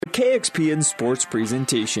KXPN Sports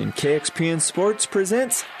presentation. KXPN Sports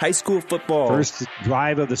presents high school football. First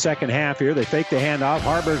drive of the second half here. They fake the handoff.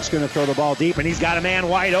 Harburg's going to throw the ball deep, and he's got a man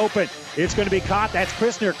wide open. It's going to be caught. That's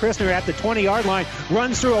Christner. Christner at the 20-yard line.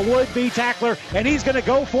 Runs through a would-be tackler, and he's going to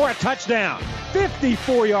go for a touchdown.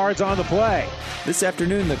 54 yards on the play. This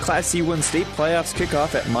afternoon, the Class C1 state playoffs kick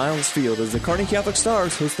off at Miles Field as the Kearney Catholic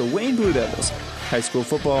Stars host the Wayne Blue Devils. High school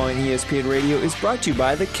football on ESPN Radio is brought to you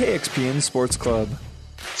by the KXPN Sports Club.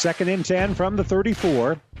 Second and 10 from the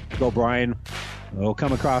 34. O'Brien will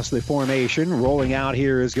come across the formation. Rolling out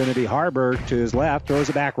here is going to be Harburg to his left. Throws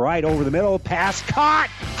it back right over the middle. Pass caught.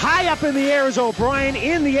 High up in the air is O'Brien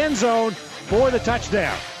in the end zone for the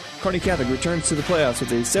touchdown. Kearney Catholic returns to the playoffs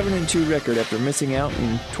with a 7-2 record after missing out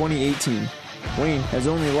in 2018. Wayne has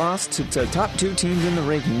only lost to the top two teams in the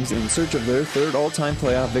rankings in search of their third all-time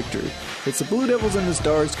playoff victory. It's the Blue Devils and the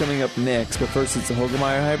Stars coming up next, but first it's the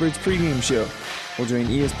Hoegemeyer Hybrids pregame show. We'll join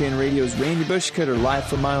ESPN Radio's Randy Bushcutter live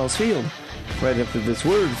from Miles Field, right after this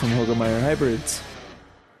word from Hoegemeyer Hybrids.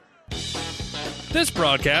 This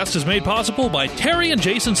broadcast is made possible by Terry and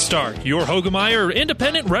Jason Stark, your Hoegemeyer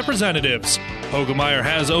independent representatives. Hoegemeyer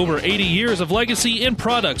has over 80 years of legacy in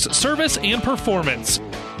products, service, and performance.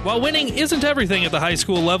 While winning isn't everything at the high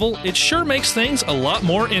school level, it sure makes things a lot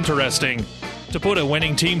more interesting. To put a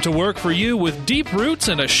winning team to work for you with deep roots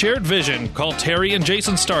and a shared vision, call Terry and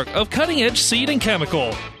Jason Stark of Cutting Edge Seed and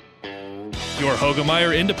Chemical. Your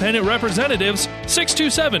Hoegemeyer independent representatives,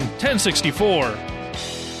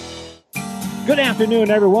 627-1064. Good afternoon,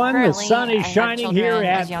 everyone. Currently, the sun is shining here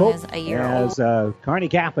at Kearney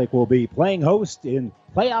Catholic will be playing host in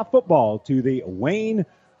playoff football to the Wayne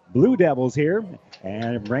Blue Devils here.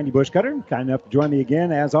 And Randy Bushcutter, kind enough to join me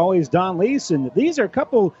again, as always, Don Leese. And these are a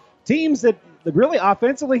couple teams that really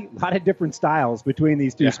offensively, a lot of different styles between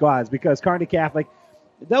these two squads, because Kearney Catholic,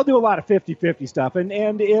 they'll do a lot of 50-50 stuff.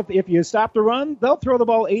 And if you stop the run, they'll throw the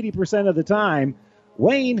ball 80% of the time.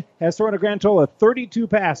 Wayne has thrown a grand total of 32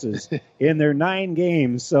 passes in their 9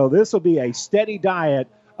 games. So this will be a steady diet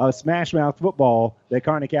of smash-mouth football that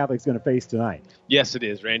Kearney Catholic's going to face tonight. Yes, it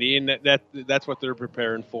is, Randy, and that's what they're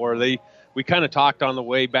preparing for. We kind of talked on the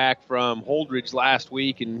way back from Holdridge last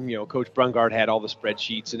week, and Coach Brungard had all the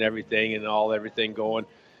spreadsheets and everything going,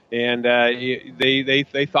 and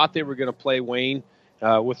they thought they were going to play Wayne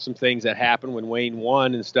with some things that happened when Wayne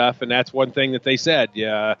won and stuff, and that's one thing that they said.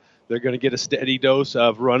 Yeah, they're going to get a steady dose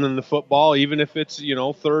of running the football, even if it's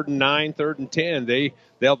 3rd and 9, 3rd and 10.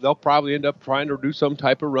 They'll probably end up trying to do some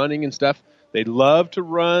type of running and stuff. They love to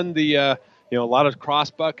run the a lot of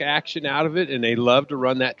cross-buck action out of it, and they love to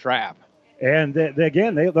run that trap. And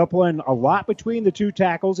again, they'll play in a lot between the two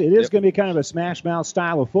tackles. It is going to be kind of a smash-mouth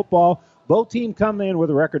style of football. Both teams come in with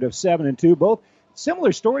a record of 7-2. Both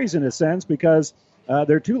similar stories in a sense, because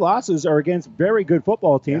their 2 losses are against very good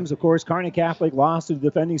football teams. Yeah. Of course, Kearney Catholic lost to the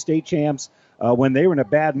defending state champs when they were in a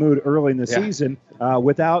bad mood early in the season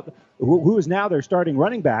without who is now their starting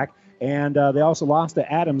running back. And they also lost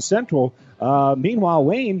to Adams Central. Meanwhile,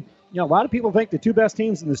 Wayne, a lot of people think the 2 best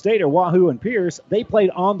teams in the state are Wahoo and Pierce. They played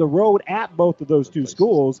on the road at both of those 2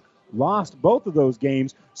 schools, lost both of those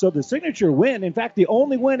games. So the signature win, in fact, the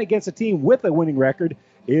only win against a team with a winning record,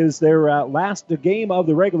 is their last game of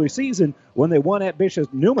the regular season when they won at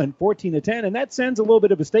Bishop Neumann 14-10, and that sends a little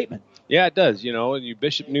bit of a statement. Yeah, it does.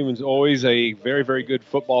 Bishop Newman's always a very, very good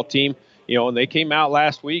football team. And they came out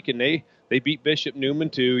last week and they beat Bishop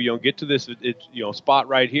Neumann to get to this spot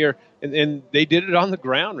right here, and they did it on the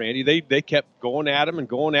ground, Randy. They kept going at them, and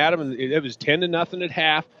it was 10-0 at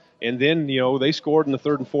half. And then, they scored in the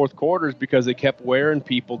 3rd and 4th quarters because they kept wearing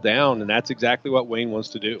people down, and that's exactly what Wayne wants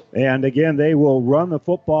to do. And, again, they will run the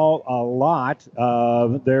football a lot.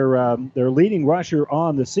 Their leading rusher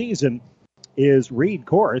on the season is Reed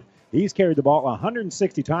Korth. He's carried the ball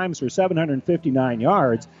 160 times for 759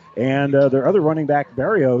 yards. And their other running back,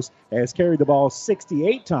 Barrios, has carried the ball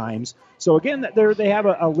 68 times. So, again, they have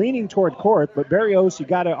a leaning toward Korth, but Barrios you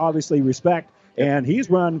got to obviously respect. And he's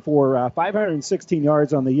run for 516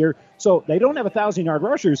 yards on the year. So they don't have 1,000-yard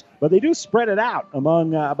rushers, but they do spread it out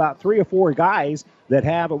among about 3 or 4 guys that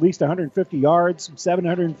have at least 150 yards,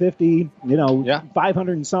 750,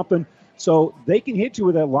 500 and something. So they can hit you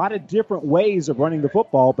with a lot of different ways of running the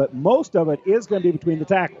football, but most of it is going to be between the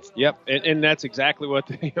tackles. Yep, and that's exactly what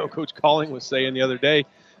Coach Calling was saying the other day.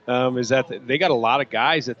 Is that they got a lot of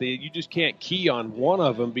guys that you just can't key on one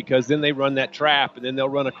of them, because then they run that trap and then they'll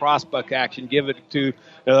run a crossbuck action, give it to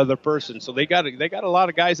another person. So they got a lot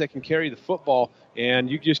of guys that can carry the football, and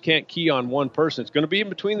you just can't key on one person. It's going to be in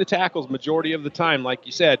between the tackles majority of the time, like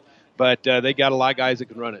you said. but they got a lot of guys that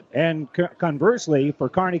can run it. And conversely, for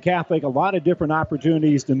Kearney Catholic, a lot of different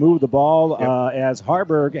opportunities to move the ball as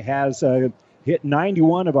Harburg has hit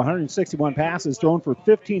 91 of 161 passes, thrown for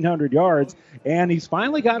 1,500 yards, and he's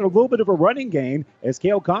finally got a little bit of a running game as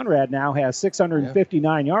Cale Conrad now has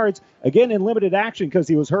 659 yards, again in limited action because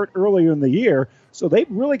he was hurt earlier in the year. So they've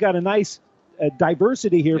really got a nice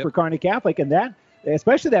diversity here for Kearney Catholic, and that,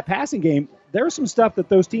 especially that passing game, there's some stuff that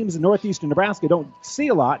those teams in northeastern Nebraska don't see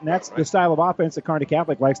a lot, and that's the style of offense that Kearney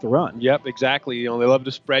Catholic likes to run. Yep, exactly. They love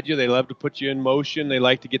to spread you. They love to put you in motion. They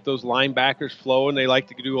like to get those linebackers flowing. They like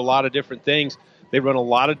to do a lot of different things. They run a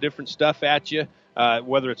lot of different stuff at you,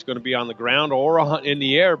 whether it's going to be on the ground or in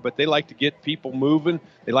the air, but they like to get people moving.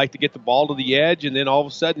 They like to get the ball to the edge, and then all of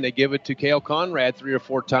a sudden they give it to Cale Conrad 3 or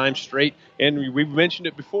 4 times straight. And we've mentioned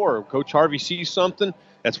it before. Coach Harvey sees something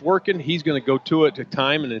that's working, he's going to go to it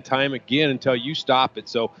time and time again until you stop it.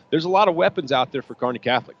 So there's a lot of weapons out there for Kearney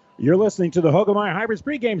Catholic. You're listening to the Hoegemeyer Hybrids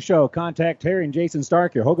pregame show. Contact Terry and Jason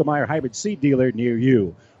Stark, your Hoegemeyer Hybrid seed dealer near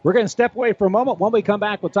you. We're going to step away for a moment. When we come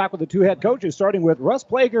back, we'll talk with the 2 head coaches, starting with Russ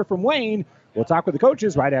Plager from Wayne. We'll talk with the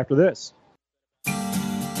coaches right after this.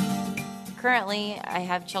 Currently, I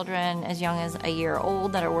have children as young as a year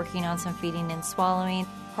old that are working on some feeding and swallowing,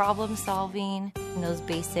 problem solving, and those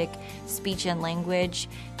basic speech and language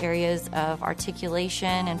areas of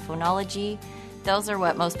articulation and phonology. Those are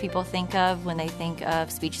what most people think of when they think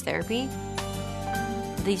of speech therapy.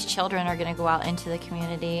 These children are going to go out into the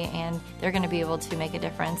community and they're going to be able to make a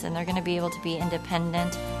difference, and they're going to be able to be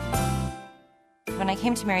independent. When I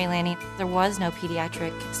came to Mary Lanning, there was no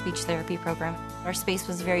pediatric speech therapy program. Our space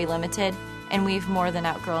was very limited, and we've more than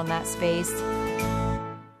outgrown that space.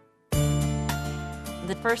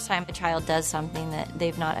 The first time a child does something that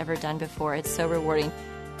they've not ever done before, it's so rewarding.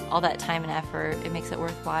 All that time and effort, it makes it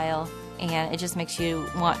worthwhile, and it just makes you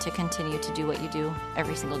want to continue to do what you do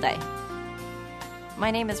every single day.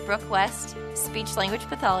 My name is Brooke West, speech-language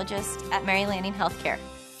pathologist at Mary Lanning Healthcare.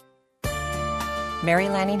 Mary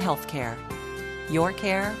Lanning Healthcare. Your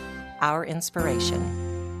care, our inspiration.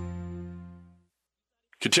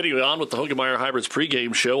 Continuing on with the Hoegemeyer Hybrids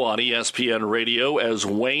pregame show on ESPN Radio, as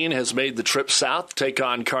Wayne has made the trip south to take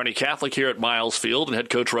on Kearney Catholic here at Miles Field, and head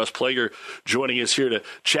coach Russ Plager joining us here to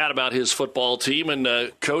chat about his football team. And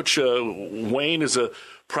Coach, Wayne is a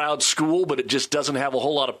proud school, but it just doesn't have a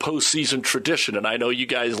whole lot of postseason tradition. And I know you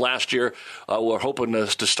guys last year were hoping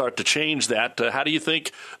to start to change that. How do you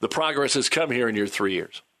think the progress has come here in your 3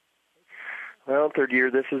 years? Well, third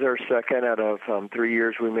year. This is our second out of 3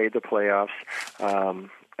 years we made the playoffs.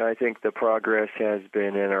 I think the progress has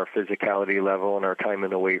been in our physicality level and our time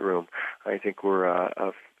in the weight room. I think we're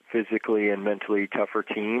a physically and mentally tougher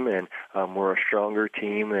team, and we're a stronger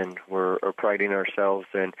team, and we're priding ourselves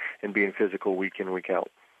in being physical week in, week out.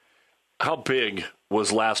 How big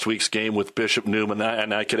was last week's game with Bishop Neumann?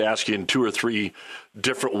 And I could ask you in 2 or 3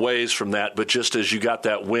 different ways from that, but just as you got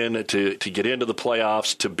that win to get into the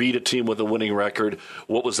playoffs, to beat a team with a winning record,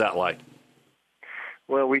 what was that like?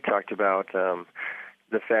 Well, we talked about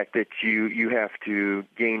the fact that you have to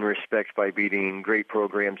gain respect by beating great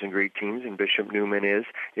programs and great teams, and Bishop Neumann is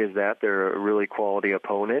that. They're a really quality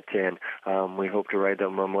opponent, and we hope to ride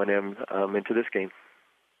the momentum into this game.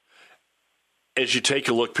 As you take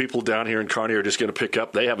a look, people down here in Kearney are just going to pick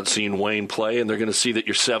up. They haven't seen Wayne play, and they're going to see that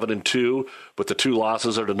you're 7-2, but the 2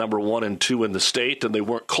 losses are to number 1 and 2 in the state, and they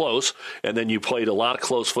weren't close. And then you played a lot of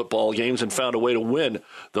close football games and found a way to win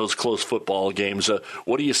those close football games.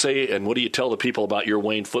 What do you say, and what do you tell the people about your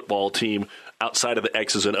Wayne football team outside of the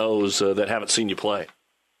X's and O's that haven't seen you play?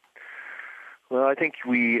 Well, I think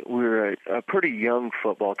we're a pretty young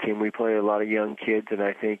football team. We play a lot of young kids, and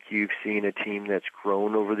I think you've seen a team that's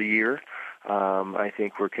grown over the year. I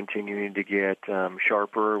think we're continuing to get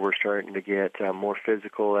sharper. We're starting to get more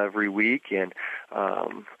physical every week, and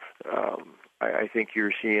I think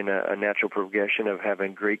you're seeing a natural progression of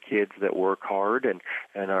having great kids that work hard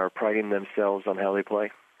and are priding themselves on how they play.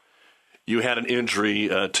 You had an injury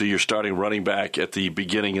to your starting running back at the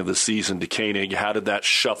beginning of the season to Koenig. How did that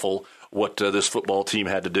shuffle what this football team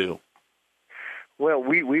had to do? Well,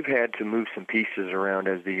 we've had to move some pieces around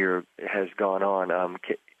as the year has gone on.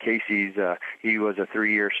 Casey's he was a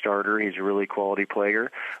 3-year starter. He's a really quality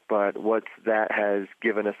player, but what that has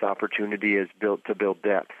given us opportunity is to build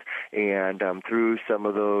depth. And through some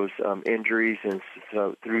of those injuries and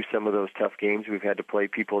so through some of those tough games, we've had to play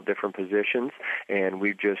people at different positions, and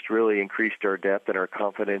we've just really increased our depth and our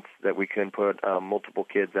confidence that we can put multiple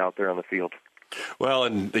kids out there on the field. Well,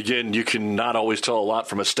 and again, you can not always tell a lot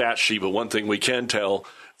from a stat sheet, but one thing we can tell,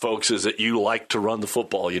 folks, is that you like to run the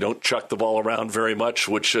football. You don't chuck the ball around very much,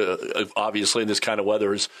 which obviously in this kind of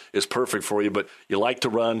weather is perfect for you. But you like to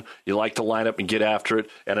run, you like to line up and get after it.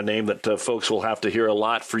 And a name that folks will have to hear a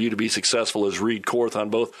lot for you to be successful is Reed Korth on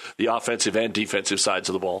both the offensive and defensive sides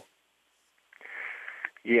of the ball.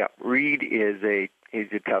 Yeah, Reed is a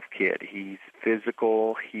tough kid. He's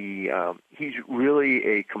physical. He's really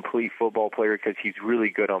a complete football player because he's really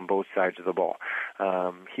good on both sides of the ball.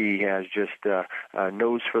 He has just a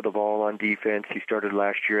nose for the ball on defense. He started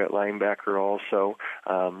last year at linebacker also.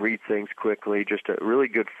 Reads things quickly. Just a really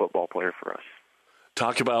good football player for us.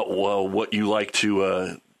 Talk about what you like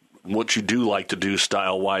to. What you do like to do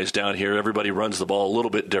style-wise down here. Everybody runs the ball a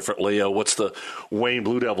little bit differently. What's the Wayne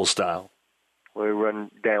Blue Devil style? We run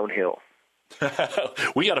downhill.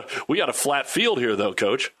 we got a flat field here, though,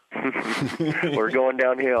 Coach. We're going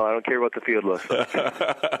downhill. I don't care what the field looks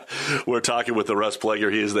like. We're talking with Russ Plager.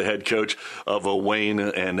 He is the head coach of Wayne,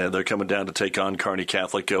 and they're coming down to take on Kearney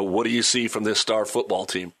Catholic. What do you see from this star football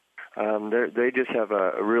team? They just have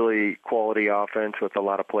a really quality offense with a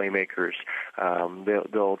lot of playmakers.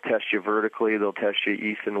 They'll test you vertically. They'll test you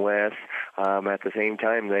east and west. At the same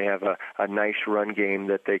time, they have a nice run game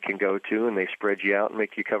that they can go to, and they spread you out and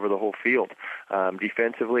make you cover the whole field.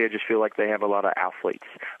 Defensively, I just feel like they have a lot of athletes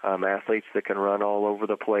that can run all over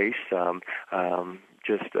the place.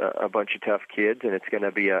 Just a bunch of tough kids, and it's going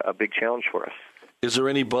to be a big challenge for us. Is there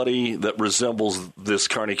anybody that resembles this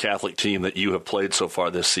Kearney Catholic team that you have played so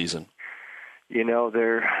far this season? You know,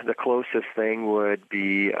 the closest thing would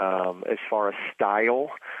be, as far as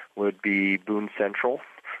style, would be Boone Central.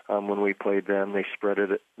 When we played them,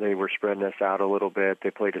 they were spreading us out a little bit.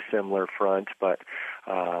 They played a similar front, but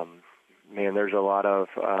man, there's a lot of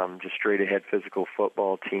just straight-ahead physical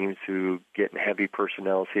football teams who get in heavy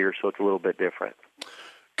personnel here, so it's a little bit different.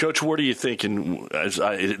 Coach, what are you thinking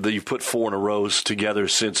that you've put 4 in a row together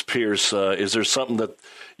since Pierce? Is there something that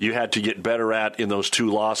you had to get better at in those 2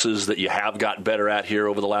 losses that you have gotten better at here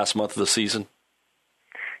over the last month of the season?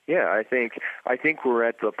 Yeah, I think we're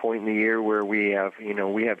at the point in the year where we have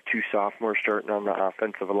 2 sophomores starting on the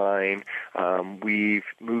offensive line. We've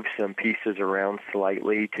moved some pieces around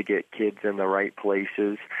slightly to get kids in the right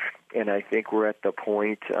places. And I think we're at the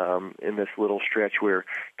point in this little stretch where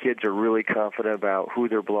kids are really confident about who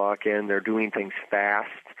they're blocking. They're doing things fast,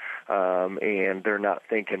 and they're not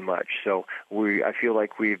thinking much. So I feel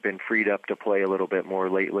like we've been freed up to play a little bit more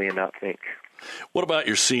lately and not think. What about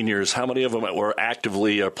your seniors? How many of them were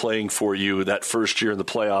actively playing for you that first year in the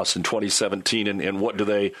playoffs in 2017, and what do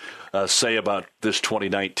they say about this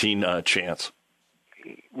 2019 chance?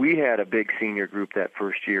 We had a big senior group that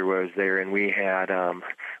first year I was there, and we had a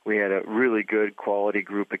really good quality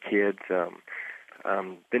group of kids. The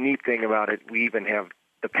neat thing about it, we even have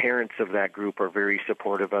the parents of that group are very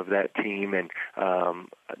supportive of that team, and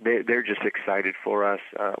they're just excited for us.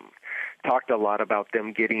 Talked a lot about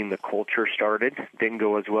them getting the culture started. Didn't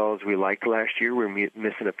go as well as we liked last year. We're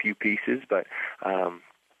missing a few pieces, but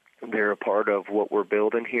they're a part of what we're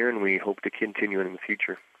building here, and we hope to continue in the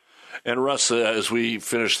future. And Russ, as we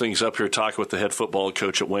finish things up here, talking with the head football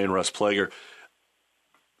coach at Wayne, Russ Plager,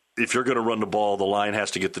 if you're going to run the ball, the line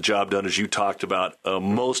has to get the job done, as you talked about.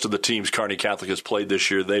 Most of the teams Kearney Catholic has played this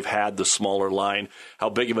year, they've had the smaller line. How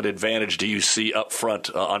big of an advantage do you see up front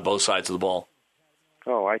on both sides of the ball?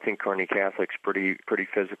 Oh, I think Kearney Catholic's pretty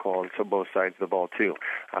physical on both sides of the ball too.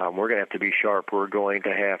 We're going to have to be sharp. We're going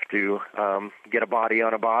to have to get a body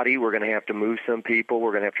on a body. We're going to have to move some people. We're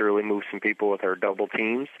going to have to really move some people with our double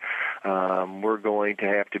teams. We're going to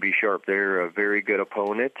have to be sharp. They're a very good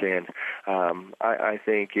opponent, and I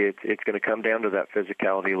think it's going to come down to that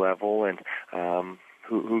physicality level and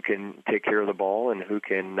who can take care of the ball and who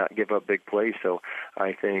can not give up big plays. So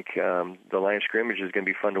I think the line of scrimmage is going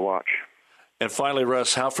to be fun to watch. And finally,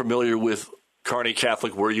 Russ, how familiar with Kearney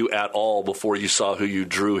Catholic were you at all before you saw who you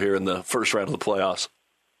drew here in the first round of the playoffs?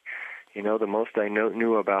 You know, the most I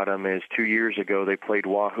knew about them is 2 years ago they played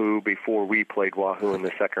Wahoo before we played Wahoo in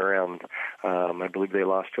the second round. I believe they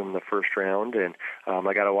lost to them in the first round, and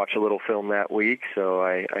I got to watch a little film that week, so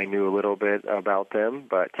I knew a little bit about them,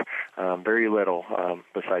 but very little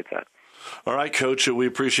besides that. All right, Coach, we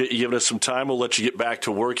appreciate you giving us some time. We'll let you get back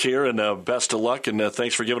to work here, and best of luck, and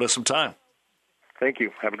thanks for giving us some time. Thank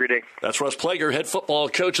you. Have a great day. That's Russ Plager, head football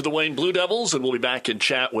coach of the Wayne Blue Devils, and we'll be back in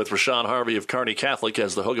chat with Rashawn Harvey of Kearney Catholic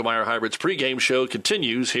as the Hogemeyer Hybrids pregame show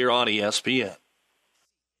continues here on ESPN.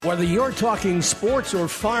 Whether you're talking sports or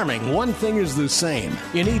farming, one thing is the same.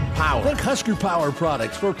 You need power. Think Husker Power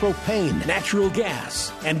products for propane, natural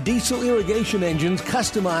gas, and diesel irrigation engines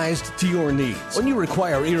customized to your needs. When you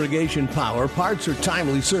require irrigation power, parts, or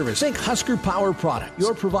timely service, think Husker Power products,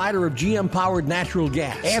 your provider of GM-powered natural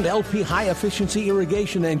gas and LP high-efficiency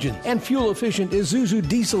irrigation engine and fuel-efficient Isuzu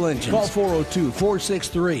diesel engines. Call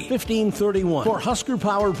 402-463-1531 for Husker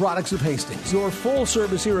Power products of Hastings, your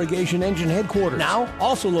full-service irrigation engine headquarters. Now,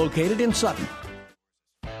 also located in Sutton.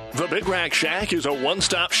 The Big Rack Shack is a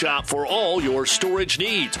one-stop shop for all your storage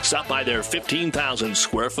needs. Stop by their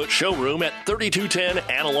 15,000-square-foot showroom at 3210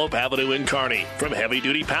 Antelope Avenue in Kearney. From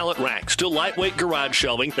heavy-duty pallet racks to lightweight garage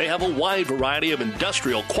shelving, they have a wide variety of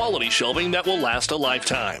industrial-quality shelving that will last a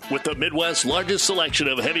lifetime. With the Midwest's largest selection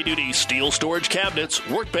of heavy-duty steel storage cabinets,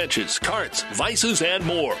 workbenches, carts, vices, and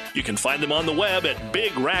more. You can find them on the web at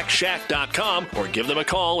BigRackShack.com or give them a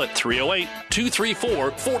call at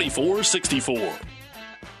 308-234-4464.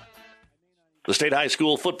 The state high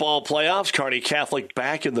school football playoffs, Kearney Catholic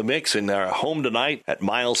back in the mix, and they're home tonight at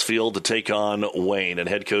Miles Field to take on Wayne. And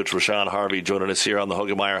head coach Rashawn Harvey joining us here on the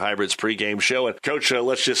Hogemeyer Hybrids pregame show. And Coach,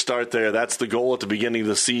 let's just start there. That's the goal at the beginning of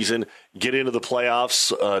the season. Get into the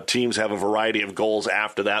playoffs. Teams have a variety of goals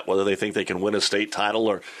after that, whether they think they can win a state title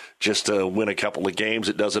or just win a couple of games.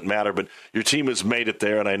 It doesn't matter. But your team has made it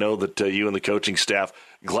there, and I know that you and the coaching staff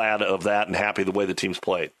glad of that and happy the way the team's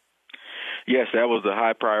played. Yes, that was a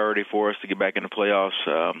high priority for us to get back in the playoffs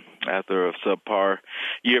after a subpar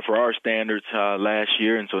year for our standards last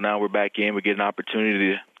year. And so now we're back in. We get an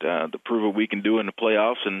opportunity to prove what we can do in the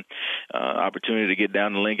playoffs and opportunity to get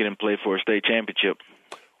down to Lincoln and play for a state championship.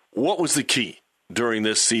 What was the key during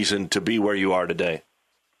this season to be where you are today?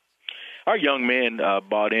 Our young men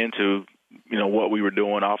bought into what we were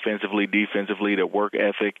doing offensively, defensively, the work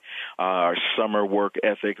ethic, our summer work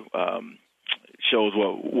ethic, shows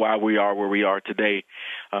why we are where we are today.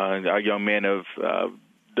 Our young men have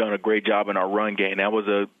done a great job in our run game. That was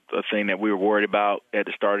a thing that we were worried about at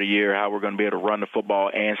the start of the year, how we're going to be able to run the football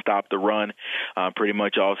and stop the run pretty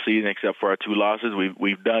much all season except for our 2 losses.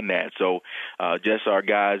 We've done that. So just our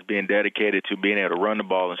guys being dedicated to being able to run the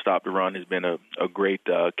ball and stop the run has been a great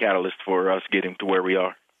catalyst for us getting to where we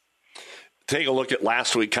are. Take a look at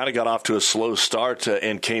last week, kind of got off to a slow start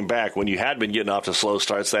and came back. When you had been getting off to slow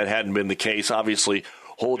starts, that hadn't been the case. Obviously,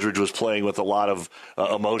 Holdridge was playing with a lot of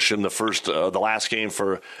emotion the last game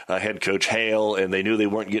for head coach Hale, and they knew they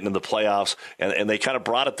weren't getting in the playoffs, and they kind of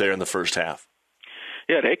brought it there in the first half.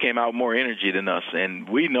 Yeah, they came out with more energy than us, and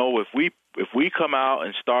we know if we come out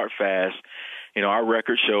and start fast, our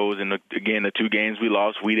record shows, and again, the 2 games we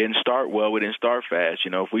lost, we didn't start well, we didn't start fast.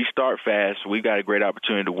 If we start fast, we've got a great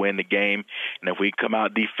opportunity to win the game. And if we come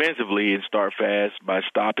out defensively and start fast by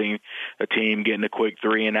stopping a team, getting a quick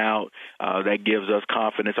 3 and out, that gives us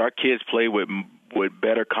confidence. Our kids play with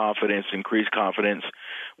better confidence, increased confidence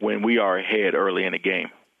when we are ahead early in the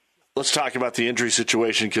game. Let's talk about the injury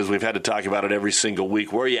situation because we've had to talk about it every single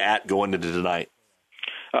week. Where are you at going into tonight?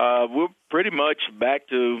 We're pretty much back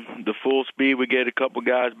to the full speed. We get a couple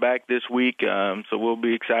guys back this week, so we'll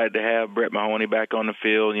be excited to have Brett Mahoney back on the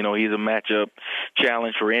field. He's a matchup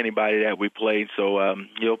challenge for anybody that we played, so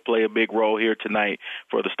he'll play a big role here tonight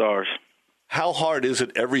for the Stars. How hard is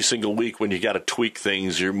it every single week when you got to tweak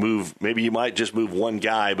things? Maybe you might just move one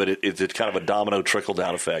guy, but it's kind of a domino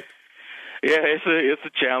trickle-down effect. Yeah, it's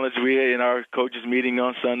a challenge. We in our coaches meeting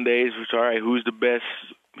on Sundays, which all right, who's the best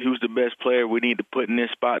player we need to put in this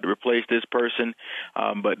spot to replace this person.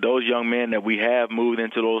 But those young men that we have moved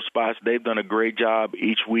into those spots, they've done a great job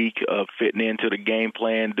each week of fitting into the game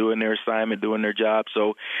plan, doing their assignment, doing their job.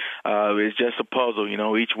 So it's just a puzzle,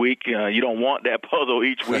 each week. You don't want that puzzle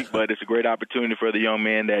each week, but it's a great opportunity for the young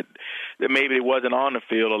men that maybe they wasn't on the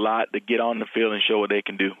field a lot to get on the field and show what they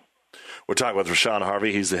can do. We're talking with Rashawn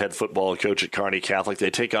Harvey. He's the head football coach at Kearney Catholic. They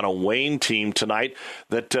take on a Wayne team tonight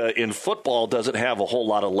that in football doesn't have a whole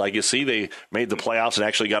lot of legacy. They made the playoffs and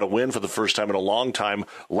actually got a win for the first time in a long time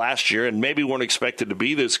last year, and maybe weren't expected to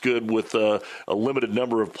be this good with a limited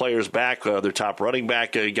number of players back. Their top running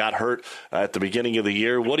back got hurt at the beginning of the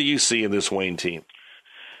year. What do you see in this Wayne team?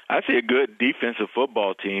 I see a good defensive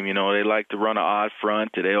football team. They like to run an odd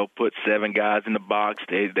front. They'll put 7 guys in the box.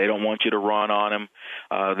 They don't want you to run on them.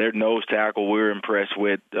 Their nose tackle we're impressed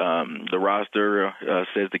with. The roster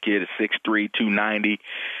says the kid is 6'3", 290.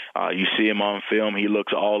 You see him on film. He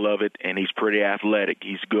looks all of it, and he's pretty athletic.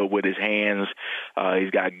 He's good with his hands.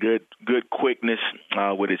 He's got good quickness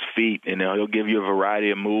with his feet, and he'll give you a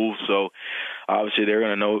variety of moves. So obviously they're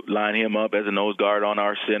going to line him up as a nose guard on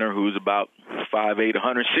our center, who's about 5'8",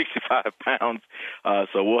 165 pounds.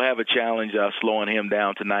 So we'll have a challenge slowing him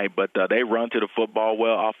down tonight. But they run to the football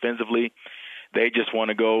well offensively. They just want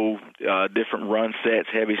to go different run sets,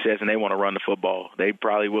 heavy sets, and they want to run the football. They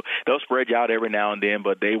probably will. They'll spread you out every now and then,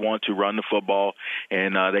 but they want to run the football,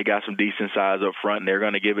 and they got some decent size up front, and they're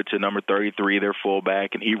going to give it to number 33, their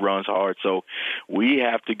fullback, and he runs hard. So we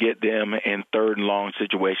have to get them in third and long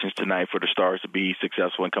situations tonight for the Stars to be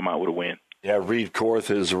successful and come out with a win. Yeah, Reed Korth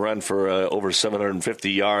has run for over 750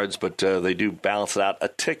 yards, but they do balance it out a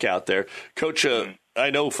tick out there. Coach, I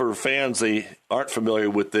know for fans, they aren't familiar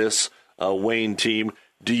with this Wayne team.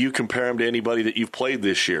 Do you compare them to anybody that you've played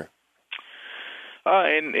this year?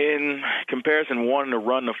 In comparison, wanting to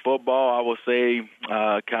run the football, I will say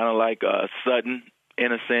kind of like Sutton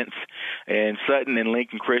in a sense. And Sutton and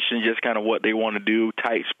Lincoln Christian, just kind of what they want to do,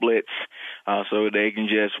 tight splits, so they can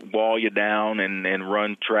just wall you down and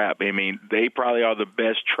run trap. I mean, they probably are the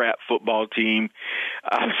best trap football team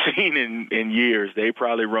I've seen in years. They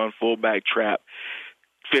probably run fullback trap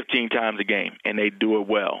 15 times a game, and they do it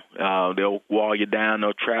well. They'll wall you down,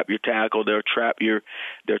 they'll trap your tackle, they'll trap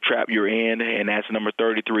your end, and that's number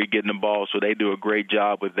 33 getting the ball. So they do a great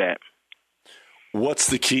job with that. What's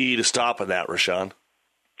the key to stopping that, Rashawn?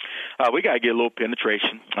 We got to get a little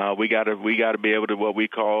penetration. We got to be able to what we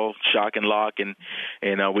call shock and lock, and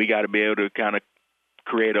we got to be able to kind of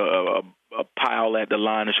create a pile at the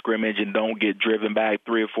line of scrimmage and don't get driven back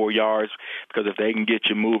 3 or 4 yards, because if they can get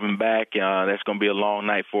you moving back, that's going to be a long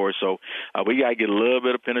night for us. So we got to get a little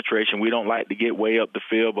bit of penetration. We don't like to get way up the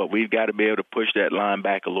field, but we've got to be able to push that line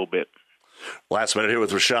back a little bit. Last minute here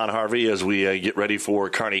with Rashawn Harvey as we get ready for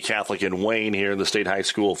Kearney Catholic and Wayne here in the state high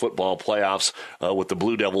school football playoffs with the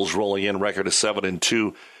Blue Devils rolling in record of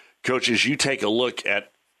 7-2. Coaches, you take a look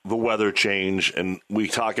at the weather change, and we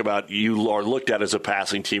talk about you are looked at as a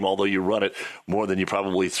passing team, although you run it more than you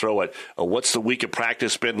probably throw it. What's the week of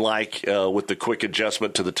practice been like with the quick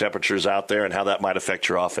adjustment to the temperatures out there and how that might affect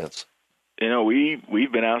your offense? You know,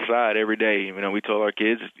 we've been outside every day. You know, we told our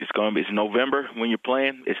kids it's November when you're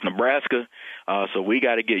playing. It's Nebraska, so we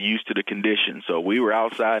got to get used to the conditions. So we were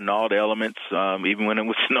outside in all the elements, even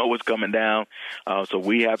when snow was coming down. So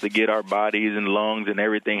we have to get our bodies and lungs and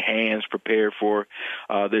everything, hands prepared for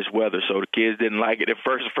this weather. So the kids didn't like it the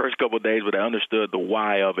first couple of days, but they understood the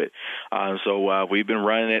why of it. So we've been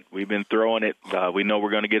running it, we've been throwing it. We know we're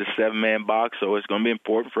going to get a 7-man box, so it's going to be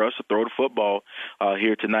important for us to throw the football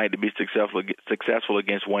here tonight to be successful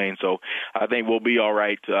against Wayne. So I think we'll be all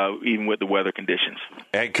right, even with the weather conditions.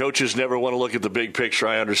 And coaches never want to look at the big picture.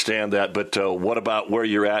 I understand that. But what about where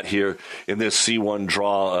you're at here in this C1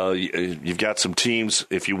 draw? You've got some teams,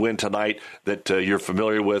 if you win tonight, that you're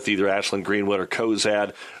familiar with, either Ashland, Greenwood, or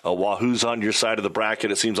Cozad. Wahoo's on your side of the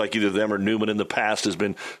bracket. It seems like either them or Newman in the past has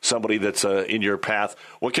been somebody that's in your path.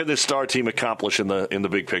 What can this star team accomplish in the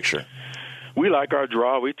big picture? We like our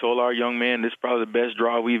draw. We told our young men this is probably the best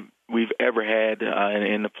draw we've ever had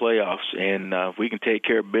in the playoffs, and if we can take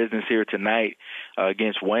care of business here tonight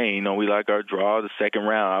against Wayne, you know, we like our draw. The second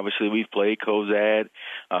round, obviously, we've played Cozad,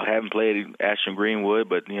 haven't played Ashland Greenwood,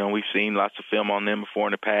 but you know, we've seen lots of film on them before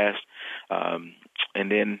in the past. And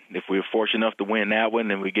then if we're fortunate enough to win that one,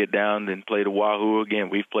 then we get down and play the Wahoo again.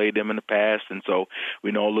 We've played them in the past, and so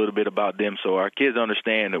we know a little bit about them. So our kids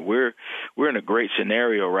understand that we're in a great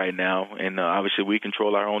scenario right now, and obviously we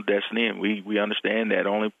control our own destiny, and we understand that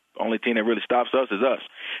only team that really stops us is us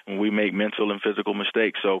when we make mental and physical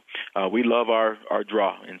mistakes. So we love our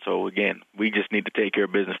draw, and so again, we just need to take care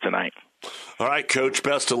of business tonight. All right, Coach,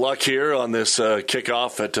 best of luck here on this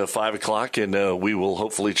kickoff at 5 o'clock, and we will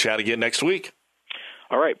hopefully chat again next week.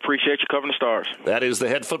 All right, appreciate you covering the Stars. That is the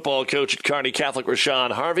head football coach at Kearney Catholic,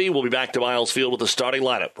 Rashawn Harvey. We'll be back to Miles Field with the starting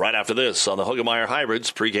lineup right after this on the Hogemeyer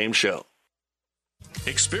Hybrids pregame show.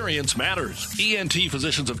 Experience matters. ENT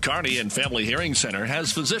Physicians of Kearney and Family Hearing Center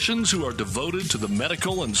has physicians who are devoted to the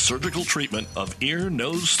medical and surgical treatment of ear,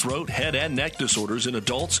 nose, throat, head, and neck disorders in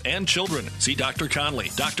adults and children. See Dr. Conley,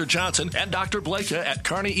 Dr. Johnson, and Dr. Blaka at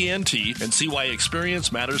Kearney ENT and see why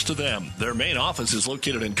experience matters to them. Their main office is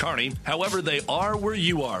located in Kearney. However, they are where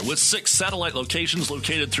you are. With 6 satellite locations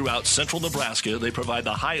located throughout central Nebraska, they provide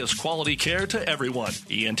the highest quality care to everyone.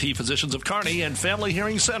 ENT Physicians of Kearney and Family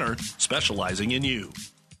Hearing Center, specializing in you.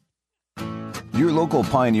 Your local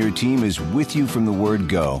Pioneer team is with you from the word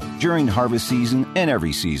go during harvest season and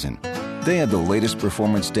every season. They have the latest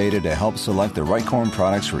performance data to help select the right corn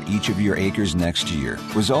products for each of your acres next year.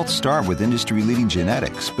 Results start with industry-leading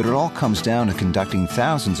genetics, but it all comes down to conducting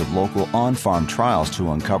thousands of local on-farm trials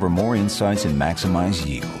to uncover more insights and maximize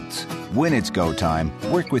yields. When it's go time,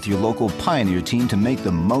 work with your local Pioneer team to make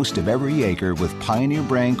the most of every acre with Pioneer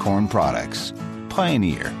brand corn products.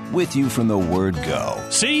 Pioneer, with you from the word go.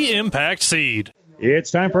 See Impact Seed.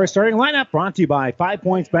 It's time for our starting lineup, brought to you by 5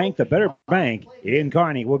 Points Bank, the better bank in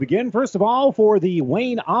Kearney. We'll begin, first of all, for the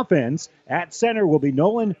Wayne offense. At center will be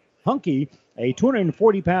Nolan Hunke, a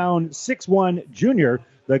 240-pound 6'1 junior.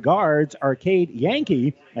 The guards are Cade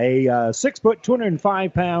Yankee, a 6',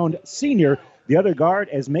 205-pound senior. The other guard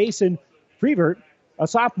is Mason Freevert, a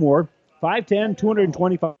sophomore, 5'10",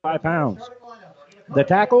 225 pounds. The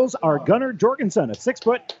tackles are Gunnar Jorgensen, a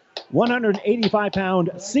 6',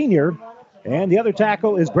 185-pound senior. And the other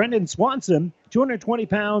tackle is Brendan Swanson, 220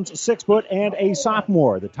 pounds, 6 foot, and a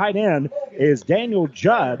sophomore. The tight end is Daniel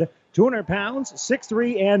Judd, 200 pounds,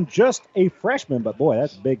 6'3", and just a freshman. But, boy,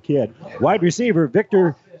 that's a big kid. Wide receiver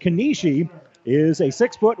Victor Kanishi is a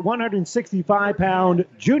 6 foot, 165-pound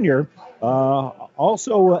junior.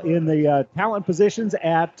 Also in the talent positions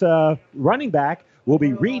at running back will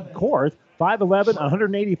be Reed Korth, 5'11",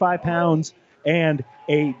 185 pounds, and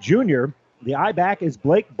a junior. The I-back is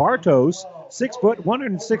Blake Bartos, 6 foot,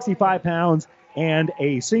 165 pounds, and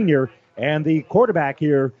a senior. And the quarterback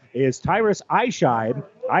here is Tyrus Eyeshide.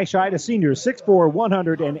 Eyeshide, a senior, 6'4",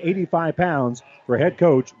 185 pounds, for head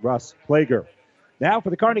coach Russ Plager. Now for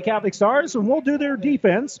the Kearney Catholic Stars, and we'll do their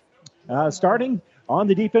defense. Starting on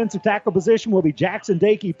the defensive tackle position will be Jackson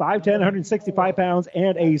Dakey, 5'10", 165 pounds,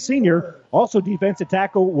 and a senior. Also defensive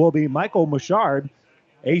tackle will be Michael Mouchard,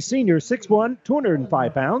 a senior, 6'1",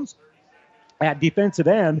 205 pounds. At defensive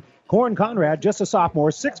end, Corin Conrad, just a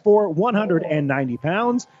sophomore, 6'4", 190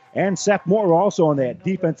 pounds. And Seth Moore also on that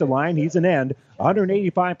defensive line. He's an end,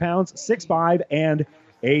 185 pounds, 6'5", and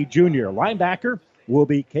a junior. Linebacker will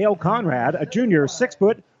be Cale Conrad, a junior, 6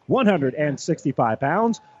 foot, 165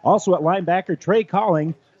 pounds. Also at linebacker, Trey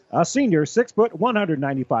Colling, a senior, 6 foot,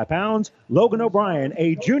 195 pounds. Logan O'Brien,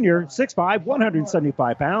 a junior, 6'5",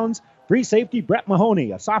 175 pounds. Free safety, Brett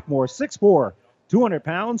Mahoney, a sophomore, 6'4", 200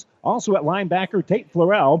 pounds. Also at linebacker, Tate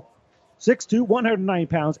Florell, 6'2", 190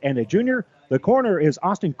 pounds, and a junior. The corner is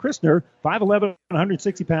Austin Christner, 5'11",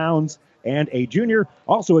 160 pounds, and a junior.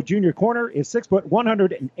 Also a junior corner is 6 foot,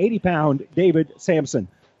 180-pound David Sampson.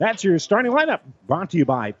 That's your starting lineup, brought to you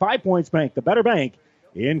by 5 Points Bank, the better bank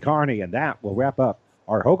in Kearney. And that will wrap up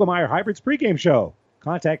our Hogemeyer Hybrids pregame show.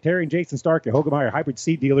 Contact Terry and Jason Stark, your Hogemeyer Hybrid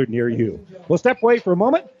seed dealer near you. We'll step away for a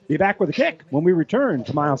moment, be back with a kick when we return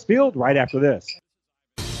to Miles Field right after this.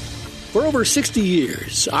 For over 60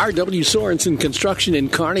 years, R.W. Sorensen Construction in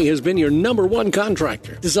Kearney has been your number one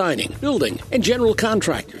contractor, designing, building, and general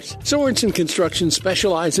contractors. Sorensen Construction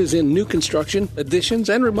specializes in new construction, additions,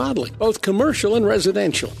 and remodeling, both commercial and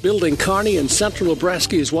residential. Building Kearney and Central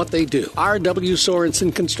Nebraska is what they do. R.W.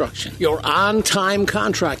 Sorensen Construction, your on-time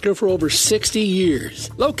contractor for over 60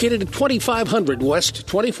 years. Located at 2500 West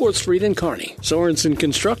 24th Street in Kearney, Sorensen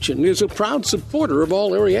Construction is a proud supporter of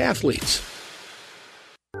all area athletes.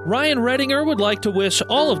 Ryan Redinger would like to wish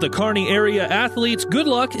all of the Kearney area athletes good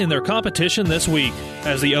luck in their competition this week.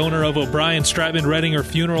 As the owner of O'Brien Stratman Redinger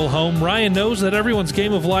Funeral Home, Ryan knows that everyone's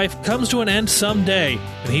game of life comes to an end someday,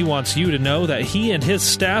 and he wants you to know that he and his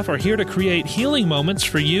staff are here to create healing moments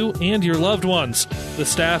for you and your loved ones. The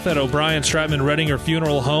staff at O'Brien Stratman Redinger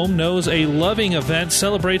Funeral Home knows a loving event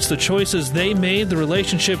celebrates the choices they made, the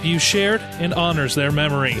relationship you shared, and honors their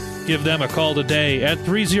memory. Give them a call today at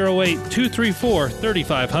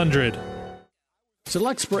 308-234-3500.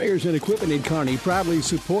 Select Sprayers and Equipment in Kearney proudly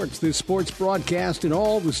supports this sports broadcast and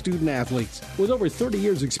all the student athletes. With over 30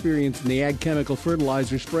 years' experience in the ag chemical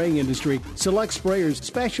fertilizer spraying industry, Select Sprayers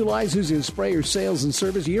specializes in sprayer sales and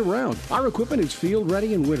service year-round. Our equipment is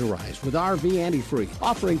field-ready and winterized with RV antifreeze,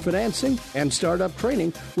 offering financing and startup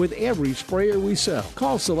training with every sprayer we sell.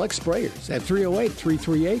 Call Select Sprayers at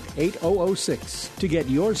 308-338-8006 to get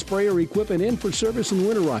your sprayer equipment in for service and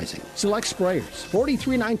winterizing. Select Sprayers,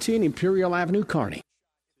 4319 Imperial Avenue, Kearney.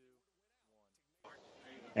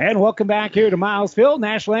 And welcome back here to Miles Field.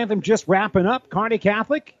 National Anthem just wrapping up. Kearney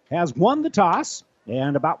Catholic has won the toss,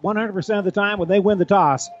 and about 100% of the time when they win the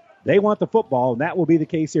toss, they want the football, and that will be the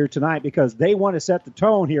case here tonight because they want to set the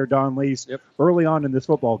tone here, Don Lease, early on in this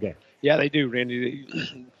football game. Yeah, they do, Randy.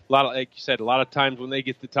 Like you said, a lot of times when they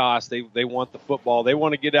get the toss, they want the football. They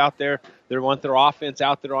want to get out there. They want their offense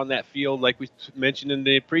out there on that field. Like we mentioned in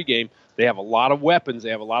the pregame, they have a lot of weapons.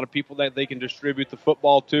 They have a lot of people that they can distribute the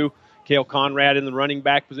football to. Cale Conrad in the running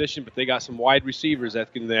back position, but they got some wide receivers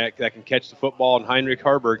that can catch the football, and Heinrich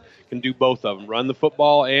Harburg can do both of them, run the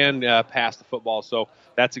football and pass the football. So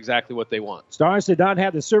that's exactly what they want. Stars did not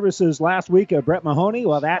have the services last week of Brett Mahoney.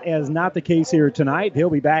 Well, that is not the case here tonight. He'll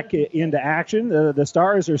be back into action. The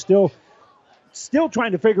Stars are still still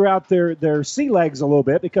trying to figure out their sea legs a little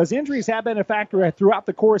bit because injuries have been a factor throughout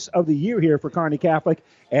the course of the year here for Kearney Catholic.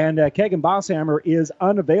 And Kegan Bosshammer is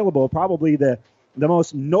unavailable, probably the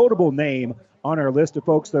most notable name on our list of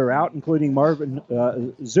folks that are out, including Marvin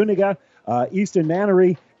Zuniga, Easton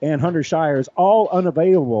Mannery, and Hunter Shires, all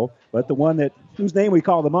unavailable. But the one whose name we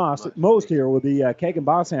call the most here will be Kegan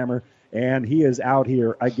Bosshammer, and he is out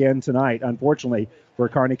here again tonight, unfortunately, for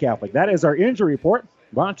Kearney Catholic. That is our injury report,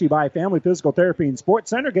 brought to you by Family Physical Therapy and Sports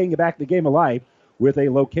Center, getting you back to the game of life with a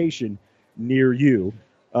location near you.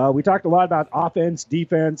 We talked a lot about offense,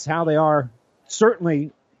 defense, how they are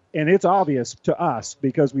certainly, and it's obvious to us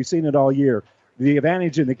because we've seen it all year. The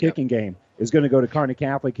advantage in the kicking game is going to go to Kearney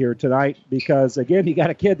Catholic here tonight because, again, you got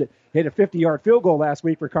a kid that hit a 50-yard field goal last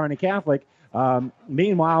week for Kearney Catholic.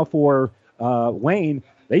 Meanwhile, for Wayne,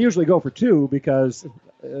 they usually go for two because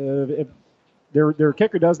their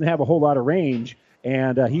kicker doesn't have a whole lot of range,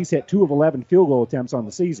 and he's hit 2 of 11 field goal attempts on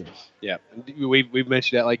the season. Yeah, we've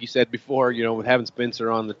mentioned that, like you said before, with having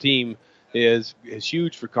Spencer on the team is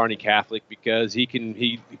huge for Kearney Catholic because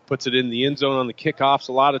he puts it in the end zone on the kickoffs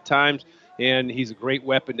a lot of times, and he's a great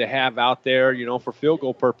weapon to have out there, for field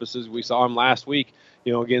goal purposes. We saw him last week,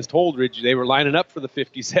 against Holdridge. They were lining up for the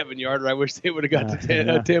 57-yarder. I wish they would have got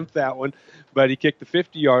to attempt that one, but he kicked the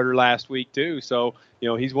 50-yarder last week too. So,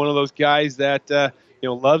 he's one of those guys that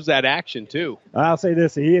loves that action too. I'll say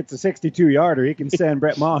this: he hits a 62-yarder. He can send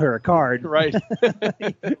Brett Maher a card. Right.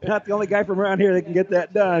 Not the only guy from around here that can get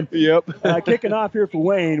that done. Yep. Kicking off here for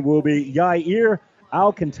Wayne will be Yair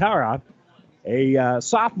Alcantara, a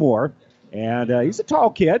sophomore, and he's a tall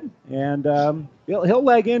kid, and he'll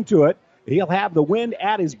leg into it. He'll have the wind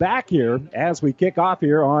at his back here as we kick off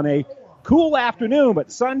here on a cool afternoon, but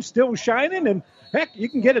the sun's still shining, and heck, you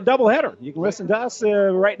can get a doubleheader. You can listen to us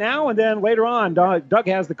right now, and then later on, Doug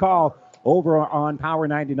has the call over on Power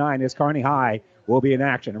 99 as Kearney High will be in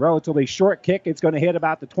action. A relatively short kick. It's going to hit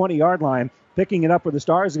about the 20-yard line. Picking it up for the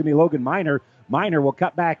Stars is going to be Logan Miner. Miner will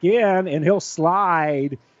cut back in, and he'll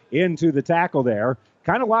slide into the tackle there.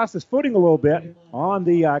 Kind of lost his footing a little bit on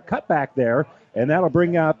the cutback there, and that'll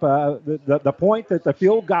bring up the point that the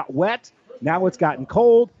field got wet. Now it's gotten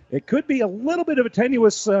cold. It could be a little bit of a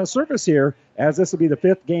tenuous surface here, as this will be the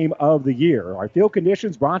 5th game of the year. Our field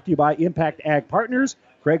conditions brought to you by Impact Ag Partners,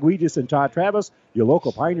 Craig Weegis and Todd Travis, your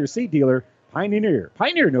local Pioneer seed dealer, Pioneer.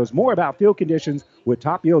 Pioneer knows more about field conditions with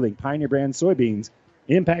top-yielding Pioneer brand soybeans.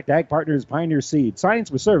 Impact Ag Partners, Pioneer Seed. Science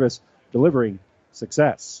with service, delivering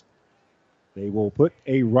success. They will put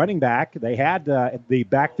a running back. They had the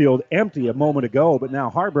backfield empty a moment ago, but now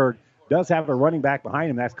Harburg does have a running back behind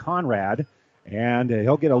him. That's Conrad. And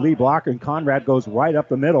he'll get a lead blocker, and Conrad goes right up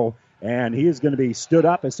the middle, and he is going to be stood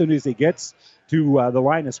up as soon as he gets to the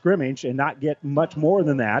line of scrimmage and not get much more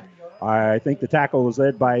than that. I think the tackle was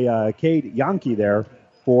led by Cade Yankee there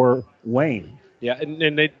for Wayne. Yeah,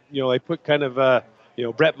 and they put kind of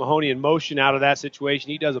Brett Mahoney in motion out of that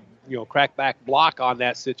situation. He does a crackback block on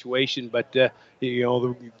that situation, but the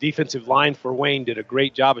defensive line for Wayne did a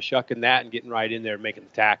great job of shucking that and getting right in there and making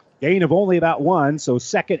the tackle. Gain of only about 1, so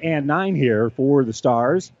 2nd and 9 here for the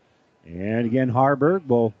Stars. And again, Harburg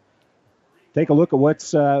will take a look at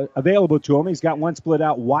what's available to him. He's got one split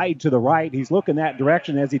out wide to the right. He's looking that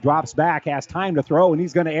direction as he drops back, has time to throw, and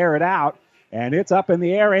he's going to air it out. And it's up in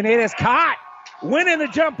the air, and it is caught. Winning the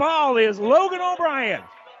jump ball is Logan O'Brien.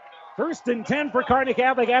 1st and 10 for Kearney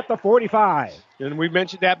Catholic at the 45. And we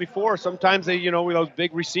mentioned that before. Sometimes they, with those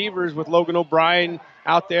big receivers with Logan O'Brien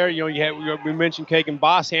out there, we mentioned Kegan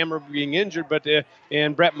Bosshammer being injured, but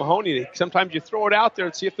and Brett Mahoney. Sometimes you throw it out there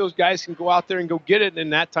and see if those guys can go out there and go get it.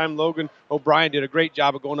 And that time, Logan O'Brien did a great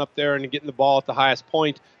job of going up there and getting the ball at the highest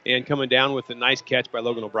point and coming down with a nice catch by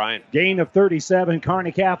Logan O'Brien. Gain of 37.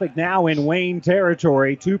 Kearney Catholic now in Wayne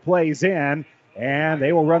territory. 2 plays in. And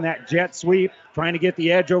they will run that jet sweep. Trying to get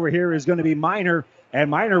the edge over here is going to be Miner. And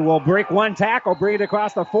Miner will break one tackle, bring it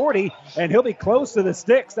across the 40, and he'll be close to the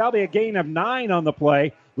sticks. That'll be a gain of 9 on the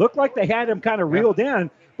play. Looked like they had him kind of reeled in,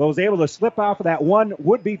 but was able to slip off of that one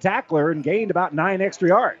would-be tackler and gained about 9 extra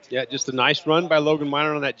yards. Yeah, just a nice run by Logan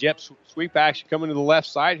Miner on that jet sweep action coming to the left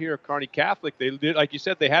side here of Kearney Catholic. They did, like you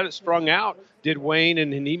said, they had it strung out, did Wayne,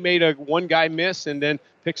 and he made a one guy miss and then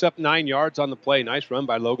picks up 9 yards on the play. Nice run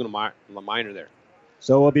by Logan Miner there.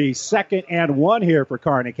 So it'll be 2nd and 1 here for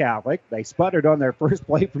Kearney Catholic. They sputtered on their first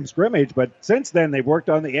play from scrimmage, but since then they've worked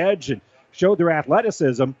on the edge and showed their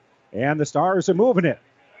athleticism, and the Stars are moving it.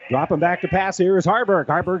 Dropping back to pass here is Harburg.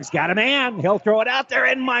 Harburg's got a man. He'll throw it out there,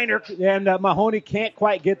 and Mahoney can't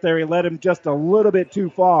quite get there. He led him just a little bit too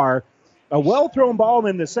far. A well-thrown ball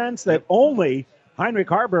in the sense that only Heinrich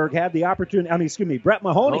Harburg had the opportunity, Brett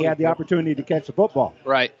Mahoney had the opportunity to catch the football.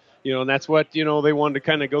 Right. And that's what, they wanted to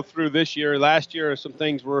kind of go through this year. Last year, some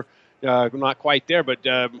things were not quite there, but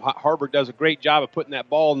Harburg does a great job of putting that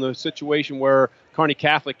ball in the situation where Kearney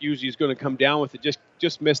Catholic usually is going to come down with it.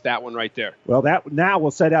 Just missed that one right there. Well, that now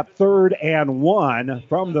will set up 3rd and 1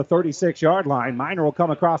 from the 36-yard line. Minor will come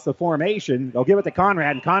across the formation. They'll give it to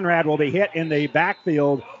Conrad, and Conrad will be hit in the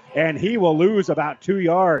backfield, and he will lose about 2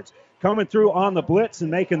 yards. Coming through on the blitz and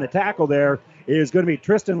making the tackle there is going to be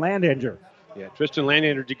Tristan Landinger. Yeah, Tristan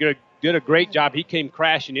Landinger did a great job. He came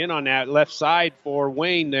crashing in on that left side for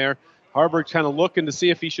Wayne there. Harburg's kind of looking to see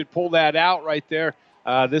if he should pull that out right there.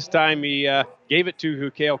 This time he gave it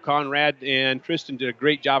to Cale Conrad, and Tristan did a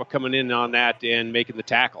great job of coming in on that and making the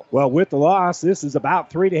tackle. Well, with the loss, this is about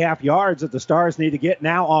 3.5 yards that the Stars need to get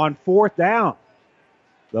now on 4th down.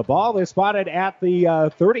 The ball is spotted at the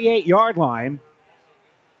 38-yard line.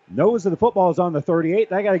 Nose of the football is on the 38.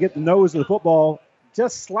 They got to get the nose of the football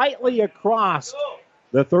just slightly across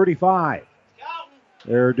the 35.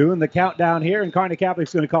 They're doing the countdown here, and Kearney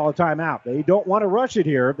Catholic's going to call a timeout. They don't want to rush it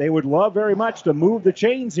here. They would love very much to move the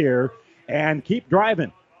chains here and keep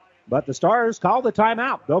driving. But the Stars call the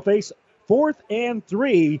timeout. They'll face 4th and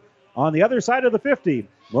 3 on the other side of the 50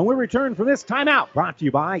 when we return from this timeout, brought to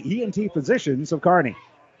you by E&T Physicians of Kearney.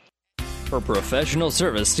 For professional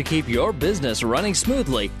service to keep your business running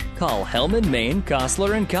smoothly, call Hellman, Maine,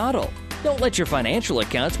 Kostler, and Cottle. Don't let your financial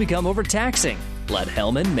accounts become overtaxing. Let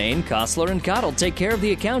Hellman, Maine, Kostler, and Cottle take care of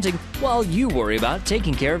the accounting while you worry about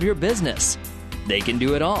taking care of your business. They can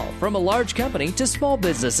do it all, from a large company to small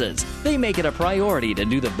businesses. They make it a priority to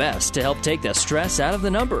do the best to help take the stress out of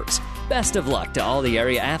the numbers. Best of luck to all the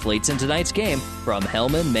area athletes in tonight's game from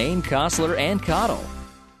Hellman, Maine, Kostler, and Cottle.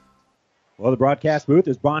 Well, the broadcast booth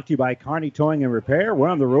is brought to you by Kearney Towing and Repair. We're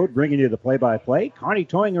on the road bringing you the play-by-play. Kearney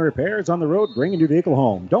Towing and Repair is on the road bringing your vehicle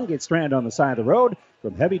home. Don't get stranded on the side of the road.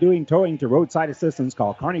 From heavy-duty towing to roadside assistance,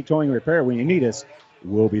 call Kearney Towing and Repair. When you need us,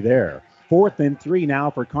 we'll be there. 4th and 3 now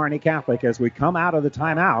for Kearney Catholic as we come out of the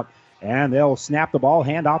timeout. And they'll snap the ball,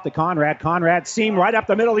 hand off to Conrad. Conrad seam right up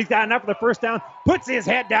the middle. He's got enough for the first down. Puts his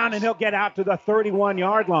head down, and he'll get out to the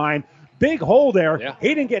 31-yard line. Big hole there. Yeah. He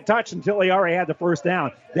didn't get touched until he already had the first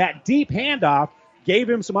down. That deep handoff gave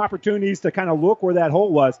him some opportunities to kind of look where that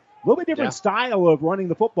hole was. A little bit different style of running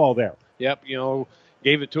the football there. Yep,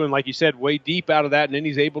 gave it to him, like you said, way deep out of that, and then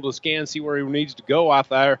he's able to scan, see where he needs to go out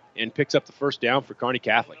there, and picks up the first down for Kearney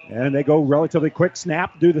Catholic. And they go relatively quick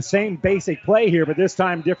snap, do the same basic play here, but this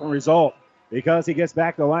time different result because he gets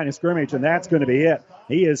back to the line of scrimmage, and that's going to be it.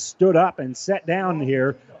 He is stood up and set down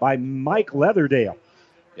here by Mike Leatherdale.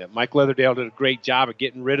 Yeah, Mike Leatherdale did a great job of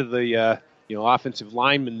getting rid of the offensive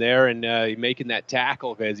lineman there and making that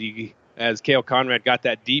tackle as Cale Conrad got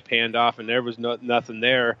that deep handoff and there was nothing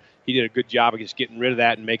there. He did a good job of just getting rid of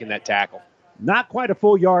that and making that tackle. Not quite a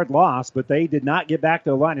full yard loss, but they did not get back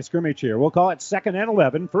to the line of scrimmage here. We'll call it 2nd and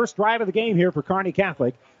 11. First drive of the game here for Kearney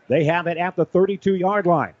Catholic. They have it at the 32-yard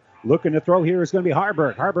line. Looking to throw here is going to be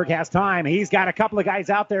Harburg. Harburg has time. He's got a couple of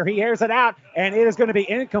guys out there. He airs it out, and it is going to be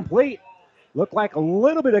incomplete. Looked like a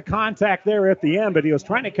little bit of contact there at the end, but he was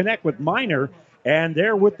trying to connect with Minor, and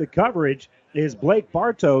there with the coverage is Blake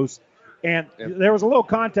Bartos. And there was a little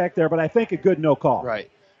contact there, but I think a good no call.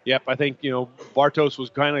 Right. Yep, I think, Bartos was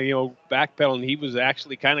kind of, backpedaling. He was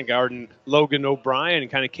actually kind of guarding Logan O'Brien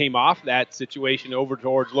and kind of came off that situation over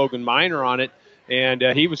towards Logan Minor on it. And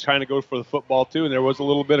he was trying to go for the football, too, and there was a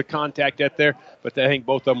little bit of contact out there, but I think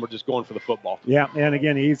both of them were just going for the football. Yeah, and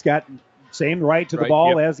again, he's got same right to the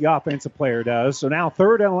ball as the offensive player does. So now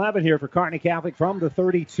 3rd and 11 here for Kearney Catholic from the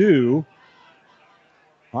 32.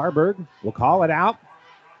 Harburg will call it out,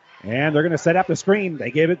 and they're going to set up the screen.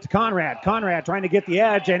 They give it to Conrad. Conrad trying to get the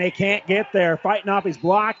edge, and he can't get there. Fighting off his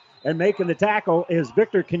block and making the tackle is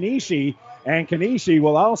Victor Kanishi, and Kanishi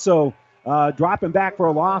will also drop him back for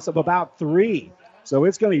a loss of about 3. So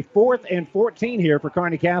it's going to be 4th and 14 here for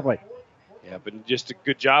Kearney Catholic. Yeah, but just a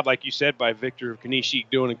good job, like you said, by Victor Kanishi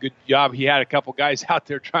doing a good job. He had a couple guys out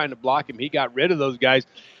there trying to block him. He got rid of those guys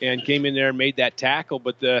and came in there and made that tackle.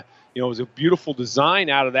 But, it was a beautiful design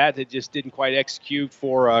out of that just didn't quite execute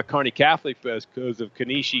for Kearney Catholic because of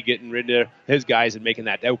Kanishi getting rid of his guys and making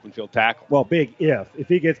that open field tackle. Well, big if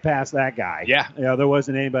he gets past that guy. Yeah. There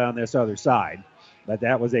wasn't anybody on this other side. But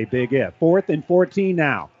that was a big if. 4th and 14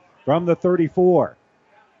 now from the 34.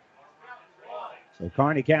 So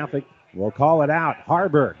Kearney Catholic will call it out.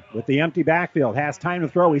 Harburg with the empty backfield has time to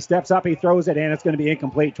throw. He steps up, he throws it, and it's going to be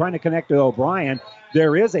incomplete. Trying to connect to O'Brien.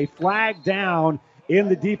 There is a flag down in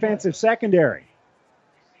the defensive secondary.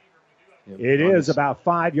 It is about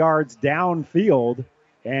 5 yards downfield,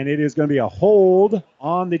 and it is going to be a hold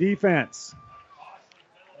on the defense.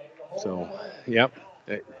 So, yep.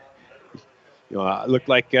 it looked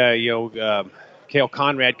like Cale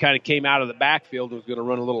Conrad kind of came out of the backfield and was going to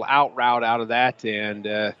run a little out route out of that,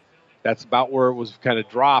 and that's about where it was kind of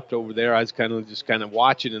dropped over there. I was kind of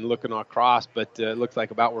watching and looking across, but it looks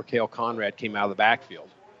like about where Cale Conrad came out of the backfield.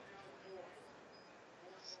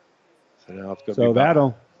 So now it's going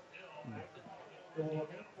to be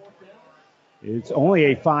it's only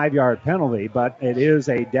a 5-yard penalty, but it is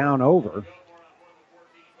a down over.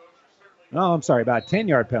 No, I'm sorry, about a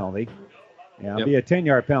 10-yard penalty. Yeah, it'll be a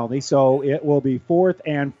 10-yard penalty, so it will be 4th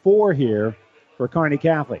and 4 here for Kearney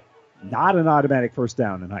Catholic. Not an automatic first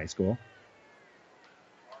down in high school.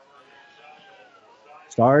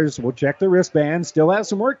 Stars will check the wristband. Still has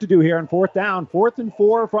some work to do here on 4th down. 4th and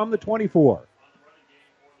 4 from the 24.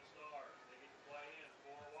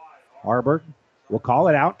 Harburg will call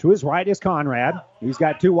it out. To his right is Conrad. He's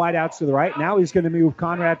got 2 wideouts to the right. Now he's going to move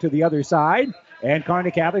Conrad to the other side. And Kearney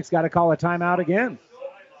Catholic's got to call a timeout again.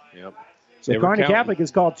 Yep. So Kearney Catholic has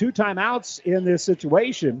called 2 timeouts in this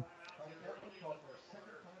situation.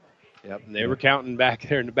 Yep, and they were counting back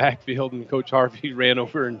there in the backfield, and Coach Harvey ran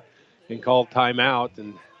over and called timeout.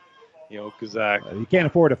 And, because you can't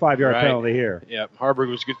afford a 5-yard penalty here. Yep, Harburg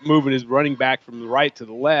was moving his running back from the right to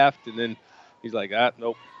the left, and then he's like,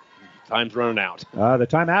 nope. Time's running out. The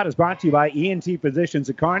timeout is brought to you by ENT Physicians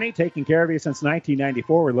at Kearney, taking care of you since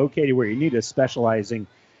 1994. We're located where you need us, specializing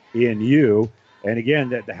in you. And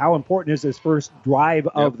again, how important is this first drive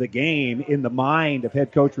of the game in the mind of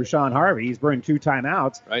head coach Rashawn Harvey? He's burned 2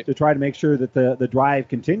 timeouts to try to make sure that the drive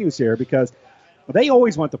continues here, because they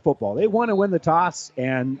always want the football. They want to win the toss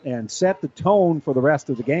and set the tone for the rest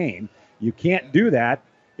of the game. You can't do that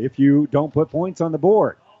if you don't put points on the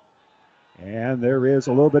board. And there is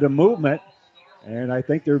a little bit of movement, and I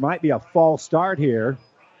think there might be a false start here.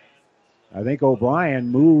 I think O'Brien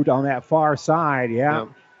moved on that far side. Got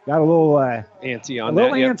a little antsy on that.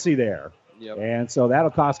 A little antsy there. Yep. And so that'll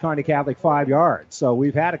cost Kearney Catholic 5 yards. So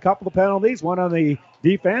we've had a couple of penalties, one on the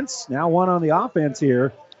defense, now one on the offense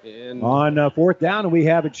here. And on 4th down, and we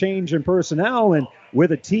have a change in personnel, and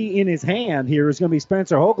with a tee in his hand here is going to be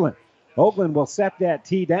Spencer Hoagland. Hoagland will set that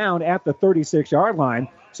tee down at the 36-yard line.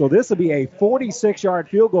 So this will be a 46-yard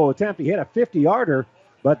field goal attempt. He hit a 50-yarder,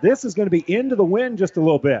 but this is going to be into the wind just a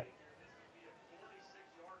little bit.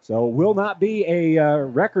 So will not be a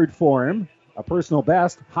record for him, a personal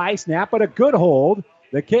best. High snap, but a good hold.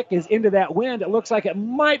 The kick is into that wind. It looks like it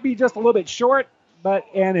might be just a little bit short,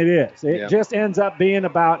 and it is. It just ends up being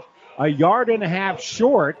about 1.5 yards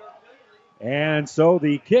short. And so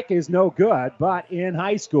the kick is no good, but in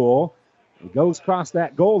high school, it goes across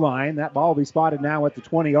that goal line. That ball will be spotted now at the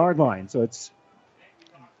 20-yard line. So it's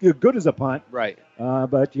good as a punt. Right.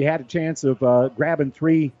 But you had a chance of grabbing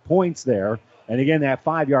 3 points there. And again, that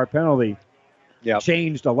 5-yard penalty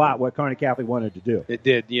changed a lot what Kearney Catholic wanted to do. It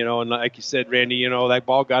did, and like you said, Randy, that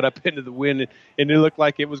ball got up into the wind, and it looked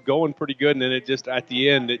like it was going pretty good. And then it just, at the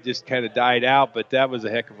end, it just kind of died out. But that was a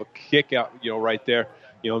heck of a kick out, right there.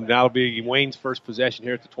 That'll be Wayne's first possession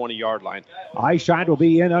here at the 20-yard line. Eyeshine will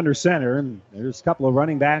be in under center, and there's a couple of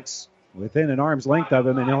running backs within an arm's length of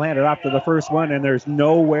him, and he'll hand it off to the first one, and there's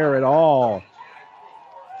nowhere at all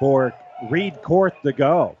for Reed Korth to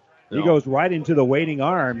go. No. He goes right into the waiting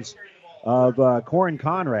arms of Corin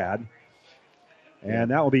Conrad,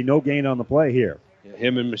 and that will be no gain on the play here. Yeah,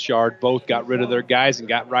 him and Michard both got rid of their guys and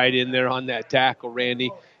got right in there on that tackle,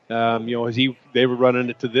 Randy. As they were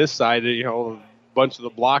running it to this side, bunch of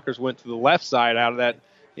the blockers went to the left side out of that,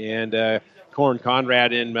 and Corin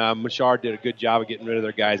Conrad and Michard did a good job of getting rid of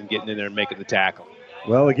their guys and getting in there and making the tackle.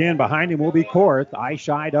 Well, again, behind him will be Korth,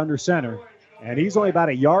 eye-shied under center, and he's only about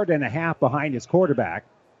 1.5 yards behind his quarterback.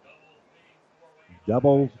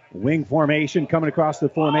 Double wing formation coming across the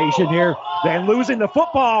formation here. Then losing the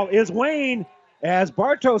football is Wayne as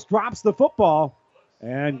Bartos drops the football.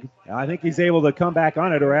 And I think he's able to come back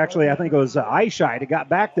on it, or actually I think it was Eyeshine that got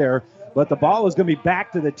back there. But the ball is going to be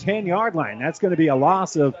back to the 10-yard line. That's going to be a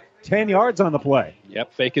loss of 10 yards on the play.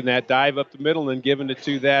 Yep, faking that dive up the middle and giving it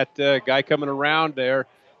to that guy coming around there.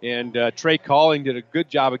 And Trey Calling did a good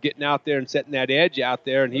job of getting out there and setting that edge out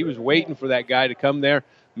there. And he was waiting for that guy to come there,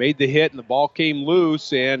 made the hit, and the ball came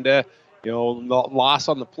loose. And, loss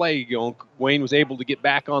on the play. Wayne was able to get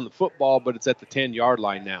back on the football, but it's at the 10-yard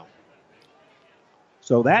line now.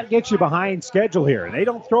 So that gets you behind schedule here. They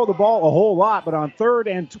don't throw the ball a whole lot, but on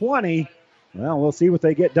 3rd and 20, well, we'll see what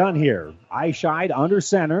they get done here. Eyeshide under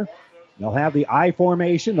center. They'll have the I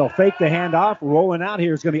formation. They'll fake the handoff. Rolling out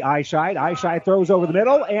here is going to be Eyeshide. Eyeshide throws over the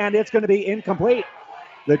middle, and it's going to be incomplete.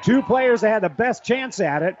 The two players that had the best chance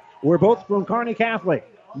at it were both from Kearney Catholic.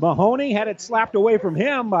 Mahoney had it slapped away from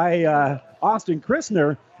him by Austin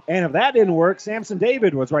Christner, And if that didn't work, Samson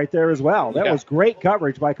David was right there as well. That was great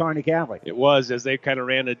coverage by Kearney Catholic. It was, as they kind of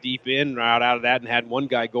ran a deep in route out of that and had one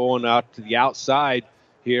guy going out to the outside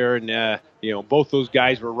here. And, both those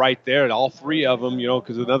guys were right there, all three of them,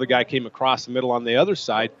 because another guy came across the middle on the other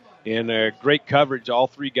side. And great coverage. All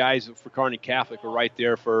three guys for Kearney Catholic were right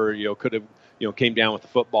there for, could have, came down with the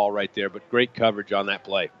football right there. But great coverage on that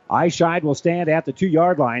play. Eyeshide will stand at the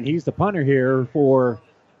 2-yard line. He's the punter here for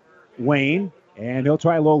Wayne. And he'll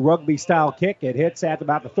try a little rugby-style kick. It hits at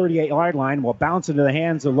about the 38-yard line. Will bounce into the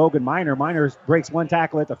hands of Logan Miner. Miner breaks one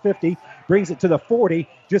tackle at the 50, brings it to the 40,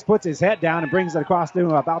 just puts his head down and brings it across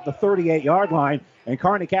to about the 38-yard line. And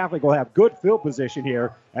Kearney Catholic will have good field position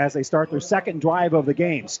here as they start their second drive of the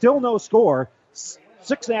game. Still no score.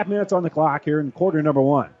 6.5 minutes on the clock here in quarter number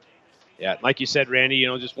 1. Yeah, like you said, Randy,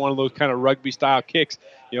 just one of those kind of rugby-style kicks.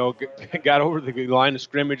 Got over the line of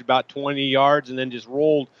scrimmage about 20 yards and then just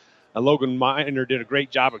rolled. Logan Miner did a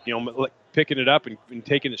great job of, picking it up and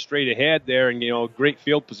taking it straight ahead there. And, great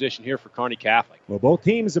field position here for Kearney Catholic. Well, both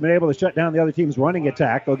teams have been able to shut down the other team's running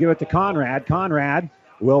attack. They'll give it to Conrad. Conrad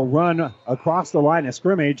will run across the line of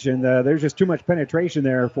scrimmage, and there's just too much penetration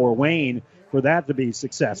there for Wayne for that to be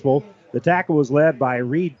successful. The tackle was led by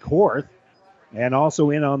Reed Korth, and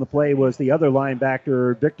also in on the play was the other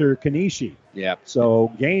linebacker, Victor Kanishi. Yeah.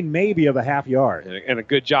 So gain maybe of a half yard. And a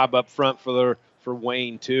good job up front for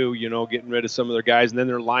Wayne, too, getting rid of some of their guys. And then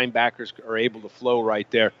their linebackers are able to flow right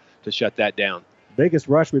there to shut that down. Biggest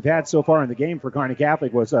rush we've had so far in the game for Kearney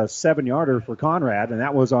Catholic was a 7-yarder for Conrad, and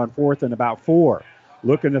that was on 4th and about 4.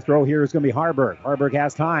 Looking to throw here is going to be Harburg. Harburg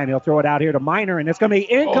has time. He'll throw it out here to Miner, and it's going to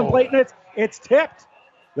be incomplete, and it's tipped.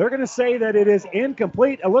 They're going to say that it is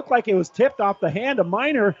incomplete. It looked like it was tipped off the hand of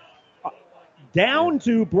Miner down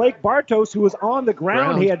to Blake Bartos, who was on the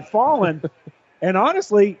ground. He had fallen. And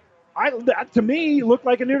honestly, to me, looked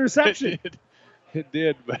like an interception. It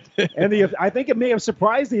did, but and I think it may have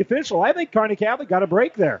surprised the official. I think Kearney Catholic got a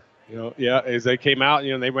break there. As they came out,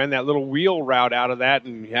 they ran that little wheel route out of that,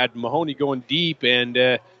 and you had Mahoney going deep and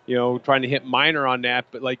trying to hit Miner on that.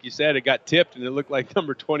 But like you said, it got tipped, and it looked like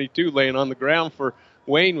number 22 laying on the ground for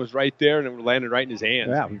Wayne was right there, and it landed right in his hands.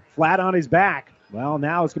 Yeah, flat on his back. Well,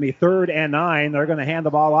 now it's going to be 3rd and 9. They're going to hand the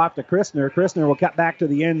ball off to Christner. Christner will cut back to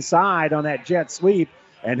the inside on that jet sweep,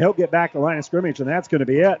 and he'll get back to the line of scrimmage, and that's going to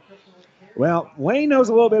be it. Well, Wayne knows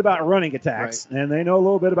a little bit about running attacks, and they know a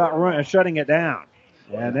little bit about shutting it down.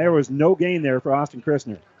 And there was no gain there for Austin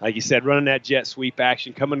Christner. Like you said, running that jet sweep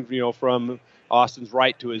action, coming from Austin's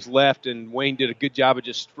right to his left, and Wayne did a good job of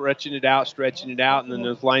just stretching it out, and then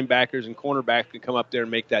those linebackers and cornerbacks can come up there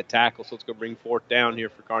and make that tackle. So it's going to bring 4th down here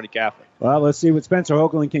for Kearney Catholic. Well, let's see what Spencer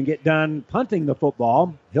Hoagland can get done punting the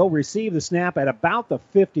football. He'll receive the snap at about the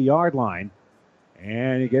 50-yard line.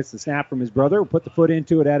 And he gets the snap from his brother. We'll put the foot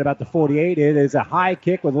into it at about the 48. It is a high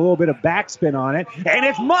kick with a little bit of backspin on it. And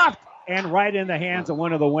it's muffed and right in the hands of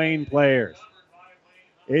one of the Wayne players.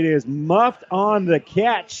 It is muffed on the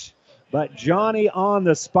catch, but Johnny on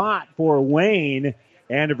the spot for Wayne.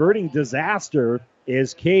 And averting disaster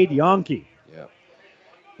is Cade Yonke.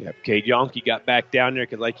 Yeah, Cade Yonke got back down there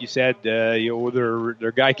because, like you said,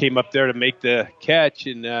 their guy came up there to make the catch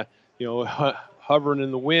and, hovering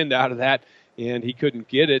in the wind out of that. And he couldn't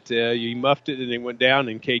get it. He muffed it, and it went down,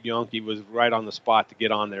 and Cade Yonke was right on the spot to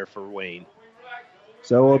get on there for Wayne.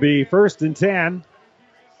 So it'll be 1st and 10.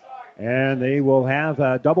 And they will have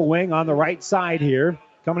a double wing on the right side here.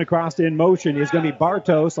 Coming across in motion is going to be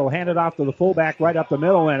Bartos. They'll hand it off to the fullback right up the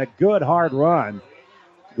middle, and a good hard run.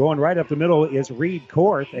 Going right up the middle is Reed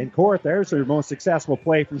Korth. And Korth, there's their most successful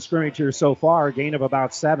play from scrimmage here so far, a gain of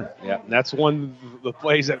about 7. Yeah, and that's one of the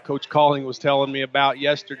plays that Coach Calling was telling me about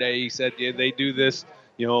yesterday. He said they do this,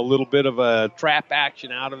 a little bit of a trap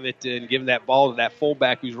action out of it and giving that ball to that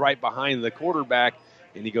fullback who's right behind the quarterback.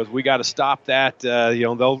 And he goes, we got to stop that.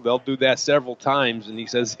 They'll do that several times. And he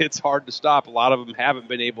says it's hard to stop. A lot of them haven't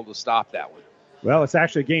been able to stop that one. Well, it's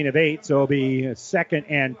actually a gain of 8, so it'll be 2nd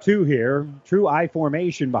and 2 here. True I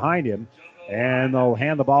formation behind him. And they'll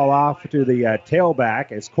hand the ball off to the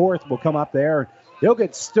tailback as Korth will come up there. He'll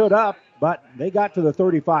get stood up, but they got to the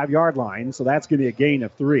 35-yard line, so that's going to be a gain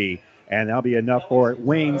of 3. And that'll be enough for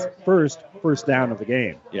Wayne's first down of the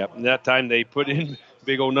game. Yep, and that time they put in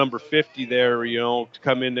big old number 50 there, to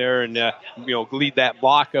come in there and, lead that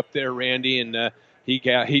block up there, Randy, and he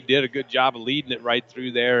did a good job of leading it right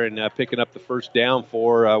through there and picking up the first down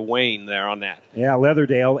for Wayne there on that. Yeah,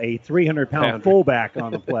 Leatherdale, a 300-pound fullback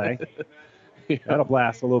on the play. That'll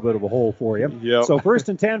blast a little bit of a hole for you. Yep. So 1st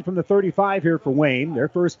and 10 from the 35 here for Wayne. Their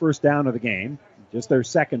first down of the game, just their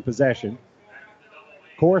second possession.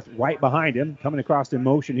 Korth right behind him. Coming across in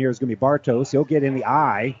motion here is going to be Bartos. He'll get in the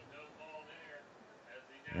eye.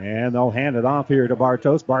 And they'll hand it off here to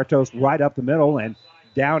Bartos. Bartos right up the middle and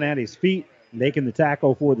down at his feet, making the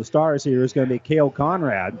tackle for the Stars here is going to be Cale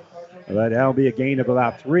Conrad. But that'll be a gain of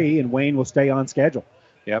about 3, and Wayne will stay on schedule.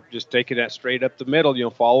 Yep, just taking that straight up the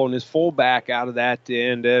middle, following his fullback out of that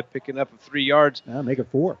and picking up 3 yards. Make it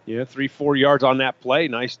 4. Yeah, 3-4 yards on that play.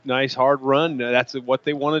 Nice hard run. That's what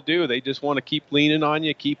they want to do. They just want to keep leaning on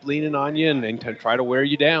you, and try to wear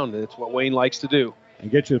you down. That's what Wayne likes to do.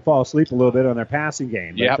 And get you to fall asleep a little bit on their passing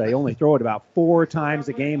game. But yep. They only throw it about 4 times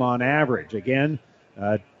a game on average. Again,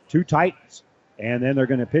 2 Titans. And then they're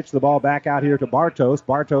going to pitch the ball back out here to Bartos.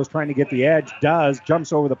 Bartos trying to get the edge,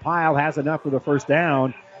 jumps over the pile, has enough for the first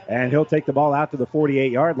down, and he'll take the ball out to the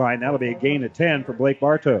 48-yard line. That'll be a gain of 10 for Blake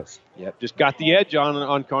Bartos. Yep, just got the edge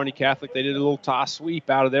on Kearney Catholic. They did a little toss sweep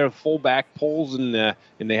out of there. Fullback pulls, and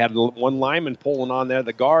they had one lineman pulling on there,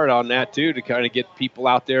 the guard on that too, to kind of get people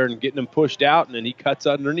out there and getting them pushed out, and then he cuts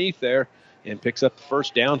underneath there and picks up the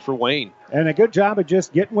first down for Wayne. And a good job of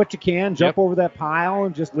just getting what you can, jump over that pile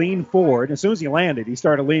and just lean forward. And as soon as he landed, he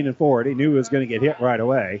started leaning forward. He knew he was going to get hit right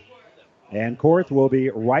away. And Korth will be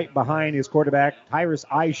right behind his quarterback, Tyrus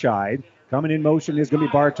Eyeshide. Coming in motion is going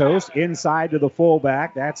to be Bartos. Inside to the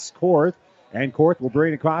fullback, that's Korth. And Korth will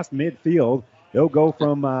bring it across midfield. He'll go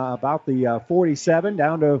from about the 47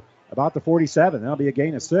 down to about the 47. That'll be a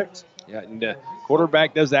gain of 6. Yeah, and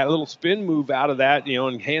quarterback does that little spin move out of that,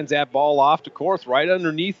 and hands that ball off to Korth right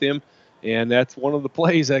underneath him. And that's one of the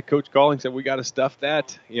plays that Coach Calling said we got to stuff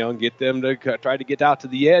that, and get them to try to get out to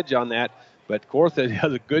the edge on that. But Korth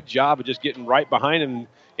does a good job of just getting right behind him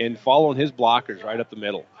and following his blockers right up the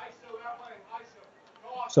middle.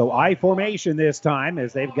 So I formation this time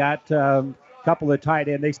as they've got couple of tight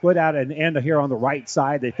end. They split out an end here on the right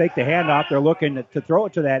side. They fake the handoff. They're looking to throw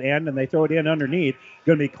it to that end, and they throw it in underneath.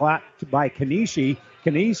 Going to be clapped by Kearney.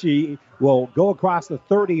 Kearney will go across the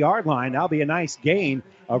 30-yard line. That'll be a nice gain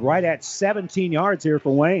of right at 17 yards here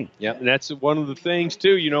for Wayne. Yeah, and that's one of the things,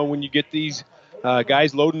 too, when you get these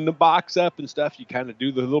guys loading the box up and stuff, you kind of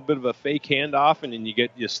do the little bit of a fake handoff, and then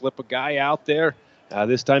you slip a guy out there.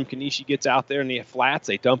 This time Kearney gets out there, and they have flats.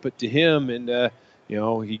 They dump it to him, and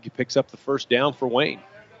he picks up the first down for Wayne.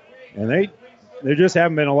 And there just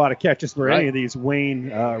haven't been a lot of catches for any of these Wayne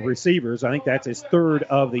receivers. I think that's his 3rd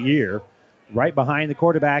of the year. Right behind the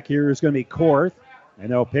quarterback here is going to be Korth, and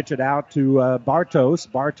they'll pitch it out to Bartos.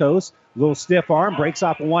 Bartos, little stiff arm, breaks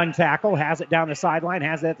off one tackle, has it down the sideline,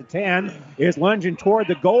 has it at the 10, is lunging toward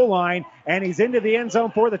the goal line, and he's into the end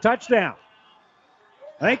zone for the touchdown.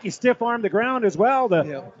 I think he stiff-armed the ground as well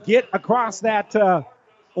to get across that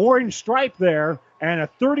orange stripe there, and a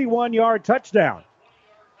 31-yard touchdown.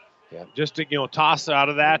 Yeah, just to toss out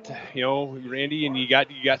of that, Randy, and you got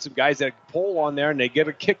some guys that pull on there, and they get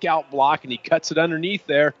a kick-out block, and he cuts it underneath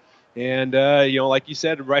there, and like you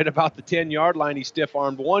said, right about the 10-yard line, he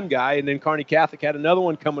stiff-armed one guy, and then Kearney Catholic had another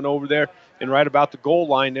one coming over there, and right about the goal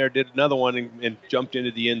line there, did another one and jumped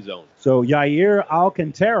into the end zone. So Yair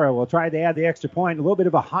Alcantara will try to add the extra point. A little bit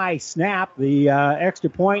of a high snap. The extra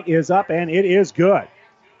point is up, and it is good.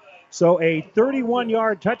 So a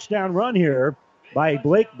 31-yard touchdown run here by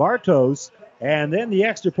Blake Bartos, and then the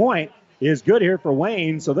extra point is good here for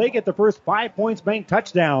Wayne. So they get the first 5 points bank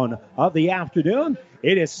touchdown of the afternoon.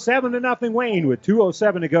 It is 7-0 Wayne with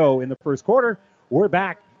 2:07 to go in the first quarter. We're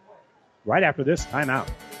back right after this timeout.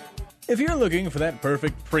 If you're looking for that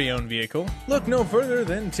perfect pre-owned vehicle, look no further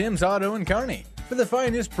than Tim's Auto in Kearney for the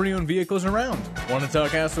finest pre-owned vehicles around. Want to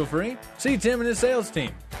talk hassle-free? See Tim and his sales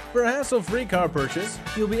team. For a hassle-free car purchase,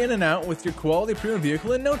 you'll be in and out with your quality pre-owned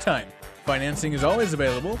vehicle in no time. Financing is always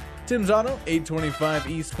available. Tim's Auto, 825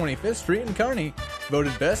 East 25th Street in Kearney.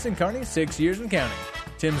 Voted best in Kearney 6 years and counting.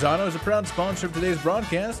 Tim's Auto is a proud sponsor of today's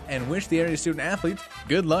broadcast and wish the area student athletes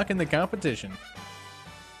good luck in the competition.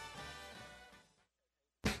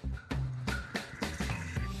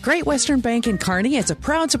 Great Western Bank in Kearney is a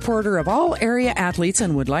proud supporter of all area athletes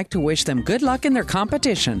and would like to wish them good luck in their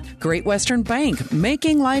competition. Great Western Bank,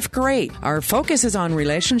 making life great. Our focus is on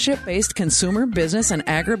relationship-based consumer, business, and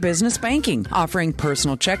agribusiness banking, offering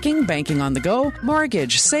personal checking, banking on the go,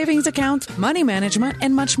 mortgage, savings accounts, money management,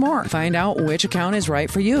 and much more. Find out which account is right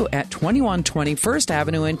for you at 2120 First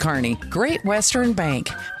Avenue in Kearney. Great Western Bank,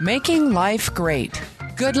 making life great.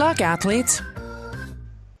 Good luck, athletes.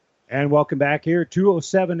 And welcome back here.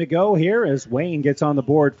 2:07 to go here as Wayne gets on the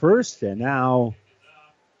board first. And now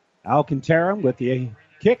Alcantara with the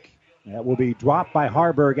kick. That will be dropped by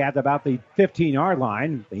Harburg at about the 15-yard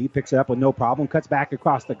line. He picks it up with no problem, cuts back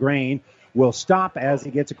across the grain, will stop as he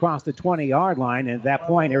gets across the 20-yard line. And at that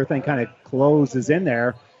point, everything kind of closes in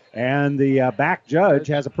there. And the back judge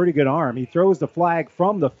has a pretty good arm. He throws the flag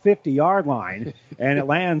from the 50-yard line, and it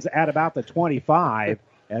lands at about the 25.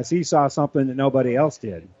 as he saw something that nobody else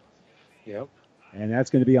did. Yep. And that's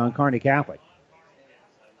going to be on Kearney Catholic.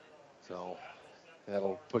 So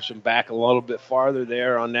that'll push him back a little bit farther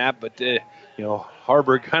there on that. But,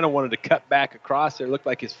 Harburg kind of wanted to cut back across there. It looked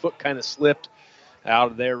like his foot kind of slipped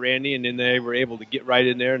out of there, Randy, and then they were able to get right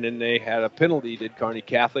in there, and then they had a penalty, did Kearney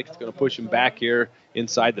Catholic. It's going to push him back here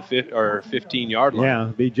inside the 15-yard line.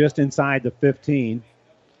 Yeah, be just inside the 15.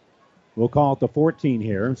 We'll call it the 14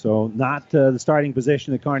 here, so not the starting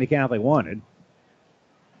position that Kearney Catholic wanted.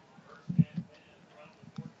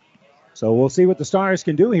 So we'll see what the Stars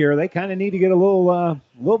can do here. They kind of need to get a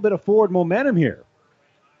little bit of forward momentum here.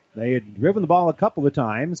 They had driven the ball a couple of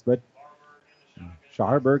times, but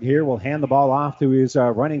Harburg here will hand the ball off to his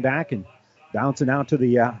running back and bouncing out to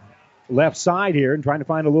the left side here and trying to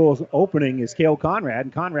find a little opening is Cale Conrad,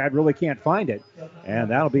 and Conrad really can't find it. And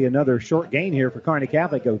that'll be another short gain here for Kearney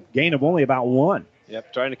Catholic, a gain of only about 1.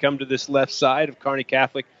 Yep, trying to come to this left side of Kearney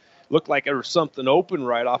Catholic. Looked like there was something open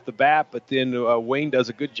right off the bat, but then Wayne does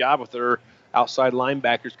a good job with their outside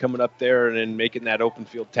linebackers coming up there and then making that open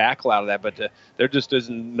field tackle out of that. But there just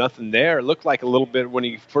isn't nothing there. It looked like a little bit when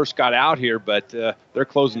he first got out here, but they're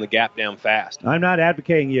closing the gap down fast. I'm not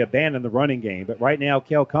advocating you abandon the running game, but right now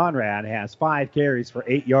Cale Conrad has 5 carries for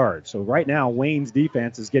 8 yards. So right now Wayne's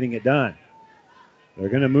defense is getting it done. They're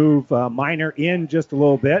going to move Minor in just a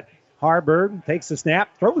little bit. Harburg takes the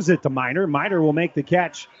snap, throws it to Minor. Minor will make the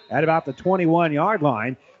catch at about the 21-yard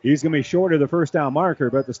line. He's going to be short of the first down marker,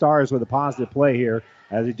 but the Stars with a positive play here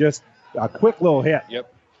as he just a quick little hit.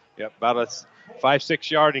 Yep, about a 5-6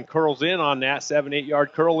 yard and curls in on that, 7-8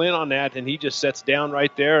 yard curl in on that, and he just sets down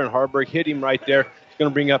right there, and Harburg hit him right there. It's going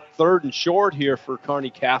to bring up 3rd and short here for Kearney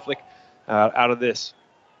Catholic out of this.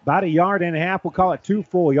 About 1.5 yards, we'll call it 2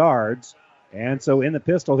 full yards. And so in the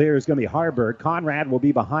pistol here is going to be Harburg. Conrad will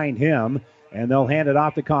be behind him, and they'll hand it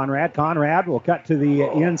off to Conrad. Conrad will cut to the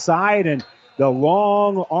inside, and the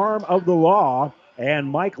long arm of the law, and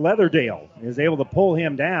Mike Leatherdale is able to pull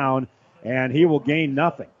him down, and he will gain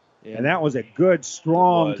nothing. Yeah. And that was a good,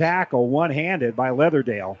 strong tackle, one-handed by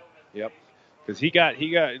Leatherdale. Yep, because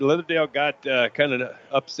Leatherdale got kind of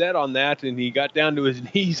upset on that, and he got down to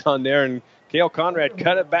his knees on there, and Cale Conrad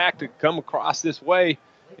cut it back to come across this way.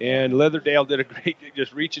 And Leatherdale did a great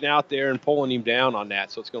just reaching out there and pulling him down on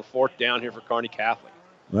that. So it's going to 4th down here for Kearney Catholic.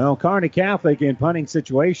 Well, Kearney Catholic in punting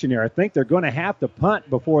situation here. I think they're going to have to punt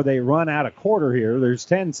before they run out of quarter here. There's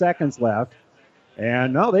 10 seconds left.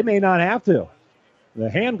 And, no, they may not have to. The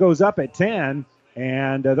hand goes up at 10,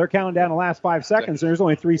 and they're counting down the last 5 seconds. There's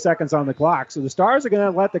only 3 seconds on the clock. So the Stars are going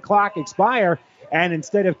to let the clock expire, and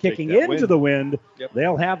instead of kicking into the wind,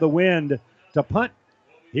 they'll have the wind to punt.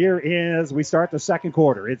 Here is, we start the second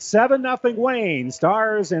quarter. It's 7-0 Wayne.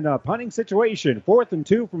 Stars in a punting situation. 4th and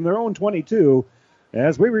 2 from their own 22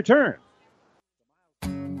 as we return.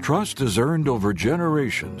 Trust is earned over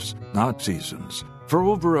generations, not seasons. For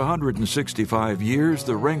over 165 years,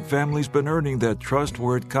 the Rank family's been earning that trust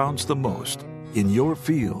where it counts the most, in your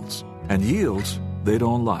fields. And yields, they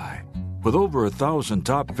don't lie. With over 1,000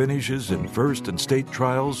 top finishes in first and state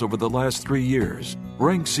trials over the last 3 years,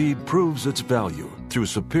 Rank Seed proves its value through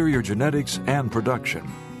superior genetics and production.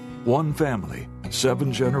 One family,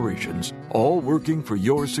 7 generations, all working for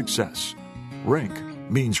your success. Rank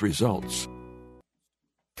means results.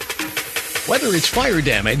 Whether it's fire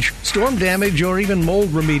damage, storm damage, or even mold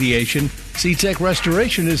remediation, C-Tech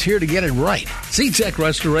Restoration is here to get it right. C-Tech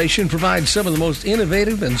Restoration provides some of the most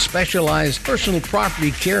innovative and specialized personal property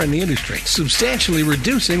care in the industry, substantially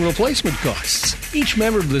reducing replacement costs. Each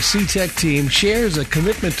member of the C-Tech team shares a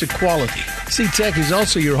commitment to quality. C-Tech is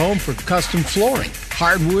also your home for custom flooring,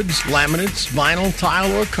 hardwoods, laminates, vinyl,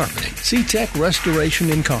 tile, or carpeting. C-Tech Restoration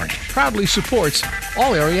in Kearney proudly supports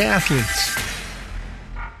all area athletes.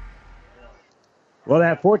 Well,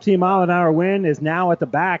 that 14-mile-an-hour wind is now at the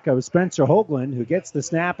back of Spencer Hoagland, who gets the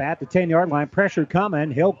snap at the 10-yard line. Pressure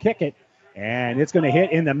coming. He'll kick it, and it's going to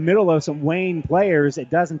hit in the middle of some Wayne players.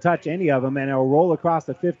 It doesn't touch any of them, and it'll roll across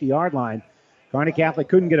the 50-yard line. Kearney Catholic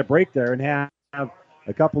couldn't get a break there and have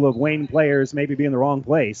a couple of Wayne players maybe be in the wrong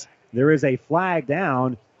place. There is a flag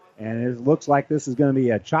down, and it looks like this is going to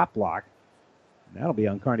be a chop block. That'll be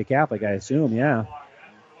on Kearney Catholic, I assume, yeah.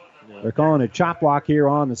 They're calling a chop block here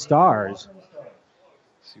on the Stars.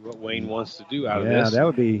 See what Wayne wants to do out of this. Yeah, that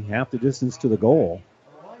would be half the distance to the goal.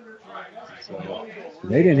 So,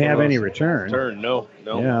 they didn't have any return. No.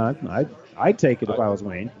 Yeah, I'd take it if I was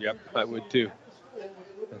Wayne. Yep, I would too.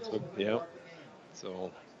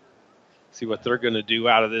 So, see what they're going to do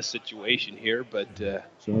out of this situation here. But so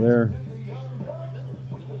they're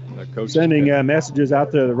sending messages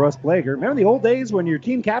out to the Russ Plager. Remember the old days when your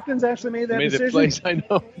team captains actually made that decision? The plays, I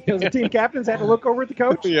know. Because the team captains had to look over at the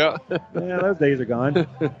coach? Yeah. Yeah, those days are gone.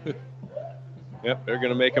 Yep, they're going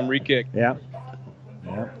to make them re-kick. Yeah.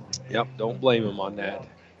 Yep, don't blame them on that.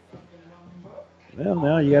 Well,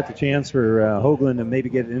 now you got the chance for Hoagland to maybe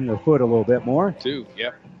get it in the foot a little bit more. Too,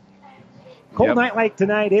 yep. Cold night like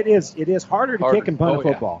tonight, it is harder to kick and punt a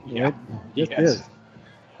football. Yeah. It just is.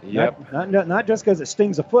 Yep. Not just because it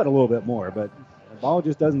stings a foot a little bit more, but the ball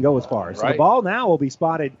just doesn't go as far. So the ball now will be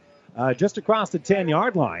spotted just across the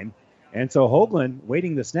 10-yard line. And so Hoagland,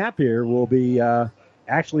 waiting the snap here, will be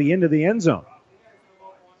actually into the end zone.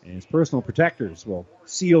 And his personal protectors will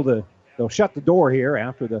they'll shut the door here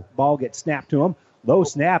after the ball gets snapped to him. Low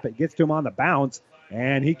snap, it gets to him on the bounce,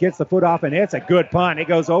 and he gets the foot off, and it's a good punt. It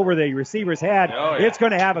goes over the receiver's head. Oh, yeah. It's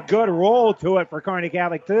going to have a good roll to it for Kearney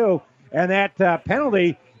Catholic, too. And that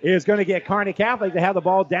penalty is going to get Kearney Catholic to have the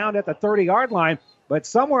ball down at the 30-yard line. But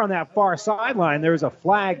somewhere on that far sideline, there's a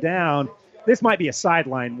flag down. This might be a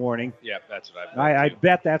sideline warning. Yeah, that's what I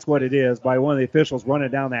bet that's what it is by one of the officials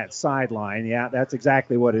running down that sideline. Yeah, that's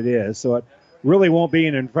exactly what it is. So it really won't be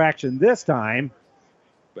an infraction this time.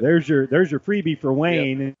 There's your freebie for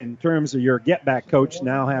Wayne in terms of your get-back coach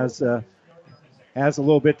now has a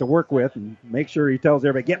little bit to work with, and make sure he tells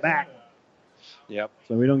everybody, get back. Yep.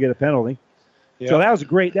 So we don't get a penalty. Yep. So that was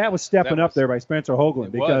great. That was stepping up there by Spencer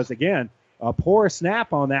Hoagland because, again, a poor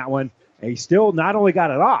snap on that one. He still not only got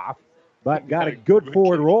it off, but got a good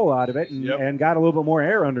forward roll out of it and got a little bit more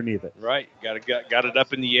air underneath it. Right. Got it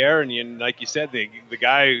up in the air, and like you said, the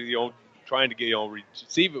guy, trying to get,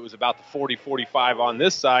 receive it was about the 40-45 on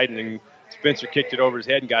this side, and then Spencer kicked it over his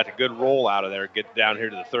head and got a good roll out of there, get down here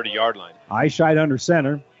to the 30-yard line. Eye shot under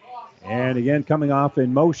center. And again, coming off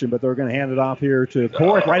in motion, but they're going to hand it off here to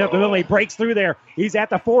Korth right up the middle. He breaks through there. He's at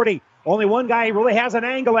the 40. Only one guy really has an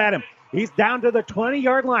angle at him. He's down to the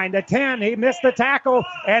 20-yard line, the 10. He missed the tackle,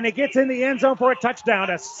 and he gets in the end zone for a touchdown.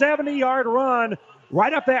 A 70-yard run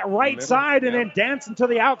right up that right side and then dancing to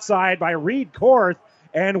the outside by Reed Korth.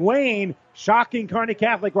 And Wayne shocking Kearney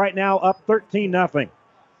Catholic right now up 13-0.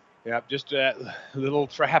 Yeah, just a little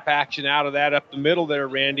trap action out of that up the middle there,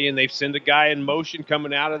 Randy, and they've sent a guy in motion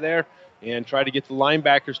coming out of there and try to get the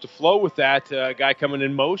linebackers to flow with that guy coming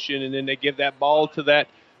in motion, and then they give that ball to that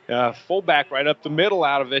fullback right up the middle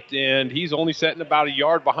out of it, and he's only setting about a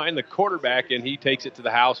yard behind the quarterback, and he takes it to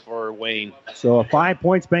the house for Wayne. So a 5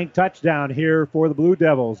 points bank touchdown here for the Blue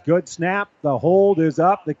Devils. Good snap. The hold is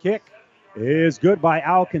up. The kick is good by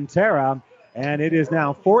Alcantara. And it is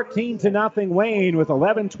now 14-0 Wayne with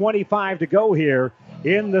 11:25 to go here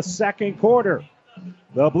in the second quarter.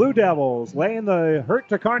 The Blue Devils laying the hurt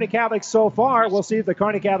to Kearney Catholic so far. We'll see if the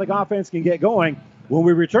Kearney Catholic offense can get going when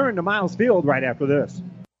we return to Miles Field right after this.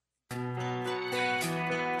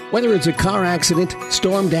 Whether it's a car accident,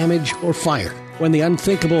 storm damage, or fire, when the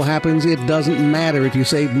unthinkable happens, it doesn't matter if you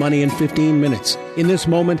save money in 15 minutes. In this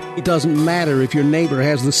moment, it doesn't matter if your neighbor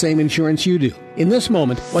has the same insurance you do. In this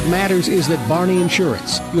moment, what matters is that Barney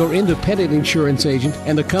Insurance, your independent insurance agent,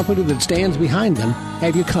 and the company that stands behind them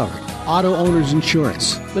have you covered. Auto Owners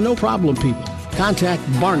Insurance, the no-problem people. Contact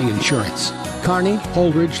Barney Insurance, Kearney,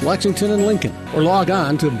 Holdridge, Lexington, and Lincoln, or log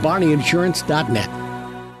on to barneyinsurance.net.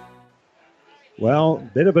 Well,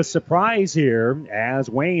 bit of a surprise here as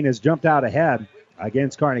Wayne has jumped out ahead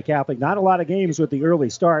against Kearney Catholic. Not a lot of games with the early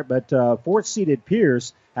start, but fourth-seeded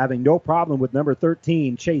Pierce having no problem with number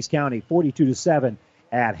 13, Chase County, 42-7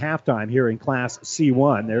 at halftime here in Class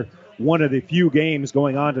C1. They're one of the few games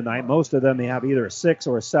going on tonight. Most of them, they have either a 6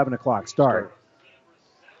 or a 7 o'clock start.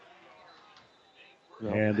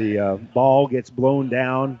 And the ball gets blown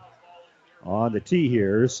down on the tee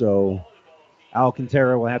here, so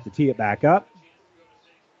Alcantara will have to tee it back up.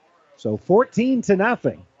 So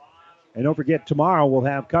 14-0. And don't forget, tomorrow we'll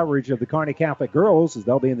have coverage of the Kearney Catholic girls as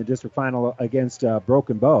they'll be in the district final against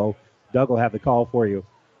Broken Bow. Doug will have the call for you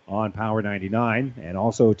on Power 99. And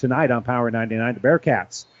also tonight on Power 99, the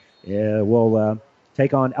Bearcats will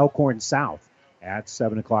take on Elkhorn South at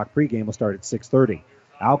 7 o'clock. Pregame will start at 6:30.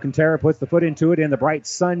 Alcantara puts the foot into it in the bright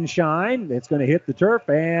sunshine. It's going to hit the turf,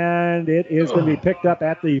 and it is going to be picked up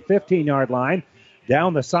at the 15-yard line.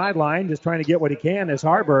 Down the sideline, just trying to get what he can is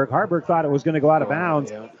Harburg. Harburg thought it was going to go out of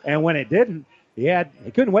bounds, and when it didn't, he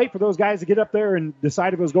couldn't wait for those guys to get up there and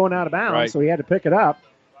decide if it was going out of bounds, so he had to pick it up,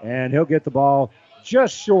 and he'll get the ball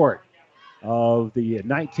just short of the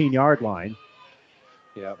 19-yard line.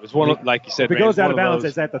 Yeah, it was one of, like you said, if it goes out of bounds,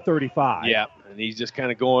 it's at the 35. Yeah, and he's just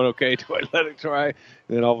kind of going, okay, do I let it try? And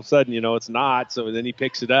then all of a sudden, it's not, so then he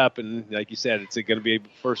picks it up, and like you said, it's going to be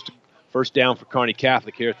first first down for Kearney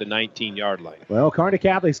Catholic here at the 19-yard line. Well, Kearney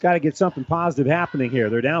Catholic's got to get something positive happening here.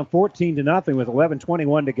 They're down 14-0 with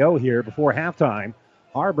 11:21 to go here before halftime.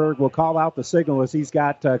 Harburg will call out the signal as he's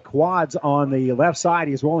got quads on the left side.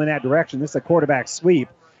 He's rolling that direction. This is a quarterback sweep,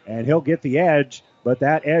 and he'll get the edge, but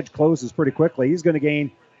that edge closes pretty quickly. He's going to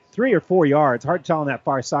gain 3 or 4 yards. Hard to tell on that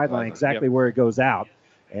far sideline exactly where it goes out.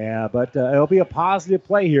 But it'll be a positive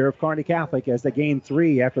play here of Kearney Catholic as they gain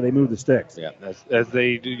 3 after they move the sticks. Yeah, as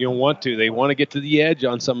they want to. They want to get to the edge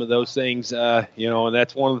on some of those things, and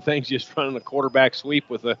that's one of the things, just running a quarterback sweep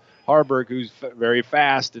with a Harburg who's very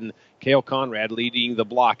fast, and Cale Conrad leading the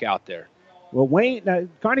block out there. Well,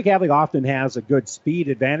 Kearney Catholic often has a good speed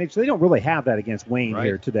advantage. They don't really have that against Wayne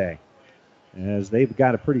here today, as they've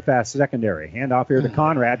got a pretty fast secondary. Handoff here to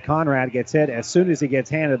Conrad. Conrad gets hit as soon as he gets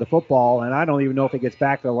handed the football, and I don't even know if he gets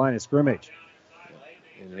back to the line of scrimmage.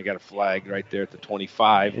 And they got a flag right there at the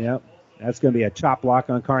 25. Yep, that's going to be a chop block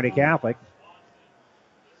on Kearney Catholic.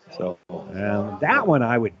 So that one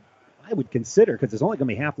I would consider, because it's only going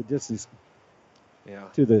to be half the distance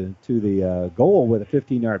to the goal with a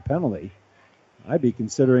 15-yard penalty. I'd be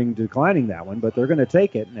considering declining that one, but they're going to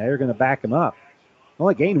take it, and they're going to back him up.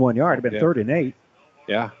 Only gained 1 yard. It'd been 3rd and 8.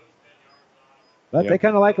 Yeah. But they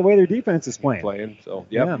kind of like the way their defense is playing. So,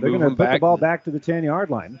 they're going to put the ball back to the 10-yard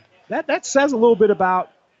line. That says a little bit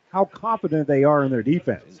about how confident they are in their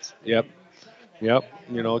defense. Yep. Because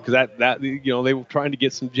they were trying to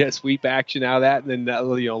get some jet sweep action out of that, and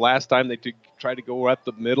then last time they tried to go up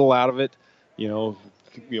the middle out of it.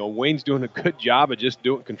 Wayne's doing a good job of just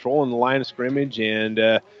controlling the line of scrimmage,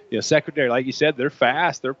 and secondary, like you said, they're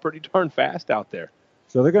fast. They're pretty darn fast out there.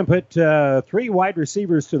 So they're going to put 3 wide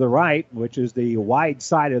receivers to the right, which is the wide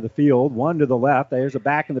side of the field, 1 to the left. There's a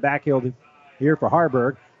back in the backfield here for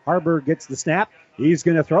Harburg. Harburg gets the snap. He's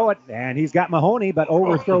going to throw it, and he's got Mahoney, but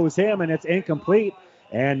overthrows him, and it's incomplete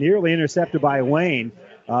and nearly intercepted by Wayne.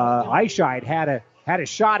 Eyeshide had a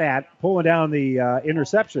shot at pulling down the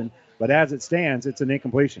interception, but as it stands, it's an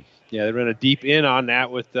incompletion. Yeah, they ran a deep in on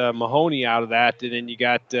that with Mahoney out of that, and then you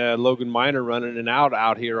got Logan Minor running an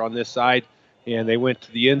out here on this side, and they went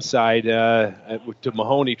to the inside to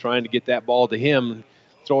Mahoney trying to get that ball to him,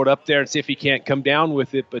 throw it up there and see if he can't come down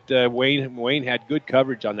with it, but Wayne had good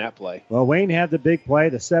coverage on that play. Well, Wayne had the big play,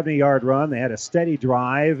 the 70-yard run. They had a steady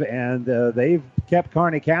drive, and they've kept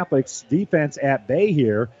Kearney Catholic's defense at bay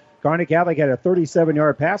here. Kearney Catholic had a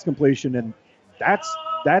 37-yard pass completion, and that's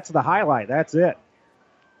the highlight. That's it.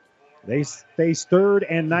 They face 3rd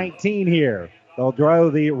and 19 here. They'll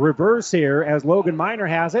draw the reverse here as Logan Minor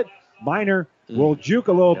has it. Minor will juke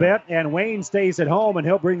a little bit, and Wayne stays at home, and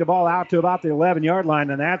he'll bring the ball out to about the 11-yard line,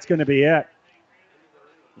 and that's going to be it.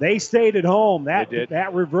 They stayed at home. That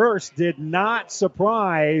reverse did not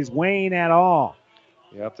surprise Wayne at all.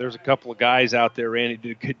 Yep, there's a couple of guys out there, Randy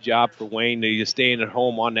did a good job for Wayne. They just staying at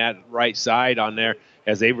home on that right side on there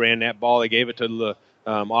as they ran that ball. They gave it to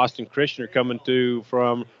Austin Christian coming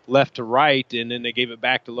from left to right, and then they gave it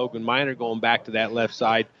back to Logan Minor going back to that left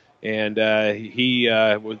side, and he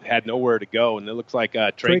had nowhere to go. And it looks like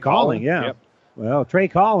Trey Calling. Yeah. Yep. Well, Trey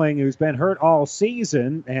Calling, who's been hurt all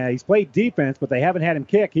season, he's played defense, but they haven't had him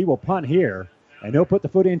kick. He will punt here, and he'll put the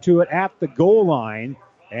foot into it at the goal line,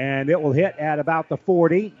 and it will hit at about the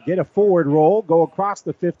 40, get a forward roll, go across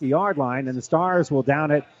the 50-yard line, and the Stars will down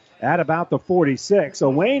it at about the 46. So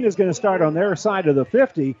Wayne is going to start on their side of the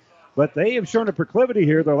 50, but they have shown a proclivity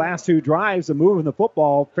here their last 2 drives of moving the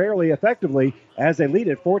football fairly effectively as they lead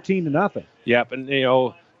it 14-0. Yep, and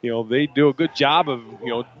they do a good job of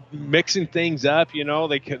mixing things up.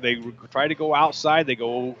 They try to go outside. They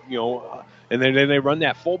go and then they run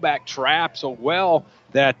that fullback trap so well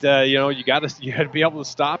that you got to be able to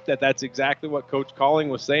stop that. That's exactly what Coach Calling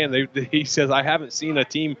was saying. He says, I haven't seen a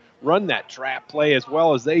team run that trap play as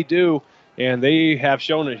well as they do, and they have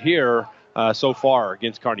shown it here so far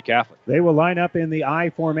against Kearney Catholic. They will line up in the I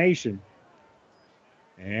formation,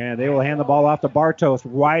 and they will hand the ball off to Bartos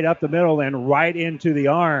right up the middle and right into the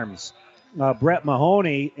arms. Brett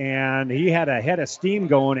Mahoney, and he had a head of steam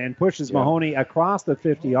going and pushes Mahoney across the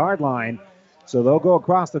 50-yard line. So they'll go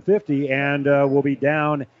across the 50 and will be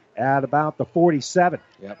down at about the 47.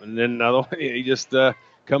 Yep, and then he just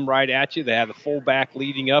come right at you. They have the fullback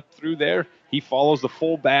leading up through there. He follows the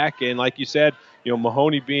fullback, and like you said,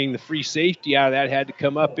 Mahoney being the free safety out of that had to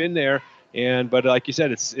come up in there. But like you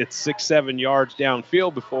said, it's 6-7 yards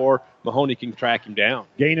downfield before Mahoney can track him down.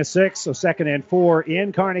 Gain of 6, so 2nd and 4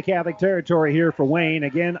 in Kearney Catholic territory here for Wayne.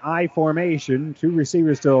 Again, I formation, 2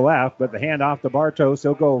 receivers to the left, but the handoff to Bartos.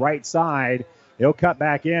 He'll go right side. He'll cut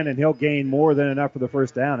back in, and he'll gain more than enough for the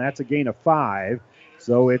first down. That's a gain of 5.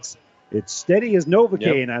 So it's It's steady as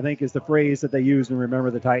Novocaine, I think, is the phrase that they use in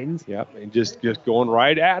Remember the Titans. Yep, and just going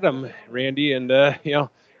right at them, Randy. And,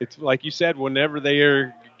 it's like you said, whenever they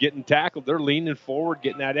are getting tackled, they're leaning forward,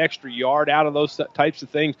 getting that extra yard out of those types of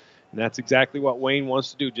things. And that's exactly what Wayne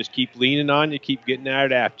wants to do. Just keep leaning on you, keep getting at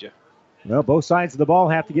it after you. Well, both sides of the ball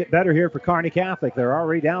have to get better here for Kearney Catholic. They're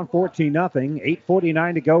already down 14-0,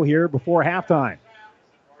 8:49 to go here before halftime.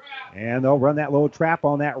 And they'll run that little trap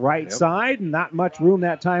on that right side. Not much room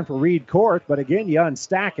that time for Reed Court, but again, you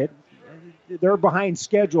unstack it. They're behind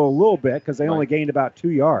schedule a little bit because they only gained about 2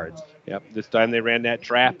 yards. Yep, this time they ran that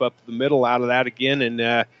trap up the middle out of that again,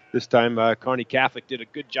 and this time Kearney Catholic did a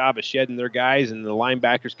good job of shedding their guys, and the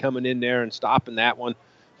linebackers coming in there and stopping that one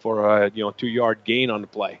for a 2-yard gain on the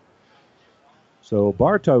play. So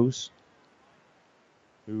Bartos,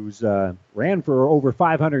 who's ran for over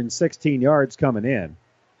 516 yards coming in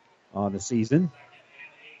on the season,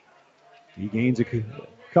 he gains a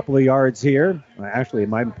couple of yards here. Actually,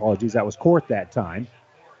 my apologies, that was Court that time.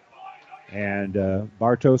 And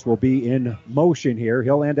Bartos will be in motion here.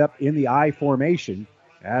 He'll end up in the I formation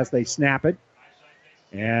as they snap it.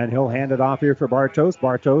 And he'll hand it off here for Bartos.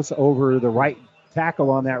 Bartos over the right tackle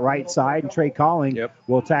on that right side. And Trey Calling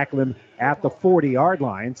will tackle him at the 40-yard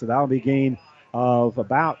line. So that'll be a gain of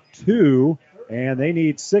about 2. And they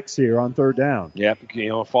need 6 here on third down. Yep,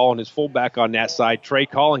 following his fullback on that side. Trey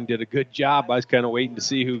Calling did a good job. I was kind of waiting to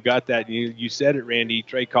see who got that. You said it, Randy.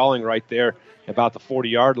 Trey Calling right there about the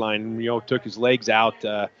 40-yard line. Took his legs out,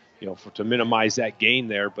 to minimize that gain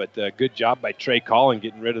there. But good job by Trey Calling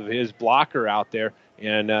getting rid of his blocker out there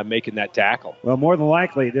and making that tackle. Well, more than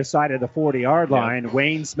likely, this side of the 40-yard line,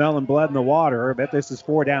 Wayne smelling blood in the water. I bet this is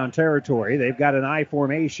 4-down territory. They've got an I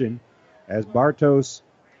formation as Bartos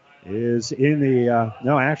is in the,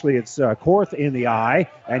 it's Korth in the I,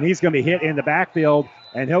 and he's going to be hit in the backfield,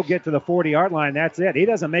 and he'll get to the 40-yard line. That's it. He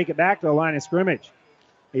doesn't make it back to the line of scrimmage.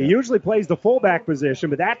 He usually plays the fullback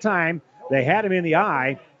position, but that time they had him in the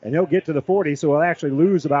I, and he'll get to the 40, so he'll actually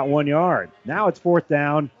lose about 1 yard. Now it's 4th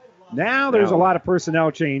down. Now there's a lot of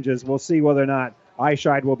personnel changes. We'll see whether or not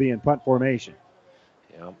Eyeshide will be in punt formation.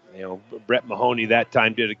 Brett Mahoney that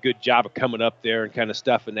time did a good job of coming up there and kind of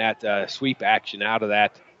stuffing that sweep action out of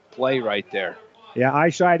that play right there. Yeah,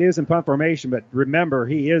 Eyeshide is in punt formation, but remember,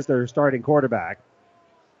 he is their starting quarterback.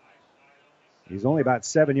 He's only about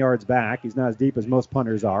 7 yards back. He's not as deep as most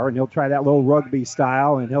punters are, and he'll try that little rugby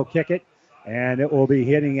style, and he'll kick it, and it will be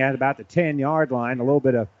hitting at about the 10-yard line, a little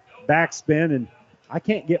bit of backspin, and I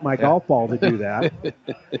can't get my golf ball to do that.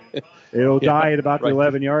 It'll die at about the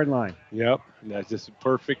 11-yard line. Yep, and that's just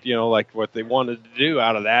perfect, like what they wanted to do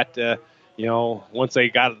out of that. Once they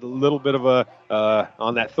got a little bit of a,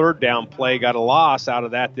 on that third down play, got a loss out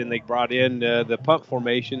of that, then they brought in the punt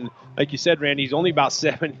formation. Like you said, Randy, he's only about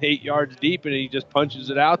 7-8 yards deep, and he just punches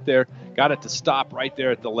it out there. Got it to stop right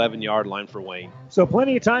there at the 11-yard line for Wayne. So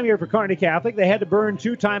plenty of time here for Kearney Catholic. They had to burn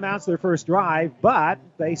 2 timeouts their first drive, but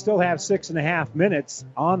they still have 6.5 minutes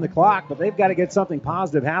on the clock, but they've got to get something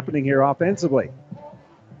positive happening here offensively.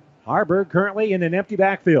 Harburg currently in an empty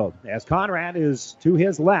backfield as Conrad is to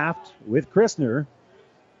his left with Christner.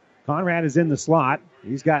 Conrad is in the slot.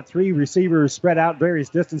 He's got 3 receivers spread out various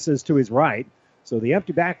distances to his right. So the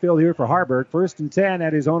empty backfield here for Harburg, 1st and 10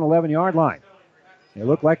 at his own 11-yard line. They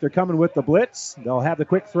look like they're coming with the blitz. They'll have the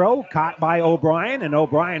quick throw caught by O'Brien, and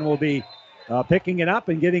O'Brien will be picking it up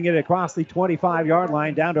and getting it across the 25-yard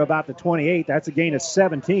line down to about the 28. That's a gain of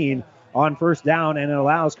 17 on first down, and it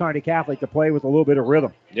allows Kearney Catholic to play with a little bit of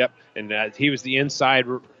rhythm. Yep, and he was the inside,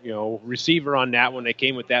 receiver on that one. They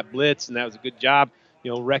came with that blitz, and that was a good job,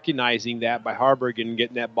 recognizing that by Harburg and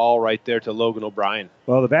getting that ball right there to Logan O'Brien.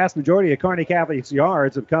 Well, the vast majority of Kearney Catholic's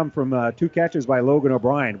yards have come from 2 catches by Logan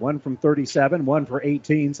O'Brien, 1 from 37, 1 for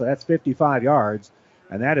 18, so that's 55 yards.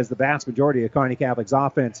 And that is the vast majority of Kearney Catholic's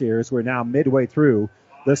offense here as we're now midway through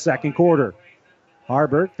the second quarter.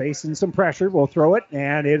 Harburg facing some pressure. Will throw it,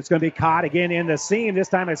 and it's going to be caught again in the seam. This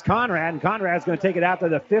time it's Conrad, and Conrad's going to take it out to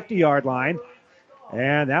the 50-yard line,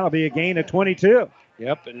 and that'll be a gain of 22.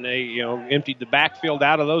 Yep, and they emptied the backfield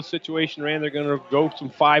out of those situations. They're going to go some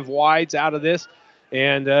 5 wides out of this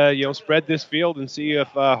and, spread this field and see if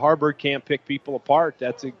Harburg can't pick people apart.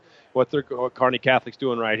 That's what Kearney Catholic's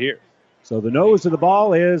doing right here. So the nose of the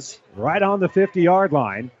ball is right on the 50-yard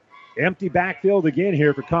line. Empty backfield again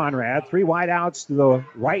here for Conrad. 3 wide outs to the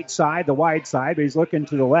right side, the wide side, but he's looking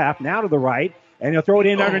to the left, now to the right, and he'll throw it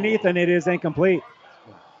in underneath, and it is incomplete.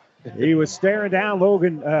 He was staring down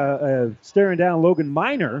Logan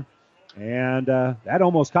Miner, and that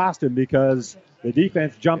almost cost him because the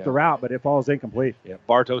defense jumped the route, but it falls incomplete. Yeah,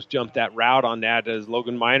 Bartos jumped that route on that as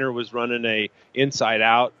Logan Miner was running a inside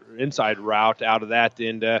route out of that,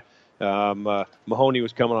 and Mahoney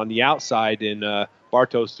was coming on the outside, and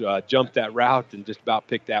Bartos jumped that route and just about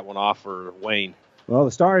picked that one off for Wayne. Well,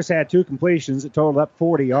 the Stars had 2 completions that totaled up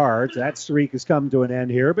 40 yards. That streak has come to an end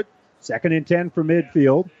here, but 2nd and 10 from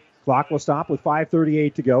midfield. Clock will stop with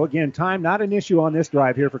 5:38 to go. Again, time not an issue on this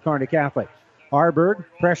drive here for Kearney Catholic. Harburg,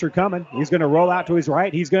 pressure coming. He's going to roll out to his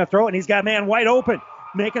right. He's going to throw it, and he's got a man wide open.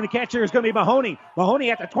 Making the catch here is going to be Mahoney.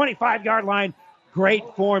 Mahoney at the 25-yard line. Great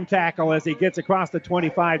form tackle as he gets across the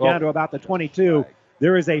 25 down to about the 22.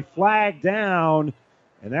 There is a flag down,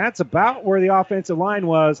 and that's about where the offensive line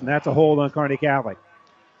was, and that's a hold on Kearney Catholic.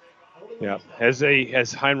 Yeah,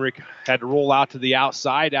 as Heinrich had to roll out to the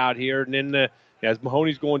outside out here, and then as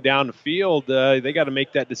Mahoney's going down the field, they got to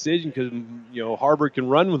make that decision because Harburg can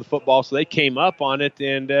run with the football, so they came up on it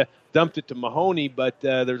and dumped it to Mahoney. But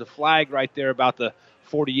there's a flag right there about the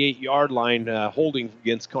 48-yard line holding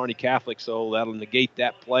against Kearney Catholic, so that'll negate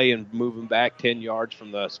that play and move them back 10 yards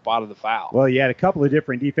from the spot of the foul. Well, you had a couple of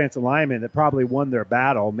different defensive linemen that probably won their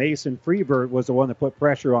battle. Mason Freebird was the one that put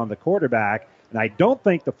pressure on the quarterback, and I don't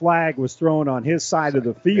think the flag was thrown on his side of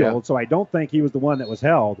the field, so I don't think he was the one that was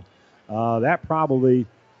held. That probably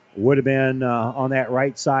would have been on that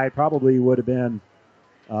right side, probably would have been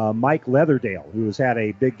Mike Leatherdale, who has had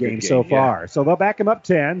a big game so far. So they'll back him up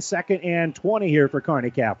 10. 2nd and 20 here for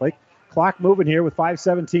Kearney Catholic. Clock moving here with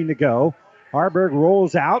 5:17 to go. Harburg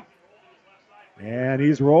rolls out. And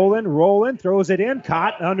he's rolling, throws it in,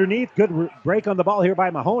 caught underneath. Good break on the ball here by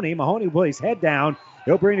Mahoney. Mahoney will put his head down.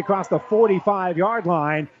 He'll bring it across the 45-yard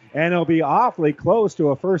line, and it'll be awfully close to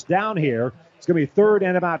a first down here. It's going to be 3rd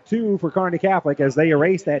and about 2 for Kearney Catholic as they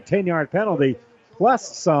erase that 10-yard penalty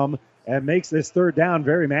plus some and makes this 3rd down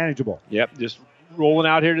very manageable. Yep, just rolling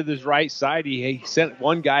out here to this right side. He sent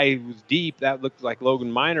one guy who was deep. That looked like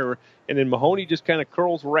Logan Minor. And then Mahoney just kind of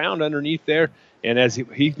curls around underneath there. And as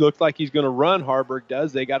he looked like he's going to run, Harburg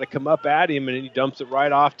does, they got to come up at him, and he dumps it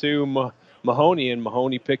right off to Mahoney. And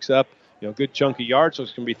Mahoney picks up a good chunk of yards, so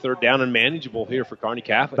it's going to be 3rd down and manageable here for Kearney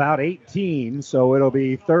Catholic. About 18, so it'll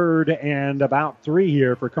be 3rd and about 3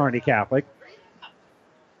 here for Kearney Catholic.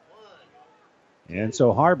 And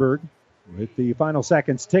so Harburg, with the final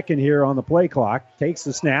seconds ticking here on the play clock, takes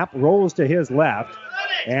the snap, rolls to his left,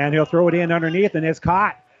 and he'll throw it in underneath, and it's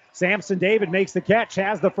caught. Samson David makes the catch,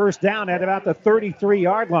 has the first down at about the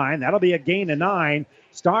 33-yard line. That'll be a gain of 9.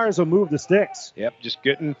 Stars will move the sticks. Yep, just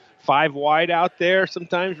getting 5 wide out there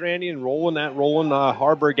sometimes, Randy, and rolling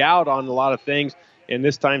Harburg out on a lot of things. And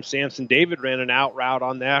this time Samson David ran an out route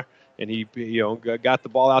on there, and he got the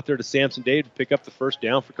ball out there to Samson David to pick up the first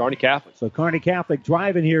down for Kearney Catholic. So Kearney Catholic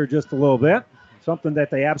driving here just a little bit, something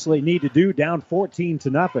that they absolutely need to do, down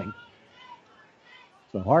 14-0.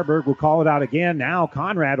 So Harburg will call it out again. Now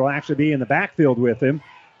Conrad will actually be in the backfield with him.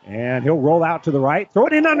 And he'll roll out to the right. Throw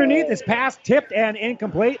it in underneath. This pass tipped and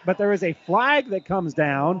incomplete. But there is a flag that comes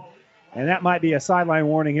down. And that might be a sideline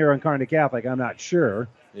warning here on Kearney Catholic. I'm not sure.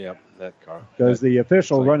 Yep, that car. Because the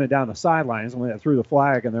official running down the sidelines when that threw the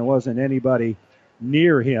flag, and there wasn't anybody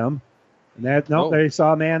near him. And they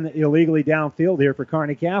saw a man illegally downfield here for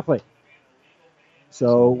Kearney Catholic.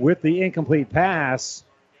 So with the incomplete pass,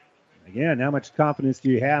 again, how much confidence do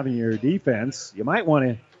you have in your defense? You might want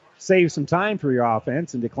to save some time for your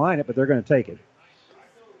offense and decline it, but they're going to take it.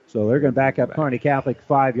 So they're going to back up Kearney Catholic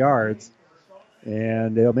 5 yards,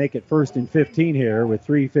 and they'll make it 1st and 15 here with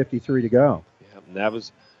 3:53 to go. Yeah, and that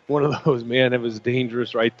was one of those, man, it was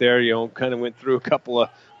dangerous right there. Kind of went through a couple of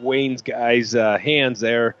Wayne's guys' hands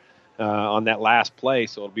there on that last play,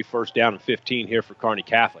 so it'll be 1st down and 15 here for Kearney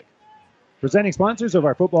Catholic. Presenting sponsors of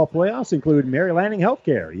our football playoffs include Mary Lanning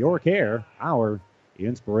Healthcare, your care, our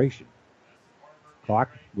inspiration. Clock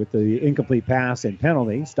with the incomplete pass and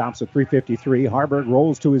penalty stops at 3:53. Harburg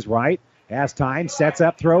rolls to his right, has time, sets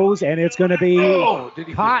up, throws, and it's going to be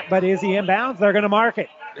caught, but is he inbounds? They're going to mark it.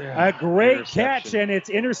 A great catch, and it's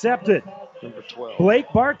intercepted. Number 12. Blake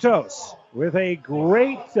Bartos with a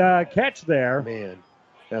great catch there. Man,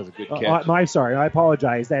 that was a good catch. I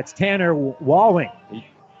apologize. That's Tanner Walling.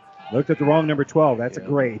 Looked at the wrong number 12. That's a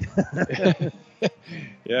great.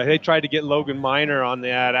 Yeah, they tried to get Logan Minor on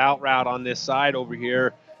that out route on this side over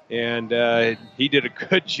here, and he did a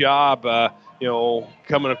good job,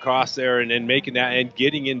 coming across there and then making that and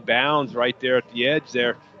getting in bounds right there at the edge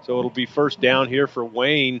there. So it'll be 1st down here for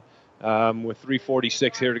Wayne with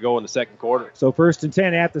 3:46 here to go in the second quarter. So 1st and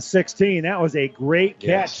 10 at the 16. That was a great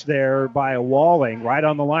catch there by Walling right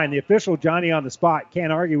on the line. The official, Johnny on the spot,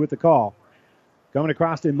 can't argue with the call. Coming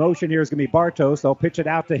across in motion here is going to be Bartos. They'll pitch it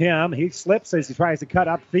out to him. He slips as he tries to cut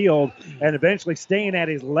upfield, and eventually staying at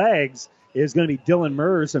his legs is going to be Dylan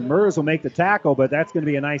Mers, and Mers will make the tackle, but that's going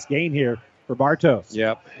to be a nice gain here for Bartos.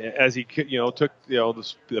 Yep. As he took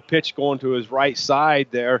the pitch going to his right side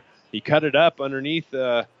there, he cut it up underneath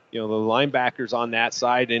the linebackers on that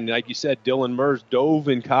side, and like you said, Dylan Mers dove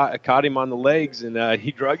and caught him on the legs, and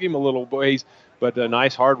he drug him a little ways, but a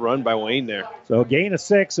nice hard run by Wayne there. So gain of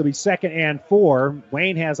 6, it'll be 2nd and 4.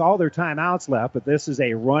 Wayne has all their timeouts left, but this is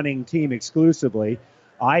a running team exclusively.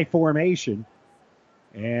 I formation.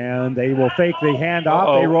 And they will fake the handoff.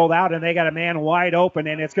 Uh-oh. They roll out, and they got a man wide open,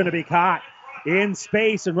 and it's going to be caught in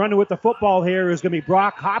space. And running with the football here is going to be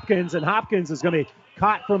Brock Hopkins, and Hopkins is going to be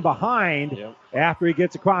caught from behind after he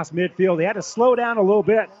gets across midfield. They had to slow down a little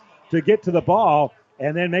bit to get to the ball,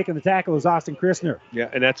 and then making the tackle is Austin Christner. Yeah,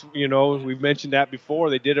 and that's, we've mentioned that before.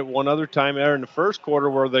 They did it one other time there in the first quarter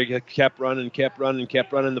where they kept running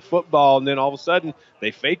the football, and then all of a sudden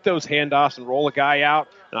they fake those handoffs and roll a guy out,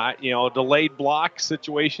 and a delayed block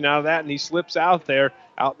situation out of that, and he slips out there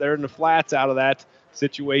in the flats out of that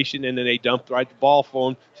situation, and then they dumped right the ball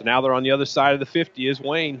for him. So now they're on the other side of the 50 is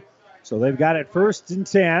Wayne. So they've got it 1st and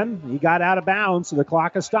 10. He got out of bounds, so the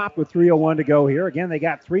clock is stopped with 3:01 to go here. Again, they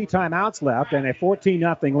got 3 timeouts left and a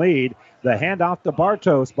 14-0 lead. The handoff to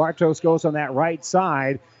Bartos. Bartos goes on that right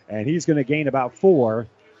side, and he's going to gain about 4.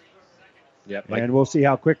 Yep. And we'll see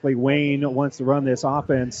how quickly Wayne wants to run this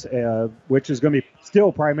offense, which is going to be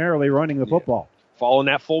still primarily running the football. Following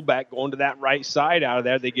that fullback, going to that right side out of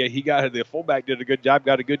there. The fullback did a good job,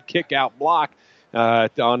 got a good kick out block on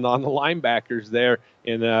the linebackers there.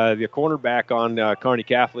 And the cornerback on Kearney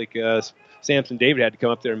Catholic, Samson David, had to come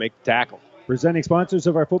up there and make the tackle. Presenting sponsors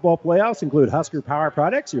of our football playoffs include Husker Power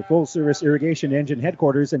Products, your full-service irrigation engine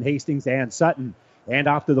headquarters in Hastings and Sutton. And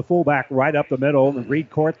off to the fullback right up the middle. And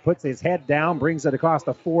Reed Korth puts his head down, brings it across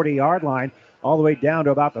the 40-yard line, all the way down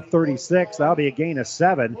to about the 36. That'll be a gain of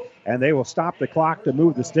 7, and they will stop the clock to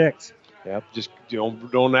move the sticks. Yep, just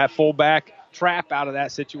doing that fullback trap out of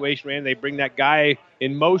that situation, man. They bring that guy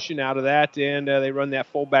in motion out of that, and they run that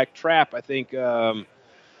fullback trap. I think Matthew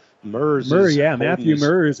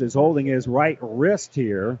Mers is holding his right wrist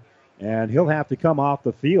here, and he'll have to come off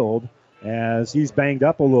the field as he's banged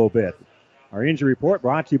up a little bit. Our injury report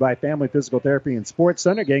brought to you by Family Physical Therapy and Sports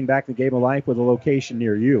Center, getting back the game of life with a location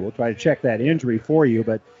near you. We'll try to check that injury for you,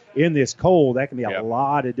 but in this cold, that can be a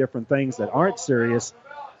lot of different things that aren't serious,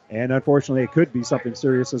 and unfortunately it could be something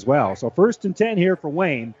serious as well. So 1st and 10 here for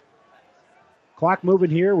Wayne. Clock moving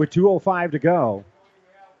here with 2:05 to go.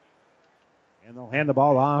 And they'll hand the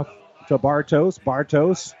ball off to Bartos.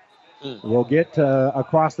 Bartos will get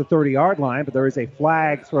across the 30-yard line, but there is a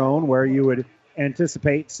flag thrown where you would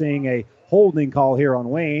anticipate seeing a holding call here on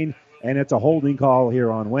Wayne, and it's a holding call here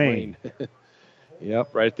on Wayne.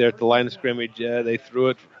 Yep, right there at the line of scrimmage. They threw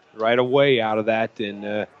it right away out of that, and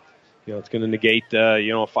it's going to negate a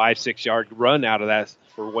 5-6 yard run out of that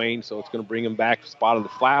for Wayne, so it's going to bring him back to the spot of the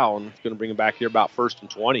foul, and it's going to bring him back here about 1st and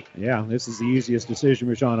 20. Yeah, this is the easiest decision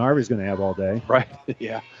Rashawn Harvey's going to have all day. Right,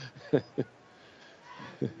 yeah.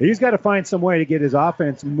 He's got to find some way to get his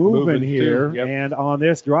offense moving here, Yep. And on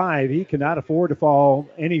this drive, he cannot afford to fall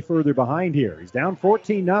any further behind here. He's down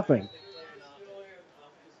 14-0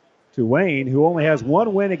 to Wayne, who only has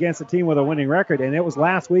 1 win against a team with a winning record, and it was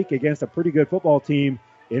last week against a pretty good football team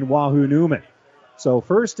in Wahoo Newman. So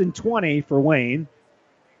 1st and 20 for Wayne,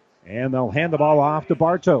 and they'll hand the ball off to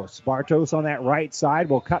Bartos. Bartos on that right side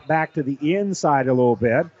will cut back to the inside a little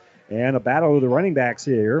bit. And a battle of the running backs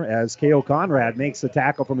here as Cale Conrad makes the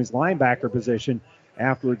tackle from his linebacker position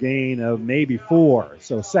after a gain of maybe 4.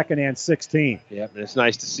 So 2nd and 16. Yep, and it's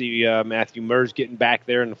nice to see Matthew Mers getting back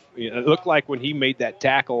there. And it looked like when he made that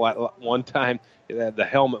tackle at one time, the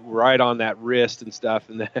helmet right on that wrist and stuff.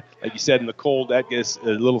 And that, like you said, in the cold, that gets a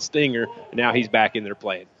little stinger. And now he's back in there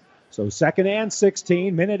playing. So 2nd and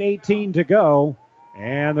 16, minute 18 to go.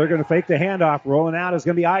 And they're going to fake the handoff. Rolling out is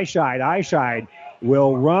going to be Eyeshide. Eyeshide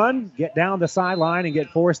will run, get down the sideline, and get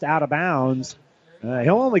forced out of bounds.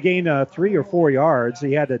 He'll only gain 3 or 4 yards.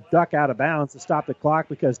 He had to duck out of bounds to stop the clock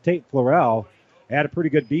because Tate Florell had a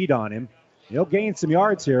pretty good beat on him. He'll gain some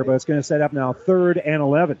yards here, but it's going to set up now 3rd and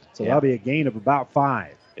 11. So that'll be a gain of about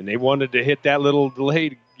 5. And they wanted to hit that little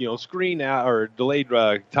delayed screen out, or delayed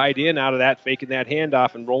tight end out of that, faking that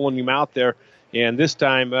handoff and rolling him out there. And this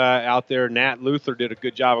time out there, Nat Luther did a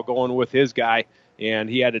good job of going with his guy. And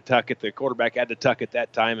he had to tuck it. The quarterback had to tuck it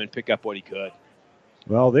that time and pick up what he could.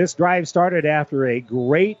 Well, this drive started after a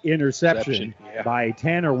great interception by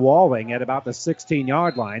Tanner Walling at about the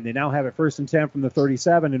 16-yard line. They now have it 1st and 10 from the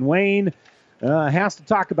 37, and Wayne has to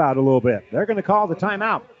talk about it a little bit. They're going to call the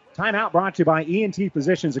timeout. Timeout brought to you by E&T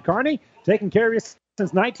Physicians of Kearney, taking care of you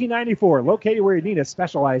since 1994, located where you need us,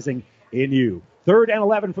 specializing in you. 3rd and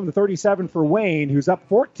 11 from the 37 for Wayne, who's up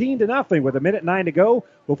 14-0 with 1:09 to go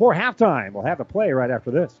before halftime. We'll have a play right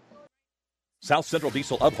after this. South Central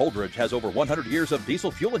Diesel of Holdridge has over 100 years of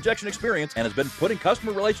diesel fuel injection experience and has been putting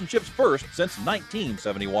customer relationships first since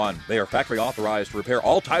 1971. They are factory authorized to repair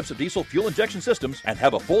all types of diesel fuel injection systems and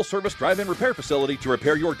have a full-service drive-in repair facility to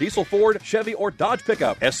repair your diesel Ford, Chevy, or Dodge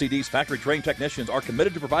pickup. SCD's factory-trained technicians are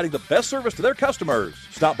committed to providing the best service to their customers.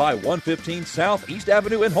 Stop by 115 South East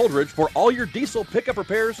Avenue in Holdridge for all your diesel pickup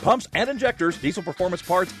repairs, pumps and injectors, diesel performance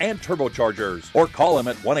parts, and turbochargers. Or call them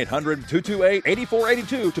at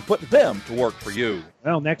 1-800-228-8482 to put them to work for you.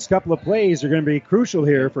 Well, next couple of plays are going to be crucial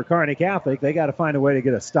here for Kearney Catholic. They got to find a way to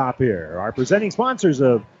get a stop here. Our presenting sponsors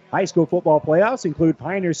of high school football playoffs include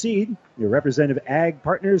Pioneer Seed, your representative ag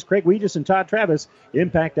partners, Craig Weegis and Todd Travis,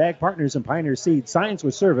 Impact Ag Partners and Pioneer Seed, Science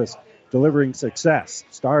with Service, delivering success.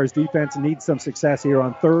 Stars defense needs some success here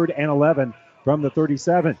on 3rd and 11 from the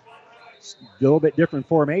 37. A little bit different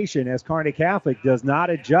formation as Kearney Catholic does not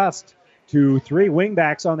adjust to 3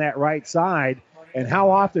 wingbacks on that right side. And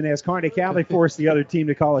how often has Kearney Catholic forced the other team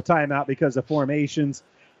to call a timeout because of formations?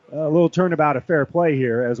 A little turnabout of fair play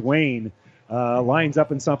here as Wayne lines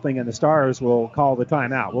up in something and the Stars will call the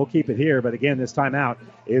timeout. We'll keep it here, but again, this timeout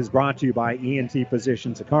is brought to you by ENT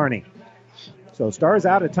Physicians of Kearney. So Stars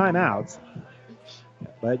out of timeouts,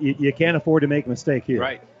 but you can't afford to make a mistake here.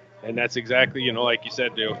 Right. And that's exactly, like you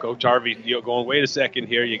said, Coach Harvey, going, wait a second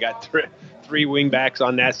here. You got 3 wingbacks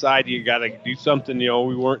on that side. You got to do something.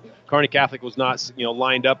 Kearney Catholic was not,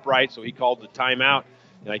 lined up right, so he called the timeout.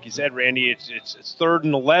 And like you said, Randy, it's 3rd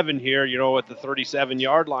and 11 here, at the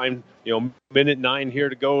 37-yard line. 1:09 here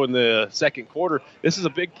to go in the second quarter. This is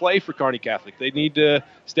a big play for Kearney Catholic. They need to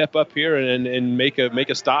step up here and make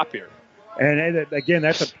a stop here. And again,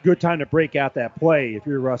 that's a good time to break out that play if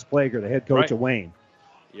you're Russ Plager, the head coach of Wayne.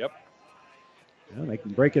 Yep. They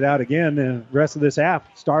can break it out again the rest of this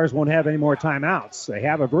half. Stars won't have any more timeouts. They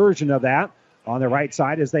have a version of that on the right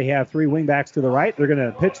side as they have 3 wingbacks to the right. They're going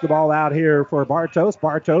to pitch the ball out here for Bartos.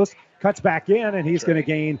 Bartos cuts back in, and he's going to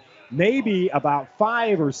gain maybe about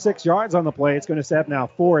 5 or 6 yards on the play. It's going to set up now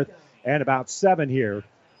 4th and about 7 here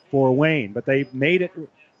for Wayne. But they made it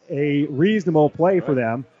a reasonable play for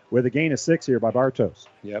them with a gain of 6 here by Bartos.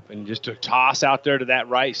 Yep, and just a toss out there to that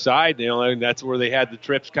right side. And that's where they had the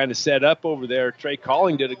trips kind of set up over there. Trey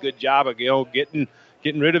Calling did a good job of getting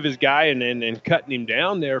rid of his guy and cutting him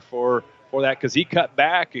down there for that, because he cut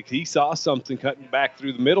back. He saw something cutting back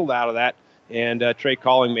through the middle out of that, and Trey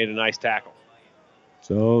Calling made a nice tackle.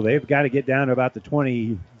 So they've got to get down to about the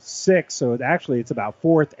 26. So actually it's about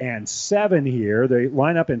 4th and 7 here. They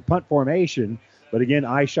line up in punt formation, but again,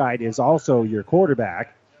 Eyeshide is also your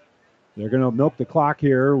quarterback. They're going to milk the clock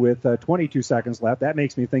here with 22 seconds left. That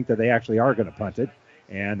makes me think that they actually are going to punt it,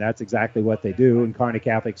 and that's exactly what they do, and Kearney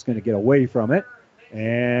Catholic's going to get away from it.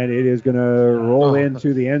 And it is going to roll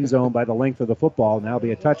into the end zone by the length of the football, and that'll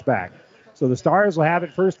be a touchback. So the Stars will have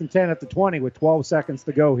it 1st and 10 at the 20 with 12 seconds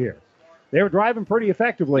to go here. They were driving pretty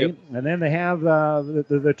effectively, and then they have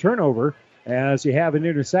the turnover as you have an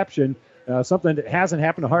interception, something that hasn't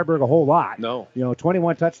happened to Harburg a whole lot. No.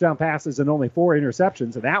 21 touchdown passes and only 4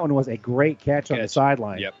 interceptions, and that one was a great catch on the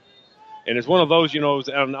sideline. Yep. And it's one of those,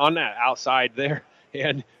 on that outside there,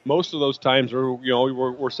 and most of those times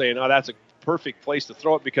we're saying, that's a perfect place to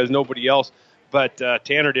throw it because nobody else. But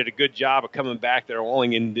Tanner did a good job of coming back there,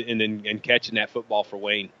 rolling in and catching that football for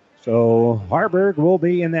Wayne. So Harburg will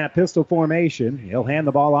be in that pistol formation. He'll hand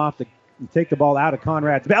the ball off to take the ball out of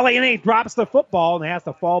Conrad's belly, and he drops the football and has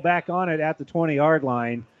to fall back on it at the 20-yard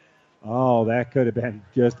line. Oh, that could have been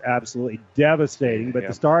just absolutely devastating. But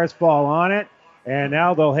the Stars fall on it, and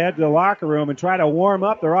now they'll head to the locker room and try to warm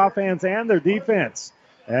up their offense and their defense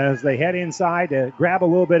as they head inside to grab a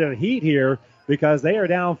little bit of heat here because they are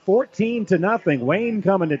down 14-0. Wayne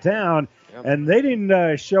coming to town, and they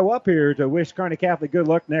didn't show up here to wish Kearney Catholic good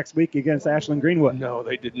luck next week against Ashland Greenwood. No,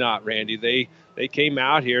 they did not, Randy. They came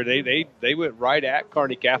out here. They went right at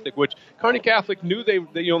Kearney Catholic, which Kearney Catholic knew they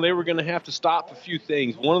were going to have to stop a few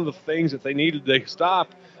things. One of the things that they needed to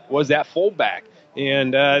stop was that fullback.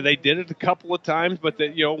 And they did it a couple of times, but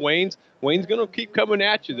Wayne's going to keep coming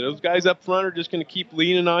at you. Those guys up front are just going to keep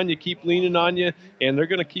leaning on you, and they're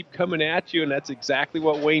going to keep coming at you, and that's exactly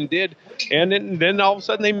what Wayne did. And then all of a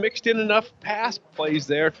sudden they mixed in enough pass plays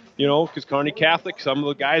there, because Kearney Catholic, some of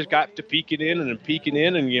the guys got to peeking in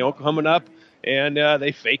and coming up, and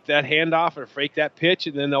they fake that handoff or fake that pitch,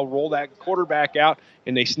 and then they'll roll that quarterback out,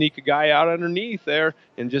 and they sneak a guy out underneath there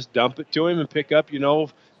and just dump it to him and pick up,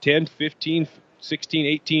 10, 15, 16,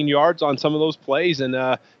 18 yards on some of those plays,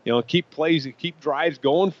 and keep drives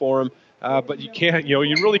going for them. But you can't, you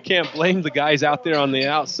really can't blame the guys out there on the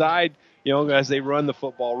outside as they run the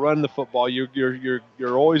football,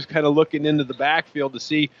 you're always kind of looking into the backfield to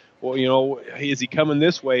see, well, is he coming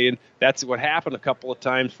this way? And that's what happened a couple of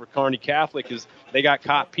times for Kearney Catholic is they got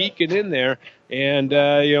caught peeking in there, and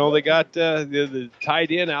they got the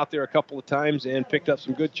tight end out there a couple of times and picked up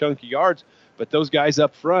some good chunky yards. But those guys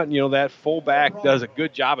up front, that fullback does a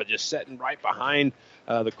good job of just sitting right behind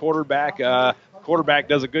the quarterback. Quarterback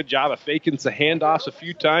does a good job of faking the handoffs a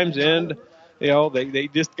few times, and they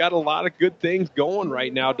just got a lot of good things going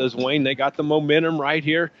right now, does Wayne. They got the momentum right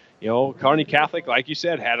here. Kearney Catholic, like you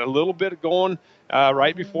said, had a little bit of going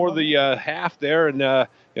right before the half there, and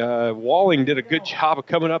Walling did a good job of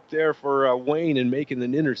coming up there for Wayne and making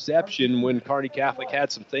an interception when Kearney Catholic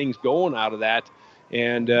had some things going out of that.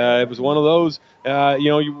 And it was one of those,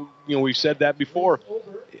 we've said that before.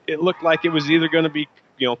 It looked like it was either going to be,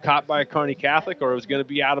 caught by a Kearney Catholic or it was going to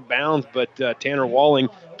be out of bounds. But Tanner Walling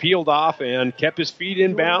peeled off and kept his feet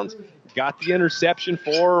in bounds, got the interception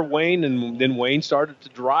for Wayne, and then Wayne started to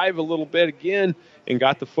drive a little bit again and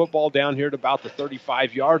got the football down here at about the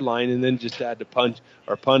 35-yard line, and then just had to punt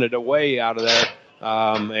it away out of there.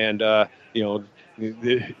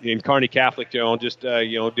 In Kearney Catholic, just did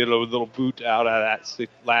a little boot out of that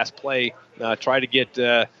last play, try to get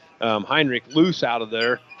Heinrich loose out of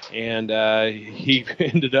there, and he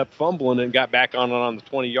ended up fumbling and got back on the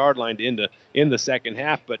 20-yard line to end the second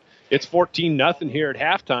half. But it's 14-0 here at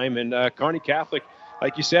halftime, and Kearney Catholic,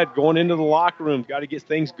 like you said, going into the locker room, got to get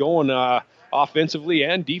things going offensively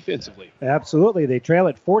and defensively. Absolutely. They trail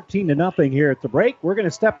it 14-0 here at the break. We're going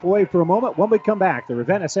to step away for a moment. When we come back, the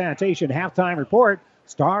Ravenna Sanitation halftime report.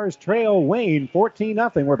 Stars trail Wayne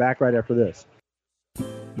 14-0. We're back right after this.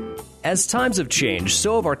 As times have changed,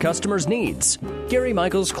 so have our customers' needs. Gary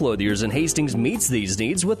Michaels Clothiers in Hastings meets these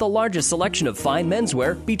needs with the largest selection of fine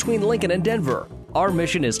menswear between Lincoln and Denver. Our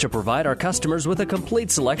mission is to provide our customers with a complete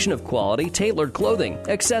selection of quality, tailored clothing,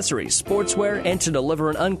 accessories, sportswear, and to deliver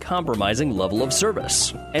an uncompromising level of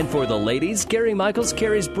service. And for the ladies, Gary Michaels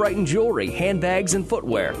carries Brighton jewelry, handbags, and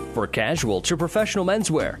footwear. For casual to professional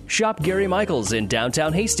menswear, shop Gary Michaels in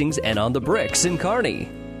downtown Hastings and on the Bricks in Kearney.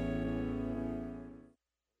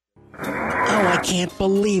 Oh, I can't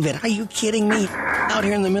believe it. Are you kidding me? Out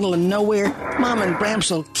here in the middle of nowhere, Mom and Bramps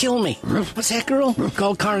will kill me. What's that, girl?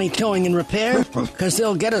 Call Kearney Towing and Repair? Because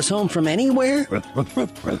they'll get us home from anywhere?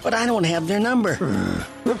 But I don't have their number.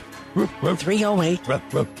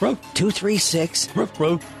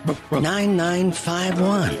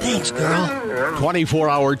 308-236-9951. Thanks, girl.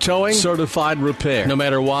 24-hour towing, certified repair. No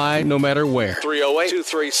matter why, no matter where.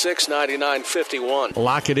 308-236-9951.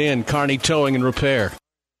 Lock it in, Kearney Towing and Repair.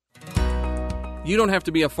 You don't have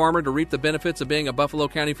to be a farmer to reap the benefits of being a Buffalo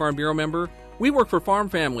County Farm Bureau member. We work for farm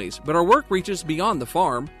families, but our work reaches beyond the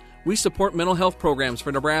farm. We support mental health programs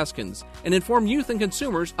for Nebraskans and inform youth and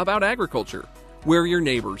consumers about agriculture. We're your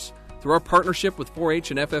neighbors. Through our partnership with 4-H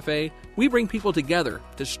and FFA, we bring people together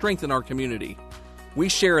to strengthen our community. We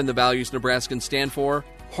share in the values Nebraskans stand for: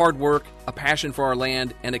 hard work, a passion for our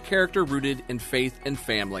land, and a character rooted in faith and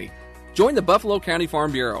family. Join the Buffalo County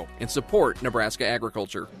Farm Bureau and support Nebraska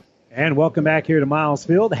agriculture. And welcome back here to Miles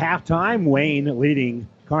Field. Halftime, Wayne leading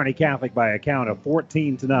Kearney Catholic by a count of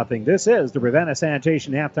 14-0. This is the Ravenna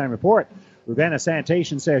Sanitation Halftime Report. Ravenna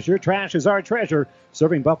Sanitation says your trash is our treasure,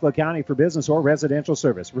 serving Buffalo County for business or residential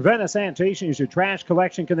service. Ravenna Sanitation is your trash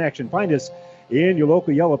collection connection. Find us in your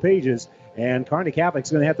local Yellow Pages. And Kearney Catholic's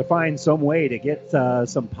going to have to find some way to get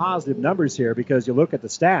some positive numbers here, because you look at the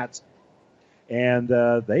stats, and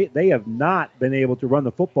they have not been able to run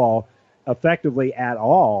the football effectively at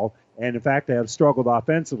all. And, in fact, they have struggled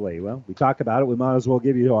offensively. Well, we talk about it. We might as well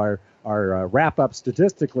give you our wrap-up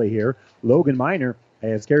statistically here. Logan Miner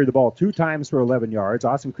has carried the ball 2 times for 11 yards.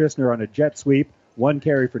 Austin Christner on a jet sweep, 1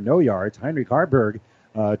 carry for no yards. Heinrich Harburg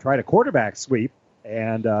tried a quarterback sweep,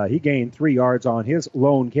 and he gained 3 yards on his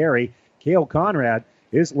lone carry. Cale Conrad,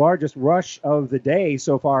 his largest rush of the day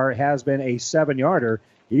so far has been a 7-yarder.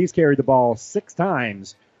 He's carried the ball 6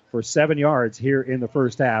 times for 7 yards here in the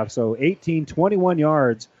first half. So 21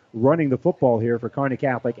 yards running the football here for Kearney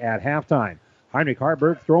Catholic at halftime. Heinrich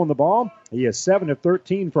Harburg throwing the ball. He is 7 of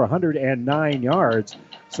 13 for 109 yards.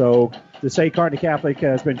 So to say Kearney Catholic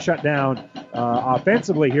has been shut down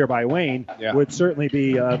offensively here by Wayne would certainly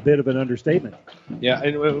be a bit of an understatement. Yeah,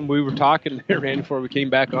 and when we were talking there, Randy, before we came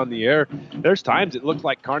back on the air, there's times it looked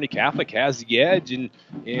like Kearney Catholic has the edge, and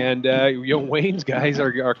Wayne's guys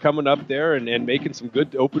are coming up there and making some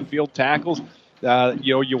good open field tackles.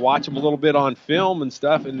 You watch them a little bit on film and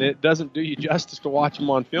stuff, and it doesn't do you justice to watch them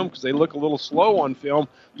on film because they look a little slow on film.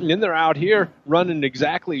 And then they're out here running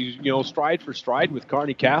exactly, stride for stride with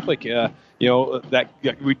Kearney Catholic.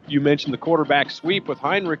 You mentioned the quarterback sweep with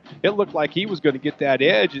Heinrich. It looked like he was going to get that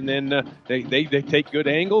edge, and then they take good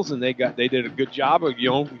angles, and they did a good job of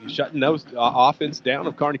shutting those offense down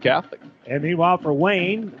of Kearney Catholic. And meanwhile, for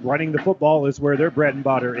Wayne, running the football is where their bread and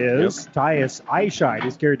butter is. Yep. Tyus Eichheit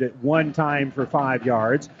has carried it one time for 5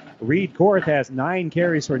 yards. Reed Korth has 9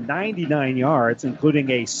 carries for 99 yards, including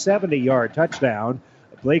a 70-yard touchdown.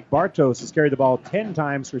 Blake Bartos has carried the ball 10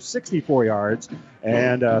 times for 64 yards,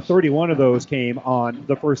 and 31 of those came on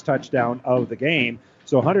the first touchdown of the game.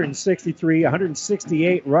 So 163,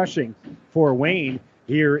 168 rushing for Wayne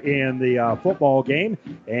here in the football game.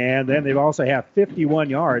 And then they also have 51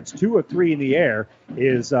 yards, 2 of 3 in the air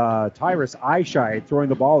is Tyrus Eichheit throwing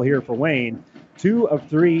the ball here for Wayne. 2 of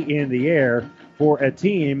 3 in the air for a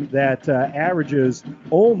team that averages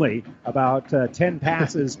only about 10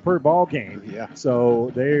 passes per ball game. Yeah.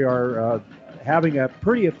 So they are having a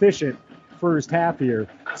pretty efficient first half here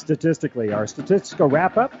statistically. Our statistical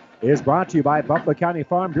wrap-up is brought to you by Buffalo County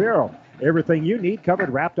Farm Bureau. Everything you need covered,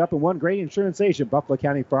 wrapped up in one great insurance agent, Buffalo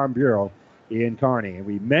County Farm Bureau in Kearney. And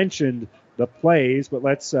we mentioned the plays, but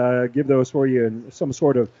let's give those for you in some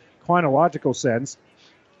sort of chronological sense.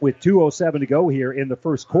 With 2:07 to go here in the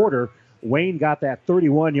first quarter, Wayne got that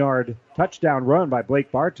 31-yard touchdown run by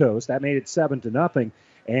Blake Bartos. That made it 7-0.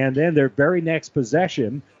 And then their very next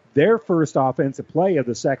possession, their first offensive play of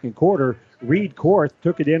the second quarter, Reed Korth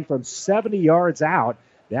took it in from 70 yards out.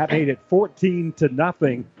 That made it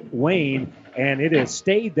 14-0 Wayne, and it has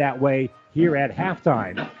stayed that way here at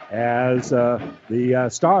halftime as the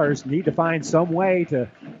Stars need to find some way to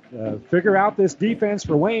figure out this defense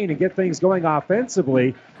for Wayne and get things going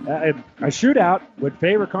offensively. A shootout would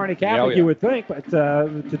favor Kearney Catholic, you would think, but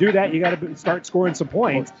to do that, you got to start scoring some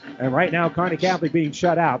points. And right now, Kearney Catholic being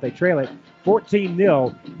shut out. They trail it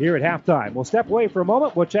 14-0 here at halftime. We'll step away for a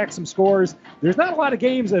moment. We'll check some scores. There's not a lot of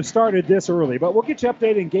games that have started this early, but we'll get you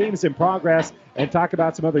updated on games in progress and talk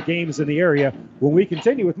about some other games in the area when we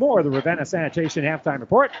continue with more of the Ravenna Sanitation Halftime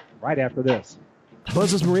Report right after this.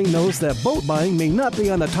 Buzz's Marine knows that boat buying may not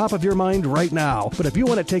be on the top of your mind right now, but if you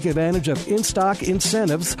want to take advantage of in-stock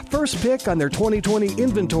incentives, first pick on their 2020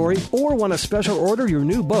 inventory, or want to special order your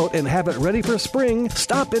new boat and have it ready for spring,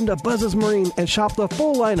 stop into Buzz's Marine and shop the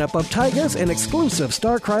full lineup of Tigers and exclusive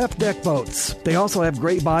StarCraft deck boats. They also have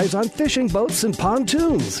great buys on fishing boats and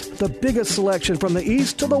pontoons. The biggest selection from the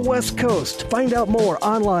east to the west coast. Find out more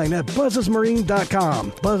online at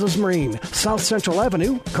buzzesmarine.com. Buzz's Marine, South Central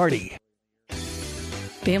Avenue, Kearney.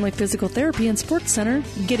 Family Physical Therapy and Sports Center,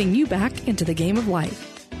 getting you back into the game of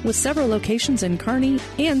life, with several locations in Kearney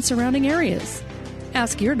and surrounding areas.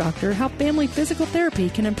 Ask your doctor how Family Physical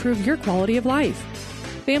Therapy can improve your quality of life.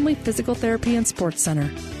 Family Physical Therapy and Sports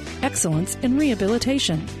Center, excellence in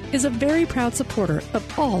rehabilitation, is a very proud supporter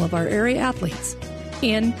of all of our area athletes,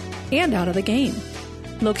 in and out of the game.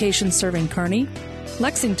 Locations serving Kearney,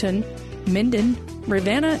 Lexington, Minden,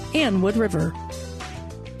 Ravenna, and Wood River.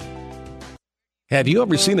 Have you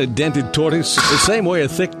ever seen a dented tortoise? The same way a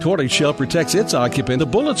thick tortoise shell protects its occupant, the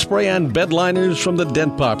bullet spray-on bed liners from the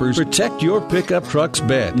Dent Poppers protect your pickup truck's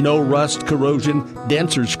bed. No rust, corrosion,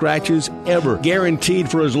 dents, or scratches ever.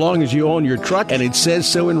 Guaranteed for as long as you own your truck, and it says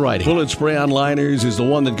so in writing. Bullet spray-on liners is the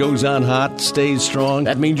one that goes on hot, stays strong.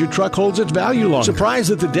 That means your truck holds its value longer.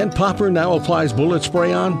 Surprised that the Dent Popper now applies bullet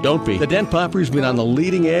spray-on? Don't be. The Dent Popper's been on the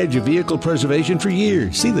leading edge of vehicle preservation for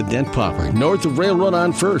years. See the Dent Popper, north of Railroad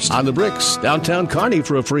on First, on the Bricks, downtown Kearney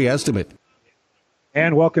for a free estimate.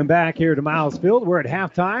 And welcome back here to Miles Field. We're at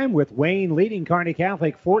halftime with Wayne leading Kearney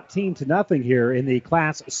Catholic 14-0 here in the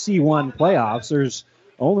Class C1 playoffs. There's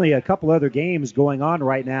only a couple other games going on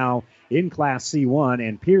right now in Class C1,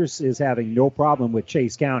 and Pierce is having no problem with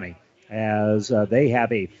Chase County as they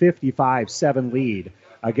have a 55-7 lead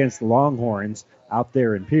against the Longhorns out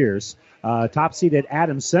there in Pierce. Top-seeded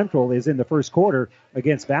Adams Central is in the first quarter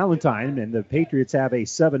against Valentine, and the Patriots have a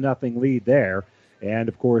 7-0 lead there. And,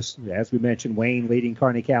 of course, as we mentioned, Wayne leading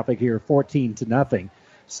Kearney Catholic here 14-0.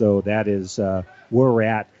 So that is where we're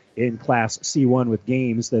at in Class C1 with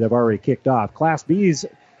games that have already kicked off. Class B's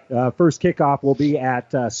first kickoff will be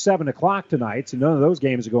at 7 o'clock tonight, so none of those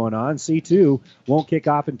games are going on. C2 won't kick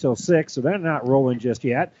off until 6, so they're not rolling just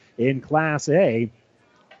yet. In Class A,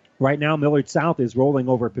 right now, Millard South is rolling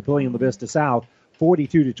over Papillion La Vista South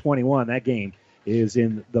 42-21. That game is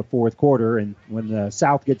in the fourth quarter, and when the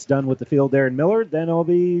South gets done with the field there in Millard, then it'll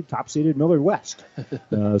be top-seeded Millard West.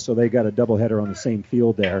 So they got a doubleheader on the same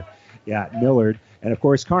field there. Yeah, Millard. And, of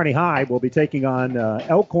course, Kearney High will be taking on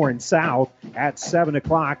Elkhorn South at 7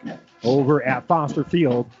 o'clock over at Foster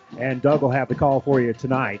Field. And Doug will have the call for you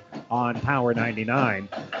tonight on Power 99.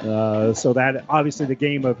 So that, obviously, the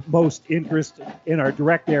game of most interest in our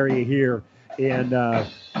direct area here in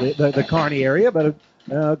the Kearney area. But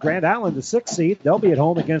Grand Island, the 6th seed, they'll be at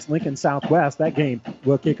home against Lincoln Southwest. That game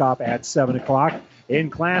will kick off at 7 o'clock. In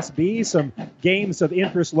Class B, some games of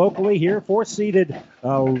interest locally here. 4th-seeded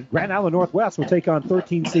Grand Island Northwest will take on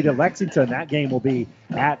 13th-seeded Lexington. That game will be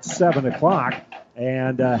at 7 o'clock.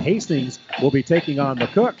 And Hastings will be taking on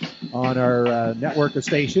McCook on our network of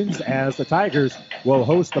stations as the Tigers will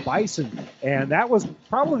host the Bison. And that was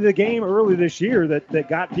probably the game early this year that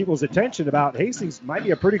got people's attention about Hastings might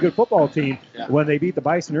be a pretty good football team when they beat the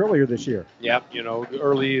Bison earlier this year. Yep,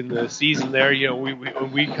 early in the season there,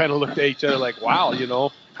 we kind of looked at each other like, wow,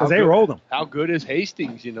 because they rolled them. How good is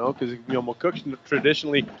Hastings, because McCook's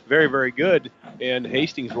traditionally very, very good, and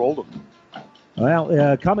Hastings rolled them.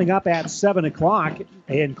 Well, coming up at 7 o'clock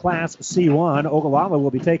in Class C1, Ogallala will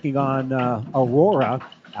be taking on Aurora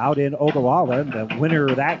out in Ogallala. And the winner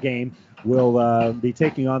of that game will be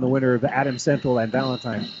taking on the winner of Adams Central and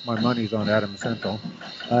Valentine. My money's on Adams Central.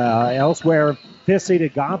 Elsewhere,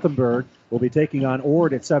 5th-seeded Gothenburg will be taking on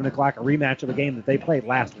Ord at 7 o'clock, a rematch of a game that they played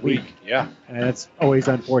last week. Yeah. And it's always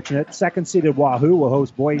unfortunate. 2nd-seeded Wahoo will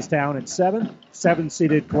host Boys Town at 7.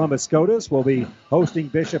 7th-seeded Columbus Scotus will be hosting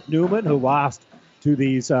Bishop Neumann, who lost to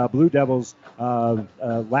these Blue Devils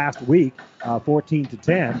last week,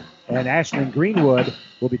 14-10. And Ashland Greenwood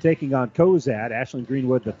will be taking on Cozad. Ashland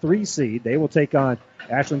Greenwood, the 3 seed. They will take on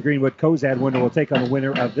Ashland Greenwood. Cozad winner will take on the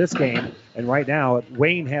winner of this game. And right now,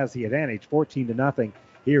 Wayne has the advantage, 14-0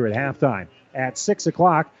 here at halftime. At 6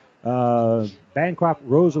 o'clock, Bancroft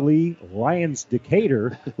Rosalie Lions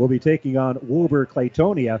Decatur will be taking on Wilbur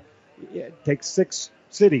Claytonia. It takes 6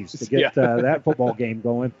 cities to get that football game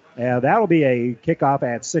going. That'll be a kickoff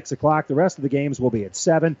at 6 o'clock. The rest of the games will be at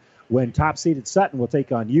 7, when top-seeded Sutton will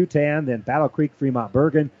take on UTAN, then Battle Creek, Fremont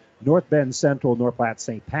Bergen, North Bend Central, North Platte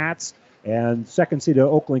St. Pat's, and 2nd-seeded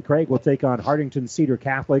Oakland Craig will take on Hardington Cedar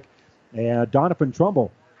Catholic, and Doniphan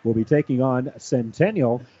Trumbull will be taking on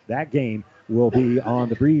Centennial. That game will be on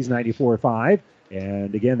the Breeze 94.5,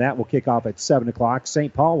 and again, that will kick off at 7 o'clock.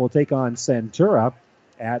 St. Paul will take on Centura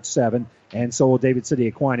at 7, and so will David City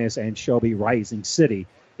Aquinas and Shelby Rising City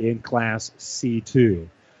in Class C2.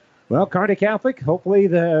 Well, Kearney Catholic, hopefully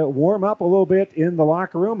they warm up a little bit in the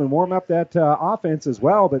locker room and warm up that offense as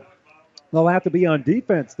well, but they'll have to be on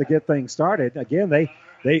defense to get things started. Again,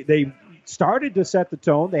 they started to set the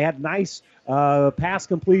tone. They had nice pass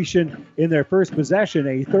completion in their first possession,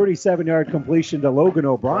 a 37-yard completion to Logan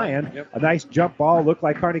O'Brien. Yep. A nice jump ball. Looked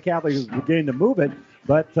like Kearney Catholic was beginning to move it,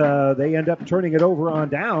 but they end up turning it over on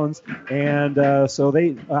downs, and so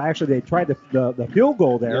they tried the field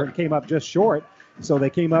goal there and came up just short. So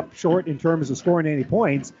they came up short in terms of scoring any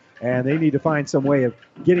points, and they need to find some way of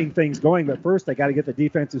getting things going. But first, they got to get the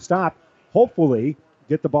defensive stop, hopefully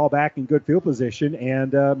get the ball back in good field position,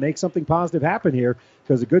 and make something positive happen here,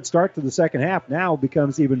 because a good start to the second half now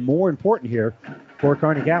becomes even more important here for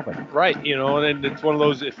Kearney Catholic. Right, and it's one of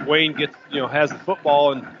those, if Wayne gets, has the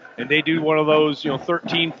football and they do one of those,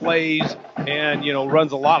 13 plays and,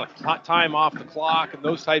 runs a lot of time off the clock and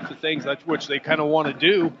those types of things, that's which they kind of want to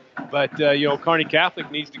do. But, Kearney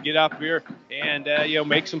Catholic needs to get up here and,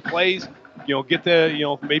 make some plays, get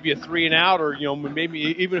the, maybe a 3-and-out, or, maybe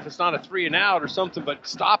even if it's not a 3-and-out or something, but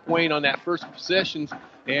stop Wayne on that first possession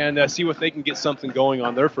and see if they can get something going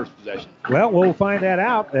on their first possession. Well, we'll find that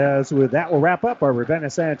out, as with that will wrap up our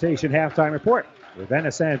Ravenna Sanitation halftime report.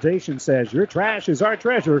 Ravenna Sanitation says your trash is our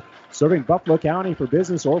treasure, serving Buffalo County for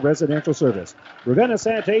business or residential service. Ravenna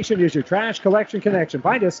Sanitation is your trash collection connection.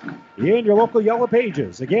 Find us in your local Yellow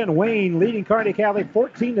Pages. Again, Wayne leading Kearney Catholic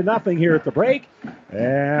 14-0 here at the break.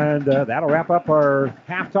 And that'll wrap up our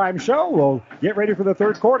halftime show. We'll get ready for the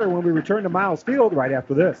third quarter when we return to Miles Field right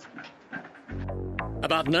after this.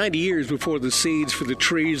 About 90 years before the seeds for the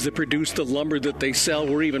trees that produce the lumber that they sell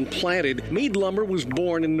were even planted, Mead Lumber was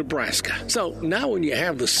born in Nebraska. So now when you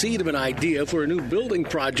have the seed of an idea for a new building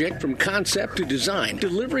project, from concept to design,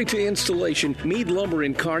 delivery to installation, Mead Lumber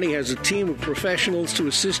in Kearney has a team of professionals to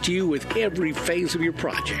assist you with every phase of your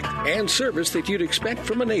project, and service that you'd expect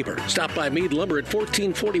from a neighbor. Stop by Mead Lumber at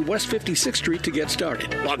 1440 West 56th Street to get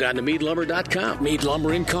started. Log on to meadlumber.com. Mead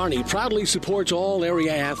Lumber in Kearney proudly supports all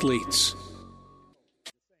area athletes.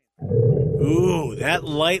 Ooh, that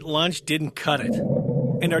light lunch didn't cut it.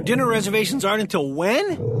 And our dinner reservations aren't until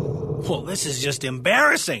when? Well, this is just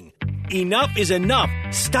embarrassing. Enough is enough.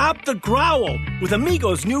 Stop the growl with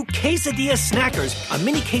Amigos' new Quesadilla Snackers. A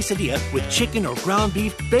mini quesadilla with chicken or ground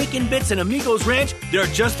beef, bacon bits, and Amigos Ranch. They're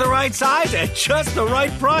just the right size at just the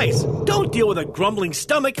right price. Don't deal with a grumbling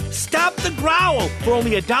stomach. Stop the growl for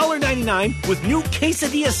only $1.99 with new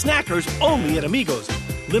Quesadilla Snackers only at Amigos.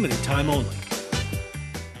 Limited time only.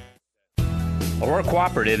 Aurora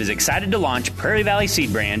Cooperative is excited to launch Prairie Valley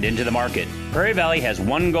Seed Brand into the market. Prairie Valley has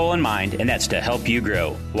one goal in mind, and that's to help you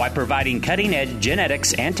grow. By providing cutting-edge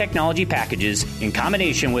genetics and technology packages in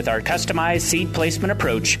combination with our customized seed placement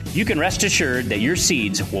approach, you can rest assured that your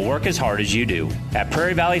seeds will work as hard as you do. At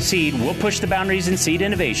Prairie Valley Seed, we'll push the boundaries in seed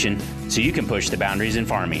innovation so you can push the boundaries in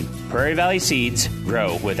farming. Prairie Valley Seeds,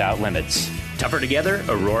 grow without limits. Tougher together,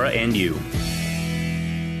 Aurora and you.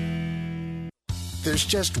 There's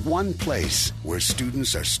just one place where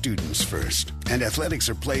students are students first, and athletics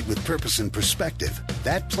are played with purpose and perspective.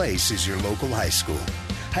 That place is your local high school.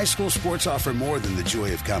 High school sports offer more than the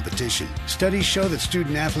joy of competition. Studies show that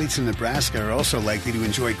student athletes in Nebraska are also likely to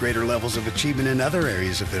enjoy greater levels of achievement in other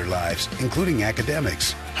areas of their lives, including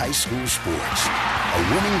academics. High school sports, a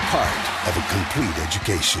winning part of a complete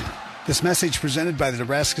education. This message presented by the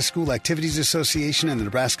Nebraska School Activities Association and the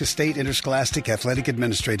Nebraska State Interscholastic Athletic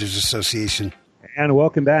Administrators Association. And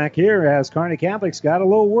welcome back here as Kearney Catholic's got a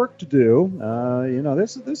little work to do.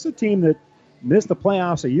 This is a team that missed the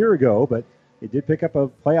playoffs a year ago, but it did pick up a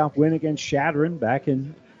playoff win against Shadron back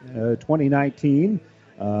in 2019.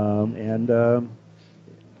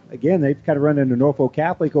 Again, they've kind of run into Norfolk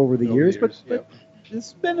Catholic over the years, but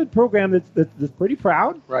it's been a program that's pretty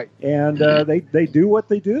proud. Right. And they do what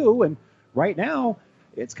they do. And right now,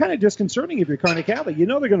 it's kind of disconcerting if you're Kearney Catholic. You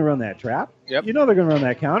know they're going to run that trap. Yep. You know they're going to run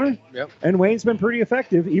that counter. Yep. And Wayne's been pretty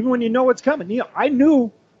effective, even when you know it's coming. I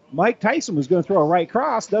knew Mike Tyson was going to throw a right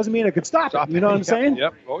cross. Doesn't mean it could stop it. You know what I'm saying?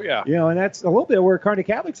 Yep. Oh, yeah. And that's a little bit where Kearney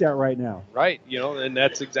Catholic's at right now. Right. And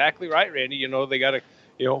that's exactly right, Randy. They got to,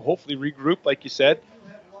 hopefully regroup, like you said,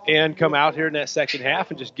 and come out here in that second half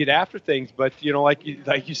and just get after things. But, like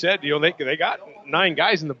you said, they got 9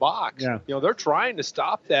 guys in the box. Yeah. They're trying to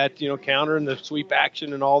stop that, counter and the sweep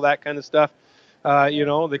action and all that kind of stuff,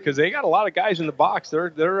 because they got a lot of guys in the box.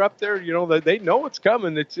 They're up there, they know what's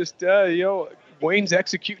coming. It's just, Wayne's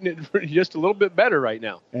executing it just a little bit better right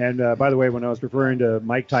now. And, by the way, when I was referring to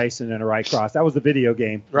Mike Tyson and a right cross, that was the video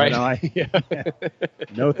game. Right.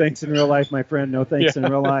 No thanks in real life, my friend. No thanks in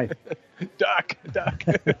real life. Duck.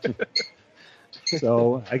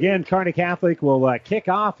 So, again, Kearney Catholic will kick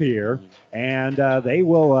off here, and they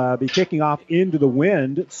will be kicking off into the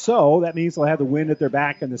wind. So that means they'll have the wind at their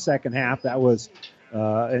back in the second half. That was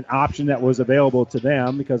an option that was available to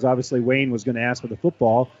them because, obviously, Wayne was going to ask for the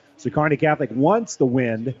football. So Kearney Catholic wants the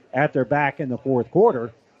wind at their back in the fourth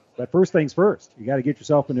quarter. But first things first, you got to get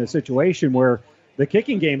yourself into a situation where the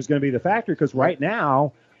kicking game is going to be the factor because right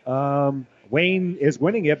now Wayne is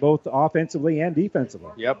winning it both offensively and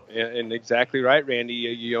defensively. Yep, and exactly right,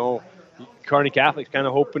 Randy. Kearney Catholic's kind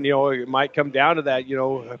of hoping, it might come down to that,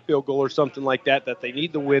 a field goal or something like that they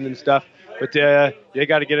need the win and stuff. But they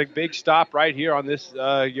got to get a big stop right here on this,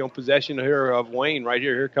 possession here of Wayne right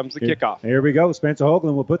here. Here comes the kickoff. Here we go. Spencer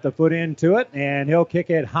Hoagland will put the foot into it, and he'll kick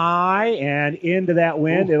it high and into that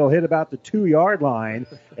wind. Ooh. It'll hit about the 2-yard line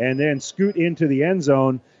and then scoot into the end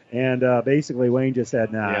zone. And basically, Wayne just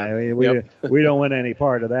said, "Nah, yeah. I mean, we don't want any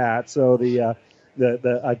part of that." So the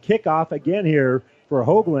kickoff again here for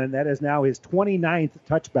Hoagland. That is now his 29th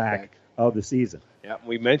touchback of the season. Yeah,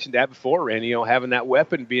 we mentioned that before, Randy. Having that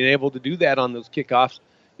weapon, being able to do that on those kickoffs,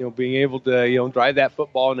 being able to drive that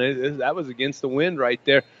football, and that was against the wind right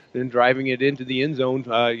there. Then driving it into the end zone,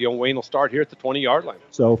 Wayne will start here at the 20-yard line.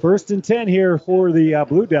 So 1st and 10 here for the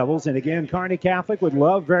Blue Devils. And again, Kearney Catholic would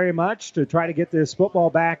love very much to try to get this football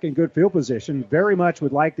back in good field position. Very much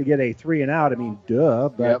would like to get a 3-and-out. I mean, duh.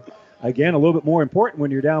 But again, a little bit more important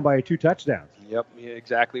when you're down by 2 touchdowns. Yep,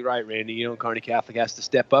 exactly right, Randy. Kearney Catholic has to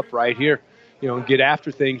step up right here, and get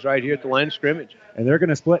after things right here at the line of scrimmage. And they're going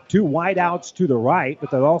to split 2 wideouts to the right,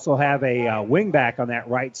 but they'll also have a wing back on that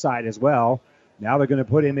right side as well. Now they're going to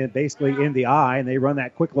put him in basically in the eye, and they run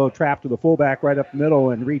that quick low trap to the fullback right up the middle,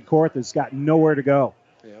 and Reed Korth has got nowhere to go.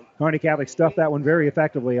 Yep. Kearney Catholic stuffed that one very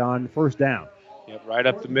effectively on first down. Yep, right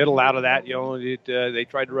up the middle out of that. They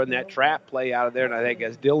tried to run that trap play out of there, and I think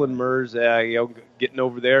as Dylan Mers, getting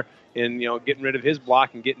over there and, getting rid of his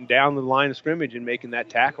block and getting down the line of scrimmage and making that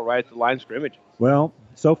tackle right at the line of scrimmage. Well,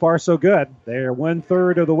 so far so good. They're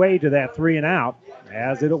 1/3 of the way to that 3-and-out.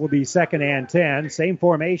 As it will be 2nd and 10. Same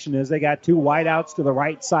formation as they got 2 wideouts to the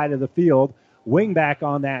right side of the field. Wing back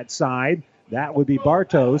on that side. That would be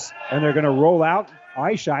Bartos. And they're going to roll out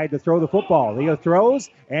Eyeshide to throw the football. Leo throws,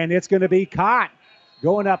 and it's going to be caught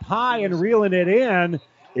going up high and reeling it in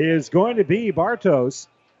is going to be Bartos.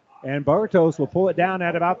 And Bartos will pull it down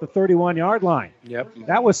at about the 31-yard line. Yep.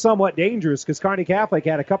 That was somewhat dangerous because Kearney Catholic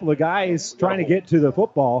had a couple of guys trying to get to the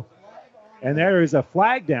football. And there is a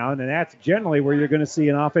flag down, and that's generally where you're going to see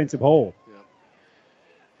an offensive hold. Yep.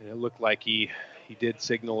 And it looked like he did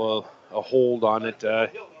signal a hold on it.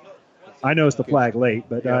 I noticed the flag late,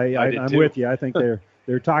 but yeah, I'm with you. I think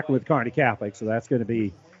they're talking with Kearney Catholic, so that's going to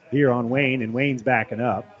be here on Wayne, and Wayne's backing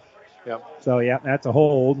up. Yep. So, yeah, that's a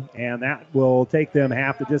hold, and that will take them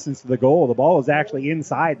half the distance to the goal. The ball is actually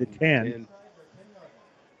inside the 10.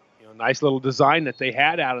 Nice little design that they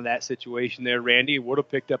had out of that situation there, Randy. Would have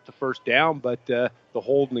picked up the first down, but the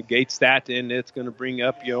hold negates that, and it's going to bring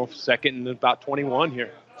up, second and about 21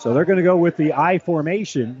 here. So they're going to go with the I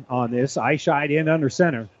formation on this. Eyeshide in under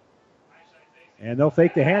center. And they'll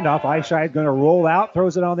fake the handoff. Eyeshide going to roll out,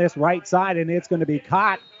 throws it on this right side, and it's going to be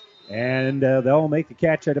caught. And they'll make the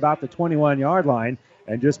catch at about the 21-yard line.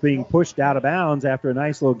 And just being pushed out of bounds after a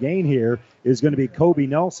nice little gain here is going to be Kobe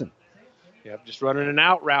Nelson. Yep, just running an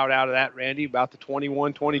out route out of that, Randy, about the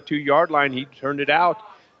 21, 22-yard line. He turned it out,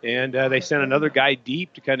 and they sent another guy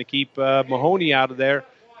deep to kind of keep Mahoney out of there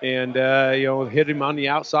and, hit him on the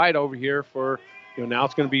outside over here for, now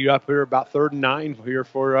it's going to be up here about 3rd and 9 here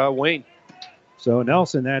for Wayne. So,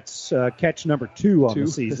 Nelson, that's catch number 2 on the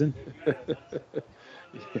season.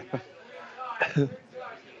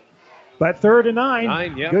 But 3rd and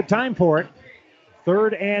 9, yeah. Good time for it.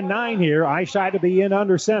 3rd and 9 here. Eyeshide to be in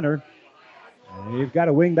under center. And you've got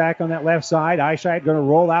a wing back on that left side. Eyeshide going to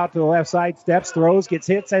roll out to the left side, steps, throws, gets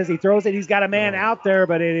hit as he throws it. He's got a man out there,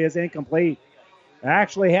 but it is incomplete.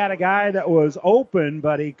 Actually had a guy that was open,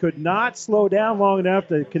 but he could not slow down long enough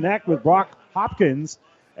to connect with Brock Hopkins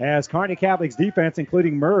as Kearney Catholic's defense,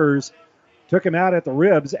 including Mers, took him out at the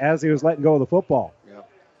ribs as he was letting go of the football. Yep.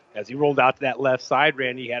 As he rolled out to that left side,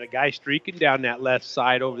 Randy, he had a guy streaking down that left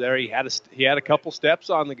side over there. He had a couple steps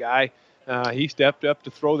on the guy. He stepped up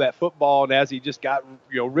to throw that football, and as he just got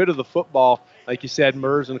rid of the football, like you said,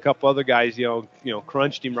 Mers and a couple other guys,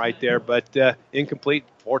 crunched him right there. But incomplete.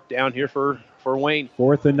 4th down here for Wayne.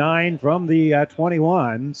 4th and 9 from the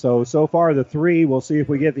 21. So far the 3. We'll see if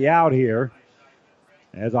we get the out here.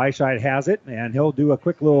 As Eyeshide has it, and he'll do a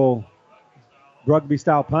quick little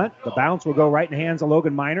rugby-style punt. The bounce will go right in the hands of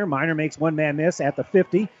Logan Miner. Miner makes one-man miss at the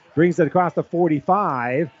 50, brings it across the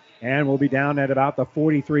 45, and we'll be down at about the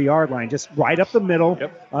 43-yard line, just right up the middle.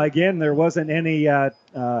 Yep. Again, there wasn't any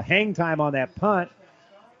hang time on that punt,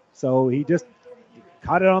 so he just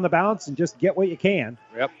caught it on the bounce and just get what you can.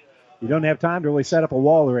 Yep. You don't have time to really set up a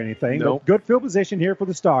wall or anything. Nope. But good field position here for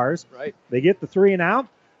the Stars. Right. They get the 3 and out.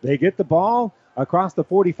 They get the ball across the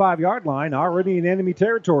 45-yard line, already in enemy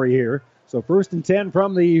territory here. So 1st and 10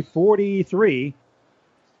 from the 43.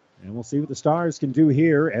 And we'll see what the Stars can do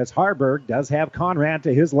here as Harburg does have Conrad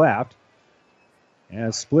to his left.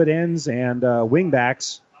 As split ends and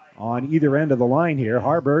wingbacks on either end of the line here.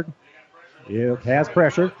 Harburg has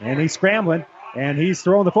pressure, and he's scrambling, and he's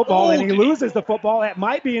throwing the football, and he loses the football. That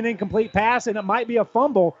might be an incomplete pass, and it might be a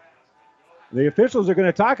fumble. The officials are going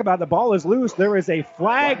to talk about the ball is loose. There is a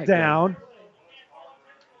flag down.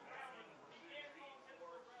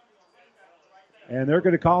 And they're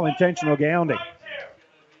going to call intentional grounding.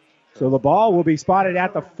 So the ball will be spotted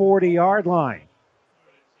at the 40-yard line.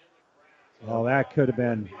 Well, that could have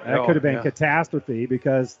been catastrophe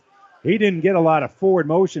because he didn't get a lot of forward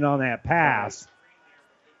motion on that pass.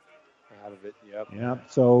 Out of it, yep.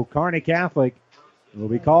 Yep. So Kearney Catholic will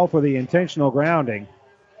be called for the intentional grounding.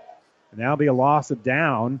 And that'll be a loss of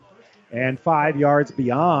down and 5 yards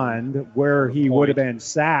beyond where he would have been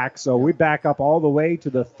sacked. So we back up all the way to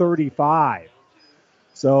the 35.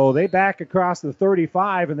 So they back across the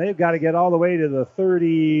 35, and they've got to get all the way to the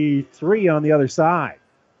 33 on the other side.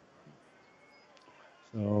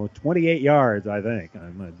 So 28 yards, I think.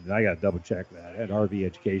 I got to double-check that. That RV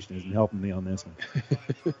education isn't helping me on this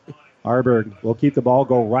one. Harburg will keep the ball,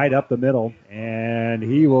 go right up the middle, and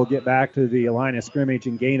he will get back to the line of scrimmage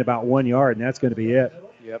and gain about 1 yard, and that's going to be it.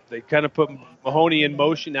 Yep, they kind of put Mahoney in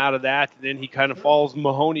motion out of that, and then he kind of follows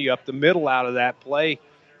Mahoney up the middle out of that play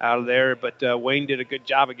out of there. But Wayne did a good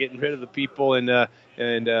job of getting rid of the people and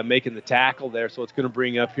making the tackle there, so it's going to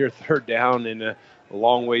bring up here 3rd down and a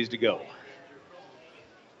long ways to go.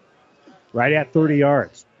 Right at 30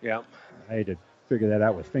 yards. Yeah. I had to figure that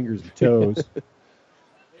out with fingers and toes.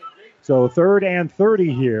 So 3rd and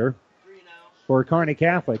 30 here for Kearney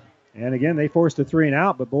Catholic. And again, they forced a 3 and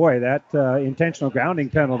out, but boy, that intentional grounding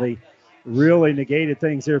penalty really negated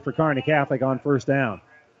things here for Kearney Catholic on 1st down.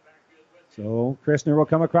 So Christner will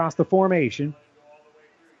come across the formation.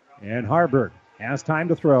 And Harburg has time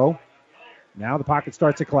to throw. Now the pocket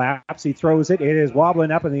starts to collapse. He throws it. It is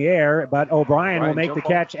wobbling up in the air, but O'Brien will make the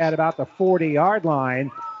catch at about the 40-yard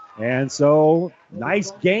line. And so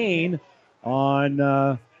nice gain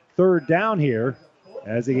on third down here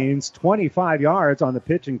as he gains 25 yards on the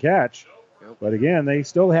pitch and catch. But again, they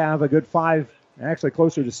still have a good 5, actually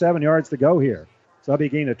closer to 7 yards to go here. So that'll be a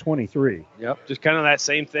gain of 23. Yep, just kind of that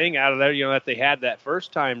same thing out of there, that they had that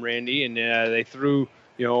first time, Randy, and they threw,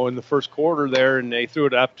 in the first quarter there, and they threw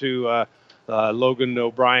it up to Logan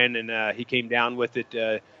O'Brien, and he came down with it,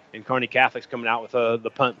 and Kearney Catholic's coming out with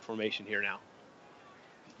the punt formation here now.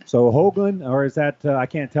 So Hoagland, or is that, I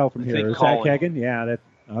can't tell from here. Is Calling. that Kegan? Yeah,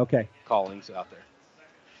 okay. Calling's out there.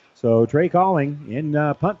 So Trey Calling in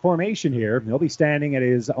punt formation here. He'll be standing at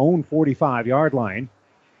his own 45-yard line.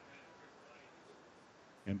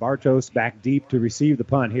 And Bartos back deep to receive the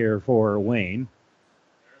punt here for Wayne.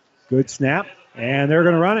 Good snap, and they're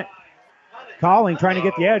going to run it. Calling trying to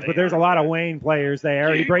get the edge, but there's a lot of Wayne players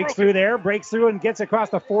there. He breaks through and gets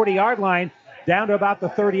across the 40-yard line down to about the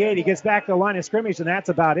 38. He gets back to the line of scrimmage, and that's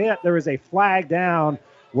about it. There is a flag down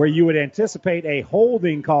where you would anticipate a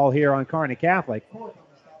holding call here on Kearney Catholic.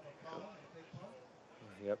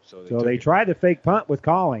 Yep, so they tried the fake punt with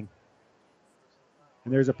Calling.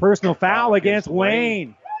 And there's a personal foul against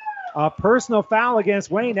Wayne. A personal foul against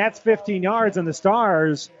Wayne. That's 15 yards, and the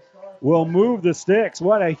Stars will move the sticks.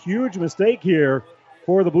 What a huge mistake here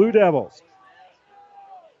for the Blue Devils.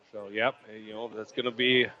 So, yep, that's going to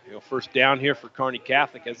be first down here for Kearney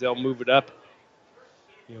Catholic as they'll move it up.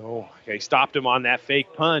 They stopped him on that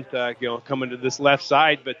fake punt, coming to this left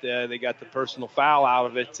side, but they got the personal foul out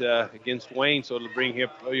of it against Wayne, so it'll bring him,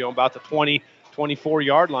 about the 20,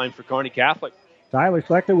 24-yard line for Kearney Catholic. Tyler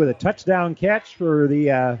Flechter with a touchdown catch for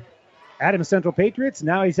the Adams Central Patriots.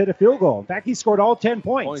 Now he's hit a field goal. In fact, he scored all 10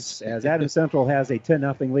 points as Adams Central has a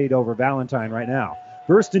 10-0 lead over Valentine right now.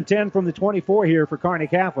 First and 10 from the 24 here for Kearney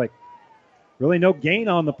Catholic. Really no gain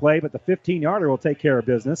on the play, but the 15-yarder will take care of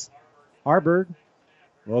business. Harburg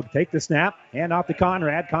will take the snap, hand off to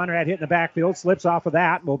Conrad. Conrad hitting the backfield, slips off of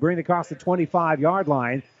that. Will bring it across the 25-yard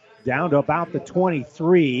line down to about the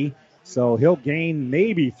 23. So he'll gain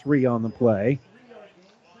maybe 3 on the play.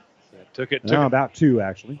 Took it about 2,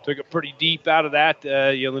 actually. Took it pretty deep out of that.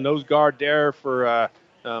 The nose guard there for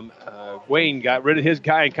Wayne got rid of his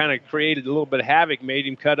guy and kind of created a little bit of havoc, made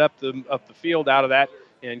him cut up the field out of that,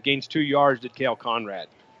 and gains 2 yards to Cale Conrad.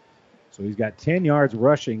 So he's got 10 yards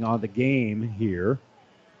rushing on the game here.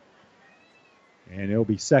 And it'll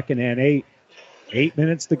be 2nd and 8. 8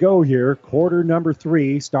 minutes to go here. Quarter number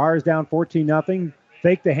 3. Stars down 14-0.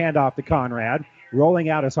 Fake the handoff to Conrad. Rolling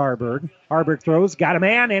out is Harburg. Harburg throws, got a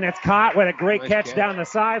man, and it's caught with a great catch down the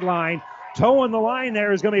sideline. Towing the line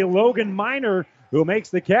there is going to be Logan Miner, who makes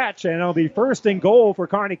the catch, and it'll be 1st and goal for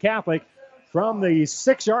Kearney Catholic from the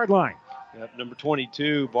 6-yard line. Yep, number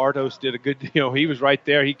 22, Bartos did a good, he was right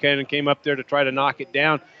there. He kind of came up there to try to knock it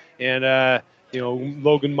down, and,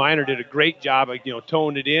 Logan Miner did a great job of,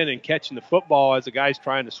 towing it in and catching the football as the guy's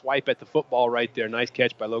trying to swipe at the football right there. Nice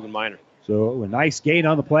catch by Logan Miner. So a nice gain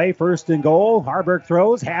on the play. 1st and goal. Harburg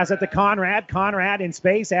throws, has it to Conrad. Conrad in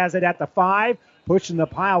space, has it at the 5, pushing the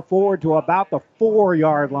pile forward to about the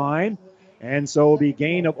 4-yard line. And so it'll be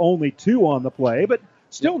gain of only 2 on the play, but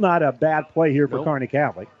still not a bad play here for Kearney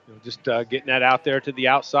Catholic. Just getting that out there to the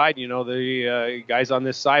outside. The guys on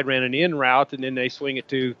this side ran an in route, and then they swing it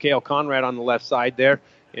to Cale Conrad on the left side there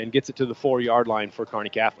and gets it to the 4-yard line for Kearney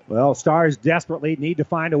Catholic. Well, Stars desperately need to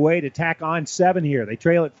find a way to tack on 7 here. They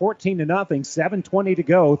trail it 14-0, 7:20 to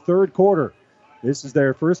go, 3rd quarter. This is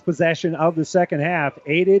their first possession of the second half,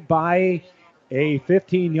 aided by a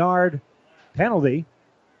 15-yard penalty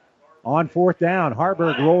on 4th down.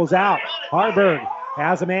 Harburg rolls out. Harburg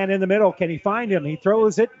has a man in the middle. Can he find him? He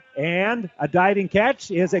throws it, and a diving catch.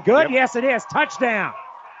 Is it good? Yep. Yes, it is. Touchdown.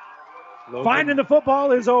 Logan. Finding the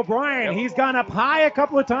football is O'Brien. Yep. He's gone up high a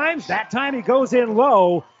couple of times. That time he goes in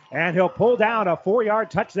low, and he'll pull down a 4-yard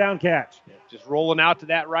touchdown catch. Just rolling out to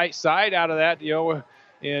that right side out of that,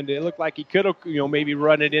 and it looked like he could have, maybe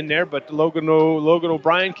run it in there, but Logan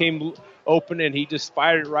O'Brien came open, and he just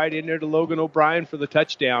fired it right in there to Logan O'Brien for the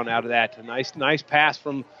touchdown out of that. A nice pass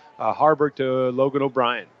from Harburg to Logan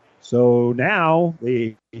O'Brien. So now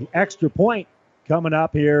the extra point coming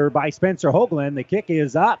up here by Spencer Hoagland. The kick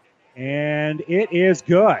is up, and it is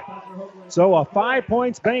good. So a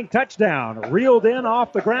 5-point bank touchdown reeled in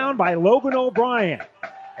off the ground by Logan O'Brien.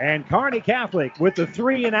 And Kearney Catholic, with the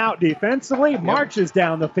 3-and-out defensively, marches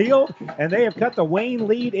down the field, and they have cut the Wayne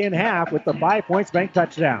lead in half with the 5-point bank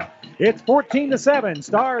touchdown. It's 14-7.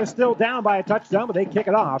 Stars still down by a touchdown, but they kick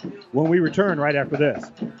it off when we return right after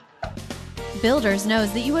this. Builders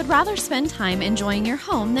knows that you would rather spend time enjoying your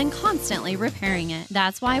home than constantly repairing it.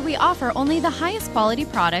 That's why we offer only the highest quality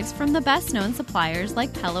products from the best-known suppliers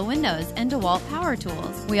like Pella Windows and DeWalt Power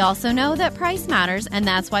Tools. We also know that price matters, and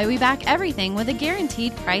that's why we back everything with a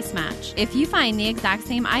guaranteed price match. If you find the exact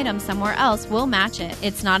same item somewhere else, we'll match it.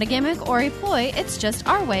 It's not a gimmick or a ploy, it's just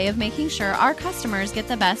our way of making sure our customers get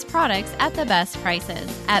the best products at the best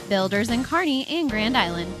prices. At Builders in Kearney and Grand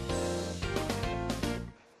Island.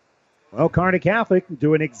 Well, Kearney Catholic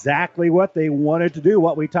doing exactly what they wanted to do,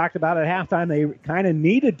 what we talked about at halftime they kind of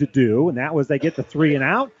needed to do, and that was they get the 3 and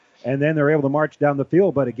out, and then they're able to march down the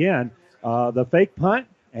field. But again, the fake punt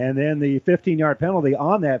and then the 15-yard penalty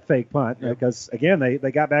on that fake punt, because, again,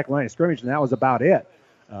 they got back line of scrimmage, and that was about it.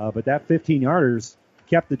 But that 15-yarders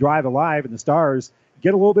kept the drive alive, and the Stars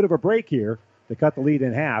get a little bit of a break here to cut the lead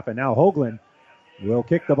in half. And now Hoagland will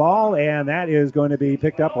kick the ball, and that is going to be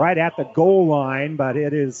picked up right at the goal line, but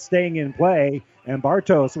it is staying in play. And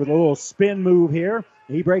Bartos with a little spin move here.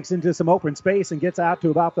 He breaks into some open space and gets out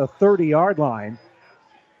to about the 30-yard line.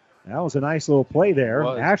 That was a nice little play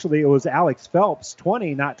there. Actually, it was Alex Phelps,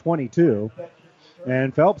 20, not 22.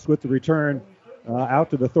 And Phelps with the return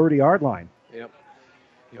out to the 30-yard line. Yep.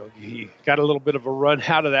 He got a little bit of a run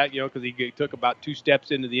out of that, because he took about 2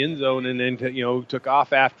 steps into the end zone and then, took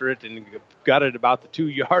off after it and got it about the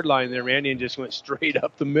 2-yard line there, Randy, and just went straight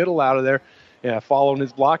up the middle out of there. Yeah, following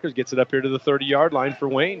his blockers, gets it up here to the 30-yard line for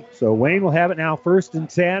Wayne. So Wayne will have it now 1st and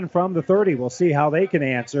 10 from the 30. We'll see how they can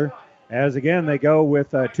answer. As, again, they go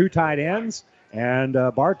with 2 tight ends, and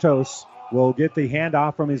Bartos will get the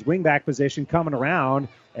handoff from his wingback position coming around,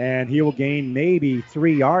 and he will gain maybe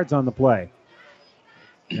 3 yards on the play.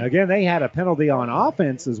 Again, they had a penalty on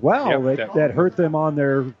offense as well that hurt them on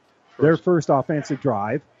their first offensive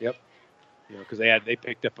drive. Yep. Because they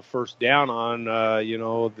picked up a first down on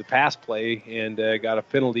the pass play and got a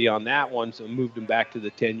penalty on that one, so moved them back to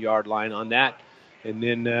the 10-yard line on that. And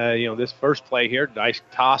then this first play here, nice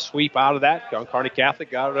toss sweep out of that. Kearney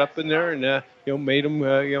Catholic got it up in there and made them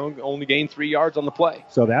only gain 3 yards on the play.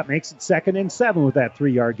 So that makes it 2nd and 7 with that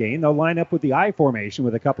 3-yard gain. They'll line up with the I formation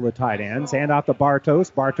with a couple of tight ends. Hand off to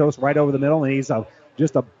Bartos. Bartos right over the middle, and he's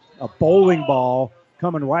just a bowling ball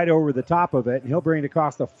coming right over the top of it, and he'll bring it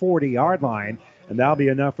across the 40-yard line, and that'll be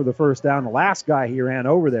enough for the first down. The last guy he ran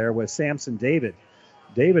over there was Samson David.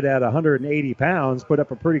 David at 180 pounds put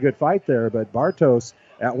up a pretty good fight there, but Bartos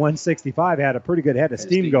at 165 had a pretty good head of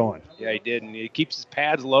steam going. Yeah, he did, and he keeps his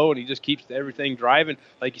pads low, and he just keeps everything driving.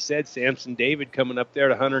 Like you said, Samson David coming up there at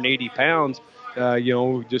 180 pounds,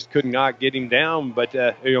 just could not get him down, but,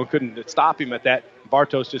 couldn't stop him at that.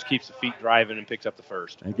 Bartos just keeps the feet driving and picks up the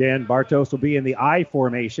first. Again, Bartos will be in the I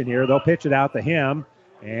formation here. They'll pitch it out to him.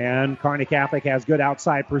 And Kearney Catholic has good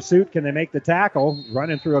outside pursuit. Can they make the tackle?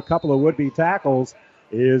 Running through a couple of would-be tackles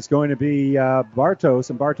is going to be Bartos,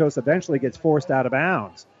 and Bartos eventually gets forced out of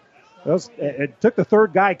bounds. It took the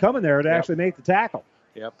third guy coming there to actually make the tackle.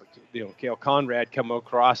 Yep, Cale Conrad come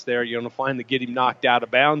across there, finally get him knocked out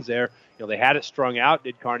of bounds there. They had it strung out,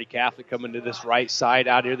 did Kearney Catholic coming to this right side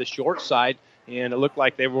out here, the short side, and it looked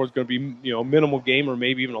like there was going to be, minimal game or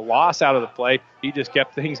maybe even a loss out of the play. He just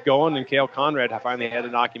kept things going, and Cale Conrad finally had to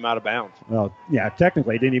knock him out of bounds. Well, yeah,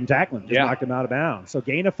 technically didn't even tackle him, just knocked him out of bounds. So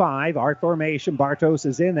gain of 5, our formation, Bartos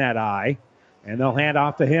is in that I, and they'll hand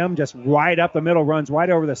off to him, just right up the middle, runs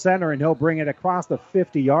right over the center, and he'll bring it across the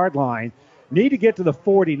 50-yard line. Need to get to the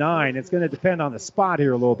 49. It's going to depend on the spot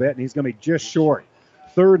here a little bit, and he's going to be just short,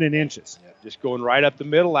 3rd and inches. Just going right up the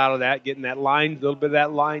middle out of that, getting that line, a little bit of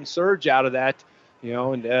that line surge out of that,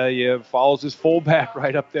 and follows his fullback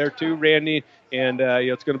right up there too, Randy, and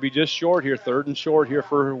it's going to be just short here, 3rd and short here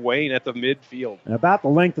for Wayne at the midfield. And about the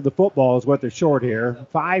length of the football is what they're short here.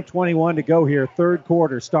 5:21 to go here, 3rd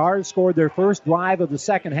quarter. Stars scored their first drive of the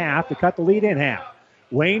second half to cut the lead in half.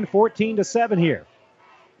 Wayne 14-7 here.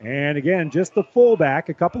 And again, just the fullback,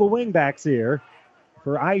 a couple of wingbacks here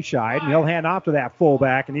for Eyeshide, and he'll hand off to that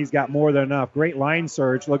fullback, and he's got more than enough. Great line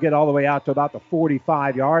surge. They'll get all the way out to about the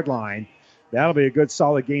 45-yard line. That'll be a good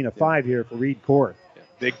solid gain of 5 here for Reed Court.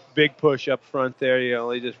 Big push up front there.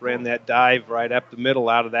 They just ran that dive right up the middle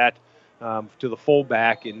out of that to the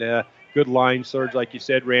fullback, and good line surge, like you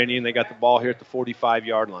said, Randy, and they got the ball here at the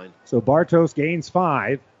 45-yard line. So Bartos gains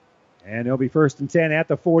 5, and it'll be 1st and 10 at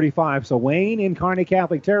the 45. So Wayne in Kearney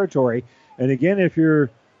Catholic territory. And again, if you're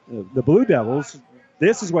the Blue Devils,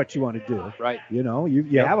 this is what you want to do. Right. You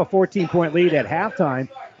have a 14-point lead at halftime.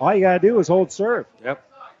 All you got to do is hold serve. Yep.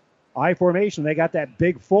 I formation, they got that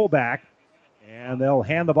big fullback, and they'll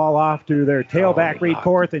hand the ball off to their tailback, Reed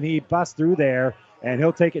Korth, and he busts through there, and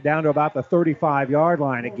he'll take it down to about the 35-yard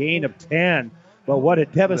line, a gain of 10 But what a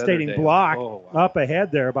devastating Leatherdale. block up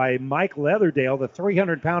ahead there by Mike Leatherdale, the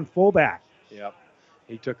 300-pound fullback. Yep.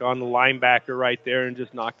 He took on the linebacker right there and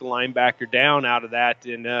just knocked the linebacker down out of that.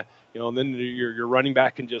 And, then your running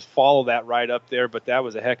back can just follow that right up there. But that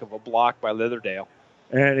was a heck of a block by Leatherdale.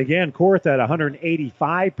 And again, Korth at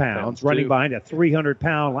 185 pounds, running behind a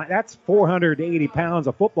 300-pound line. That's 480 pounds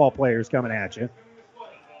of football players coming at you.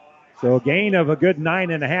 So a gain of a good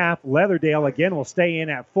 9.5. Leatherdale again will stay in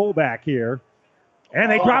at fullback here.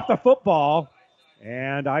 And they drop the football.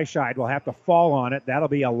 And Eichscheid will have to fall on it. That'll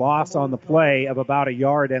be a loss on the play of about 1.5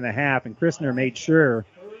 yards. And Christner made sure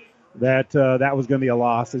that that was going to be a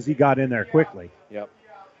loss as he got in there quickly. Yep.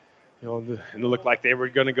 And it looked like they were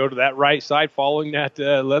going to go to that right side following that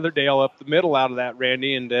Leatherdale up the middle out of that,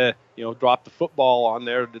 Randy, and, drop the football on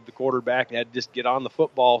there. The quarterback had to just get on the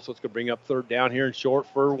football, so it's going to bring up third down here and short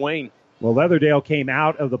for Wayne. Well, Leatherdale came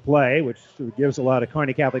out of the play, which gives a lot of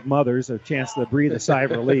Kearney Catholic mothers a chance to breathe a sigh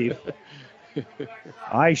of relief.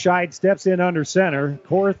 Eichscheid steps in under center.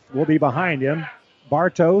 Korth will be behind him.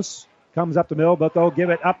 Bartos comes up the middle, but they'll give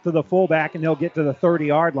it up to the fullback, and they'll get to the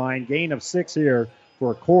 30-yard line. Gain of 6 here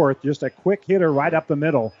for Korth. Just a quick hitter right up the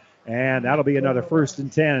middle, and that'll be another 1st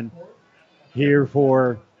and 10 here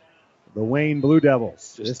for the Wayne Blue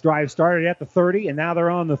Devils. This drive started at the 30, and now they're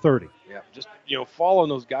on the 30. Yeah, just, following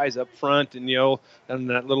those guys up front and, and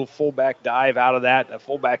that little fullback dive out of that. That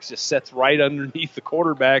fullback just sets right underneath the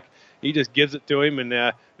quarterback. He just gives it to him, and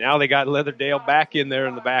now they got Leatherdale back in there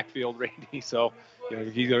in the backfield, Randy. So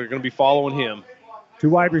he's going to be following him. 2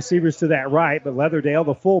 wide receivers to that right, but Leatherdale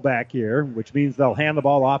the fullback here, which means they'll hand the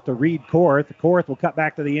ball off to Reed Korth. Korth will cut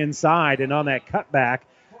back to the inside, and on that cutback,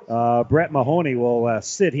 Brett Mahoney will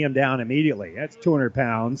sit him down immediately. That's 200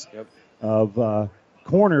 pounds of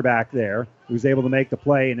cornerback there who's able to make the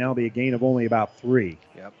play, and that'll be a gain of only about 3.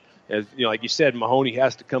 Yep. As like you said, Mahoney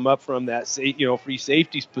has to come up from that free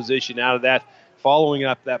safeties position out of that, following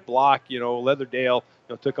up that block. Leatherdale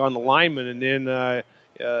took on the lineman, and then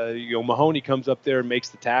Mahoney comes up there and makes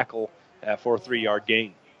the tackle for a 3-yard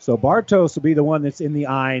gain. So Bartos will be the one that's in the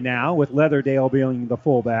eye now, with Leatherdale being the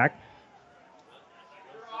fullback.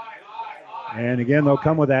 And again, they'll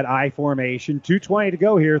come with that I formation. 2:20 to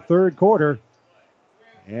go here, third quarter.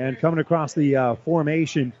 And coming across the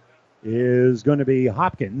formation is going to be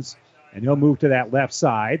Hopkins, and he'll move to that left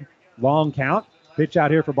side. Long count. Pitch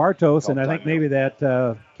out here for Bartos, and I think maybe that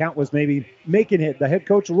count was maybe making the head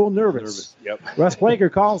coach a little nervous. Yep. Russ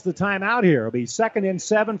Plager calls the timeout here. It'll be 2nd and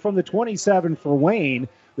 7 from the 27 for Wayne.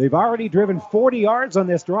 They've already driven 40 yards on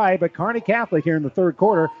this drive, but Kearney Catholic here in the third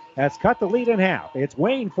quarter has cut the lead in half. It's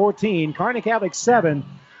Wayne 14, Kearney Catholic 7,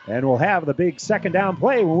 and we'll have the big second down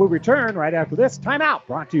play when we return right after this timeout,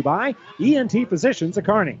 brought to you by ENT Physicians of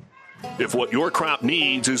Kearney. If what your crop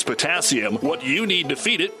needs is potassium, what you need to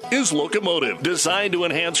feed it is Locomotive. Designed to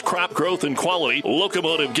enhance crop growth and quality,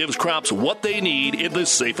 Locomotive gives crops what they need in the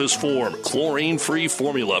safest form. Chlorine-free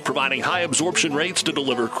formula, providing high absorption rates to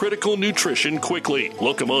deliver critical nutrition quickly.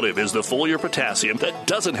 Locomotive is the foliar potassium that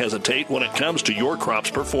doesn't hesitate when it comes to your crop's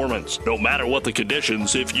performance. No matter what the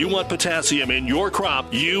conditions, if you want potassium in your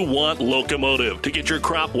crop, you want Locomotive. To get your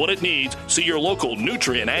crop what it needs, see your local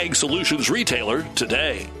Nutrient Ag Solutions retailer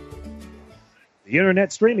today. The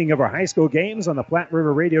internet streaming of our high school games on the Platte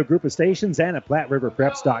River Radio Group of stations and at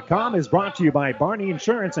PlatteRiverPreps.com is brought to you by Barney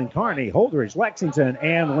Insurance in Kearney, Holdridge, Lexington,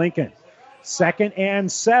 and Lincoln. 2nd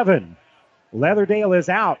and 7. Leatherdale is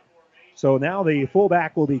out. So now the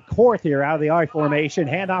fullback will be Korth here out of the I formation.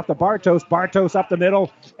 Hand off to Bartos. Bartos up the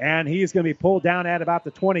middle, and he's going to be pulled down at about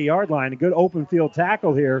the 20-yard line. A good open field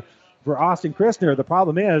tackle here for Austin Christner. The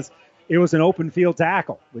problem is it was an open field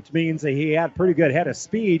tackle, which means that he had a pretty good head of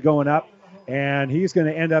speed going up. And he's going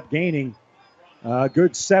to end up gaining a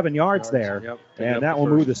good 7 yards there. Yep. And that will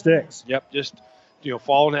move the sticks. Yep, just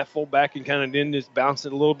following that fullback and kind of then just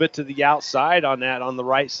bouncing a little bit to the outside on the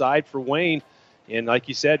right side for Wayne. And like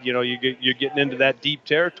you said, you're getting into that deep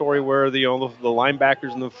territory where the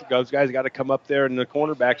linebackers and those guys got to come up there, and the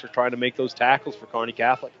cornerbacks are trying to make those tackles for Kearney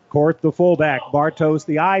Catholic. Korth the fullback, Bartos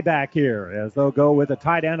the eye back here as they'll go with a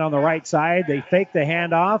tight end on the right side. They fake the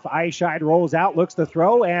handoff. Eichscheid rolls out, looks to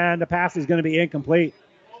throw, and the pass is going to be incomplete.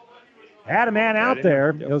 Had a man out there.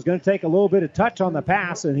 It was going to take a little bit of touch on the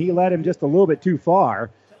pass, and he led him just a little bit too far,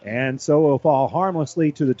 and so it'll fall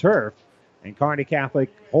harmlessly to the turf. And Kearney Catholic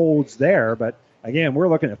holds there, but again, we're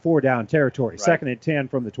looking at 4-down territory. Right. 2nd and 10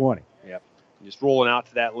 from the 20. Yep. Just rolling out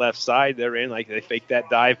to that left side. They're in, like they fake that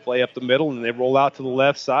dive play up the middle, and they roll out to the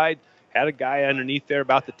left side. Had a guy underneath there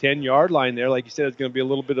about the 10-yard line there. Like you said, it's going to be a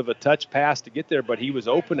little bit of a touch pass to get there, but he was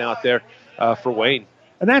open out there for Wayne.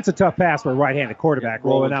 And that's a tough pass for a right-handed quarterback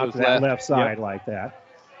rolling out to that left side like that.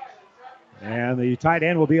 And the tight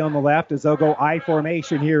end will be on the left as they'll go I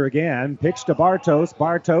formation here again. Pitch to Bartos.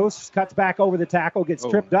 Bartos cuts back over the tackle, gets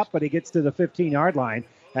tripped up, but he gets to the 15-yard line.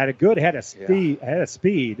 Had a good head of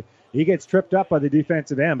speed. He gets tripped up by the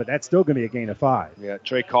defensive end, but that's still going to be a gain of 5. Yeah,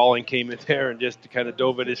 Trey Calling came in there and just kind of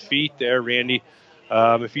dove at his feet there, Randy.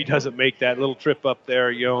 If he doesn't make that little trip up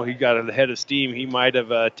there, he got a head of steam. He might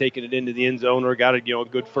have taken it into the end zone or got a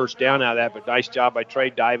good first down out of that. But nice job by Trey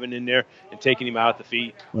diving in there and taking him out at the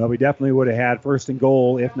feet. Well, we definitely would have had first and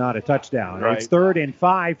goal, if not a touchdown. Right. It's 3rd and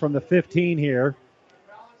 5 from the 15 here.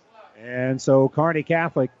 And so Kearney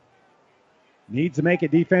Catholic needs to make a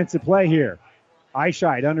defensive play here.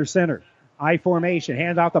 Eichheit under center. I formation.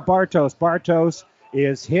 Hand out to Bartos. Bartos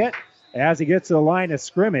is hit as he gets to the line of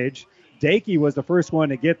scrimmage. Dakey was the first one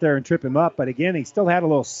to get there and trip him up, but again, he still had a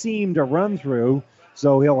little seam to run through,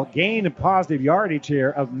 so he'll gain a positive yardage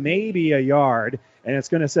here of maybe a yard, and it's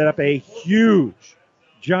going to set up a huge,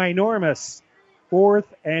 ginormous 4th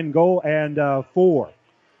and goal and 4.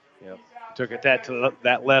 Yep. Took it to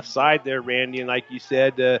that left side there, Randy, and like you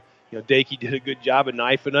said, Dakey did a good job of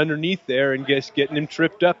knifing underneath there and just getting him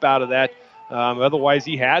tripped up out of that. Otherwise,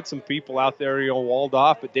 he had some people out there, walled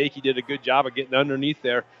off, but Dakey did a good job of getting underneath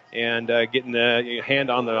there and getting the hand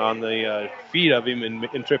on the feet of him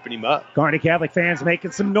and tripping him up. Kearney Catholic fans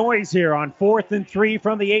making some noise here on 4th and 3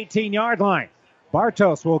 from the 18-yard line.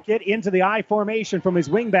 Bartos will get into the I formation from his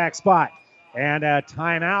wingback spot. And a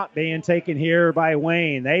timeout being taken here by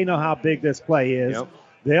Wayne. They know how big this play is. Yep.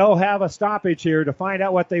 They'll have a stoppage here to find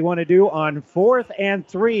out what they want to do on 4th and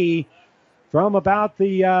 3 from about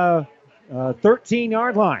the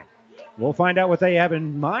 13-yard line. We'll find out what they have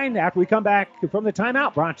in mind after we come back from the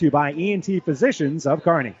timeout, brought to you by ENT Physicians of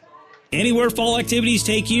Kearney. Anywhere fall activities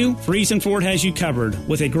take you, Friesen Ford has you covered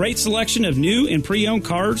with a great selection of new and pre-owned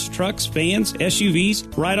cars, trucks, vans,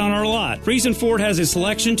 SUVs right on our lot. Friesen Ford has a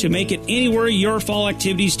selection to make it anywhere your fall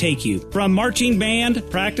activities take you. From marching band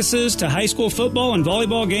practices to high school football and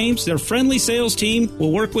volleyball games, their friendly sales team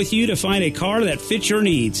will work with you to find a car that fits your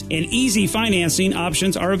needs, and easy financing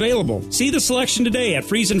options are available. See the selection today at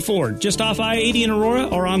Friesen Ford, just off I-80 in Aurora,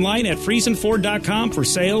 or online at FriesenFord.com for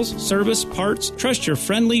sales, service, parts. Trust your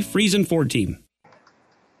friendly Friesen Ford team.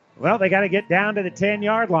 Well, they got to get down to the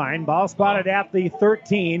 10-yard line. Ball spotted at the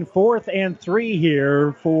 13. 4th and 3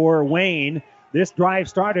 here for Wayne. This drive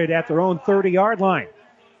started at their own 30-yard line.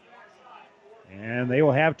 And they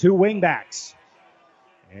will have 2 wingbacks.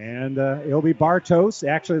 And it'll be Bartos.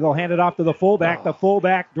 Actually, they'll hand it off to the fullback. The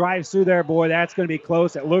fullback drives through there. Boy, that's going to be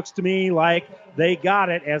close. It looks to me like they got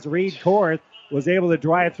it as Reed Korth was able to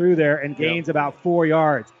drive through there and gains about 4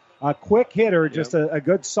 yards. A quick hitter, just a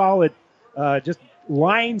good solid, just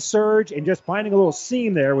line surge and just finding a little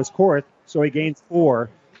seam there was Korth, so he gains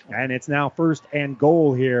 4. And it's now 1st and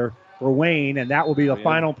goal here for Wayne, and that will be the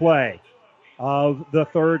final play of the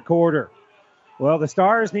 3rd quarter. Well, the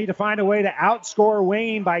Stars need to find a way to outscore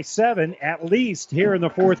Wayne by 7 at least here in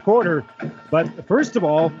the 4th quarter. But first of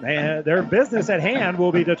all, their business at hand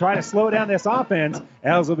will be to try to slow down this offense,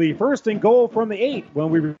 as will be 1st and goal from the 8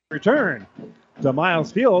 when we return to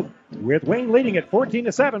Miles Field, with Wayne leading at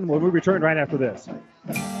 14-7 when we return right after this.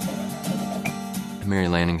 Mary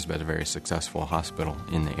Lanning's been a very successful hospital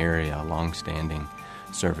in the area, a long-standing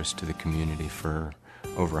service to the community for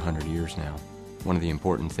over 100 years now. One of the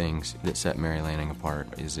important things that set Mary Lanning apart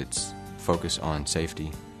is its focus on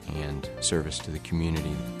safety and service to the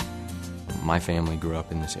community. My family grew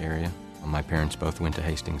up in this area. My parents both went to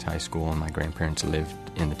Hastings High School, and my grandparents lived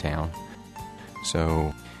in the town.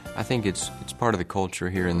 So I think it's part of the culture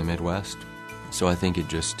here in the Midwest. So I think it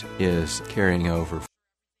just is carrying over.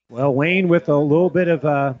 Well, Wayne with a little bit of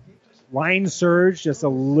a line surge, just a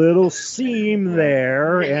little seam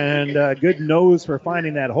there, and a good nose for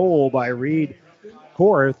finding that hole by Reed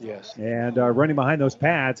Korth. Yes. And running behind those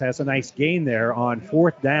pads, has a nice gain there on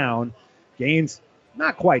 4th down. Gains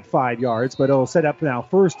not quite 5 yards, but it'll set up now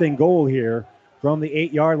 1st and goal here from the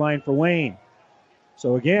 8-yard line for Wayne.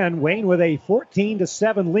 So again, Wayne with a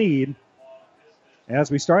 14-7 lead as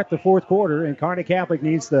we start the 4th quarter, and Kearney Catholic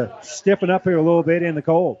needs to stiffen up here a little bit in the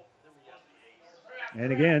cold.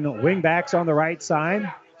 And again, wingbacks on the right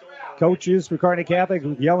side. Coaches for Kearney Catholic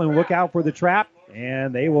yelling, look out for the trap,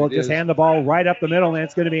 and they will just hand the ball right up the middle, and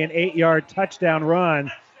it's going to be an 8-yard touchdown run.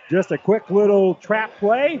 Just a quick little trap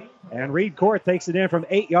play, and Reed Korth takes it in from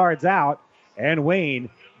 8 yards out, and Wayne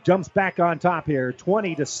jumps back on top here,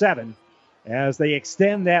 20-7. As they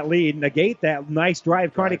extend that lead, negate that nice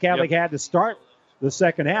drive Kearney Catholic had to start the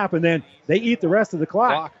second half, and then they eat the rest of the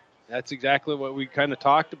clock. That's exactly what we kind of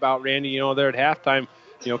talked about, Randy. There at halftime,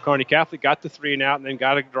 Kearney Catholic got the 3 and out and then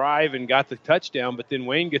got a drive and got the touchdown, but then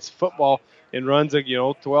Wayne gets the football, and runs a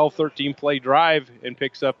 12, 13 play drive and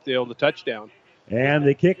picks up the touchdown. And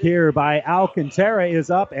the kick here by Alcantara is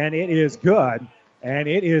up, and it is good. And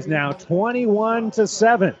it is now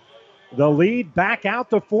 21-7. The lead back out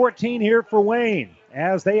to 14 here for Wayne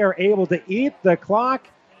as they are able to eat the clock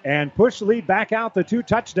and push the lead back out to 2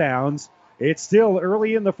 touchdowns. It's still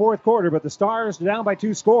early in the fourth quarter, but the Stars are down by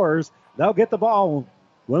 2 scores. They'll get the ball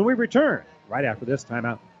when we return right after this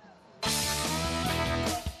timeout.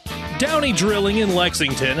 Downey Drilling in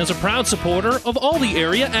Lexington is a proud supporter of all the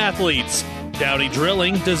area athletes. Downey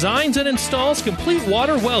Drilling designs and installs complete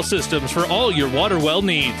water well systems for all your water well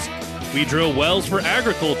needs. We drill wells for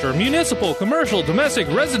agriculture, municipal, commercial, domestic,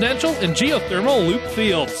 residential, and geothermal loop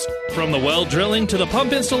fields. From the well drilling to the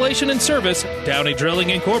pump installation and service, Downey Drilling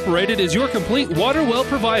Incorporated is your complete water well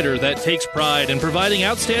provider that takes pride in providing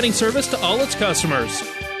outstanding service to all its customers.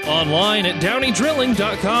 Online at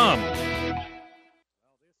downeydrilling.com.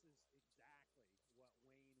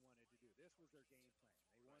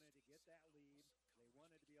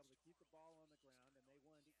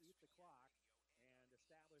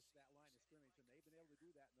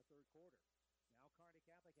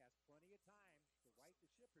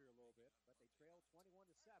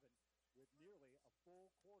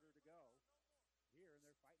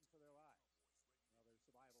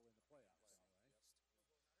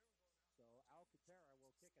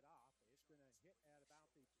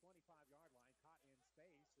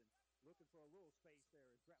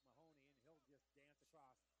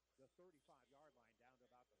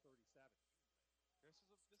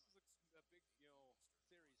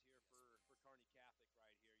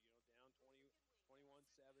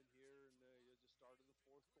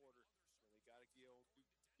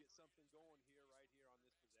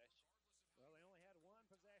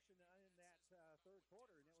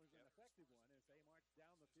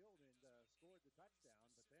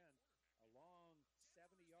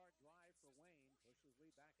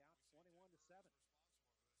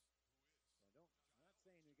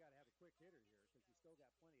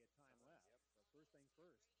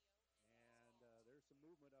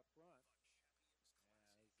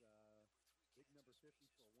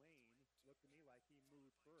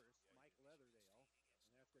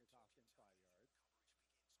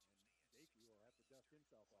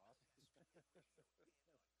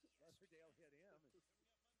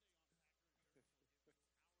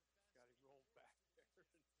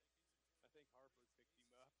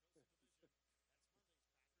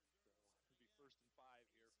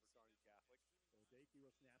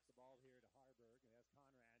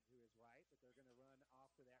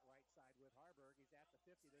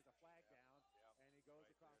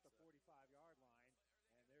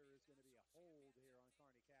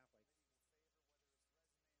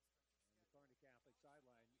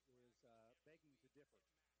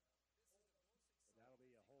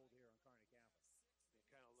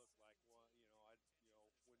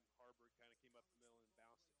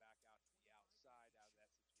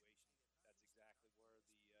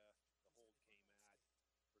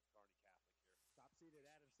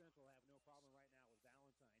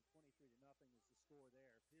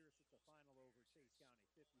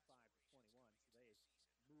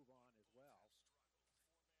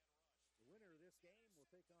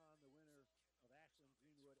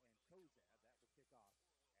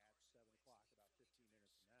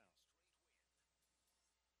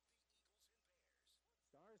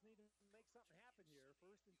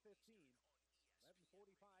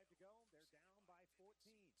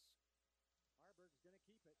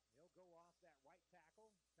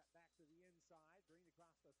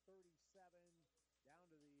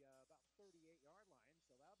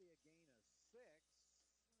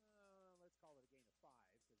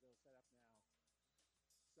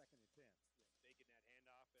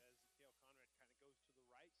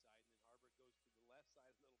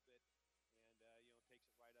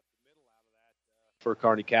 For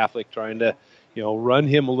Kearney Catholic, trying to, run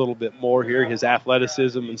him a little bit more here, his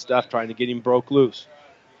athleticism and stuff, trying to get him broke loose.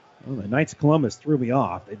 Well, the Knights of Columbus threw me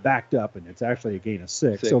off. They backed up, and it's actually a gain of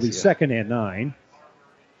 6. So it'll be 2nd and 9.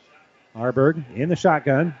 Harburg in the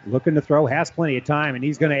shotgun, looking to throw, has plenty of time, and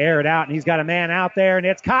he's going to air it out, and he's got a man out there, and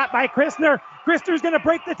it's caught by Christner. Christner's going to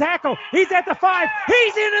break the tackle. He's at the 5.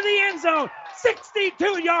 He's into the end zone.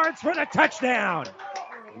 62 yards for the touchdown.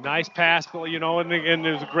 Nice pass, and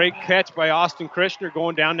there's a great catch by Austin Christner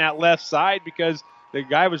going down that left side because the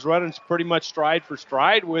guy was running pretty much stride for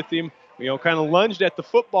stride with him, kind of lunged at the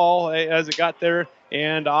football as it got there,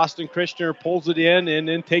 and Austin Christner pulls it in and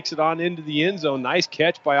then takes it on into the end zone. Nice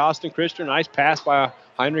catch by Austin Christner, nice pass by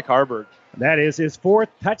Heinrich Harburg. That is his 4th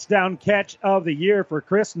touchdown catch of the year for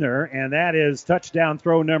Christner, and that is touchdown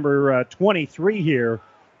throw number 23 here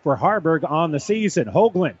for Harburg on the season.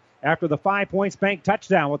 Hoagland, after the 5 points bank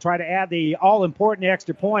touchdown, will try to add the all-important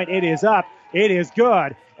extra point. It is up. It is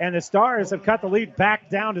good. And the Stars have cut the lead back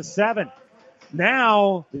down to 7.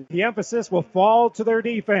 Now the emphasis will fall to their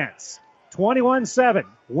defense. 21-7.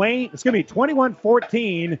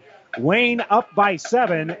 21-14. Wayne up by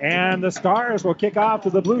 7, and the Stars will kick off to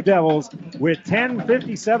the Blue Devils with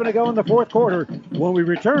 10:57 to go in the 4th quarter when we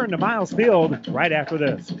return to Miles Field right after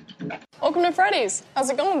this. Welcome to Freddy's. How's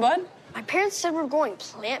it going, bud? My parents said we're going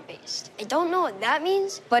plant-based. I don't know what that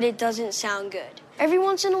means, but it doesn't sound good. Every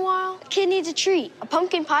once in a while, a kid needs a treat. A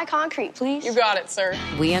pumpkin pie concrete, please. You got it, sir.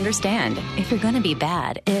 We understand. If you're going to be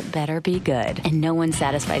bad, it better be good. And no one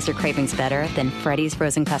satisfies your cravings better than Freddy's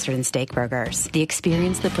Frozen Custard and Steak Burgers. The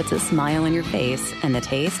experience that puts a smile on your face and the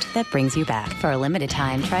taste that brings you back. For a limited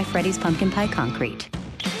time, try Freddy's Pumpkin Pie Concrete.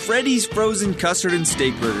 Freddy's Frozen Custard and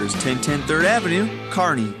Steak Burgers, 1010 3rd Avenue,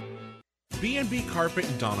 Kearney. B&B Carpet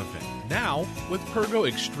in Donovan. Now with Pergo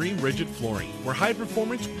Extreme Rigid Flooring, where high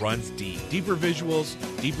performance runs deep. Deeper visuals,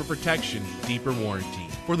 deeper protection, deeper warranty.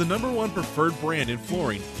 For the #1 preferred brand in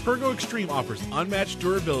flooring, Pergo Extreme offers unmatched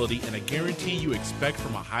durability and a guarantee you expect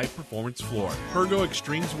from a high-performance floor. Pergo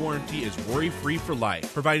Extreme's warranty is worry-free for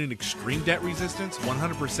life, providing extreme debt resistance,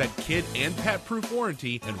 100% kid and pet-proof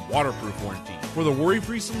warranty, and waterproof warranty. For the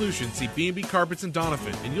worry-free solution, see B&B Carpets in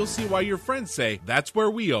Donovan, and you'll see why your friends say that's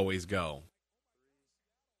where we always go.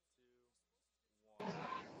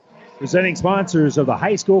 Presenting sponsors of the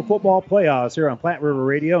high school football playoffs here on Platte River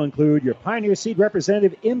Radio include your Pioneer Seed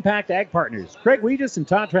representative, Impact Ag Partners, Craig Weegis and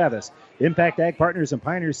Todd Travis. Impact Ag Partners and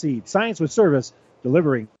Pioneer Seed, science with service,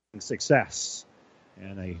 delivering success.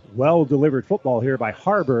 And a well-delivered football here by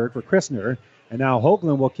Harburg for Christner. And now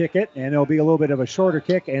Hoagland will kick it, and it'll be a little bit of a shorter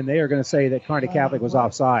kick, and they are going to say that Kearney Catholic was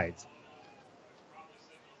offsides.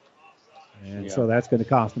 And so that's going to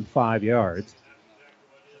cost them 5 yards.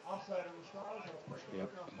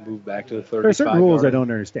 Move back to the 35. There are certain rules I don't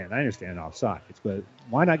understand. I understand offsides, but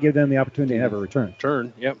why not give them the opportunity to have a return?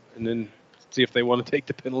 Yep, and then see if they want to take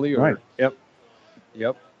the penalty. Right. Yep.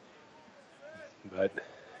 But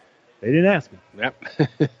they didn't ask me.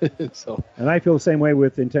 Yep. So. And I feel the same way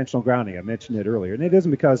with intentional grounding. I mentioned it earlier, and it isn't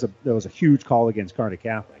because there was a huge call against Kearney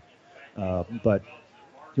Catholic, but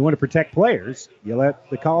if you want to protect players, you let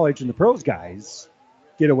the college and the pros guys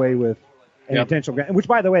get away with an intentional grounding, which,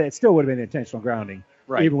 by the way, that still would have been intentional grounding.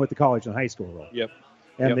 Right. Even with the college and high school rule.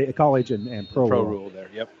 And the college and pro rule there.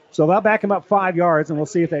 So they'll back him up 5 yards, and we'll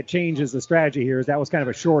see if that changes the strategy here. That was kind of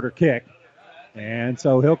a shorter kick. And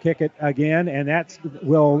so he'll kick it again, and that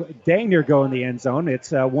will dang near go in the end zone.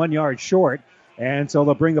 It's 1 yard short. And so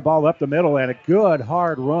they'll bring the ball up the middle, and a good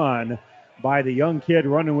hard run by the young kid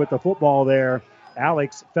running with the football there,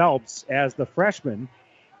 Alex Phelps, as the freshman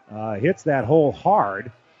hits that hole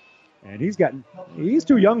hard. And he's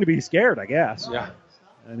too young to be scared, I guess. Yeah.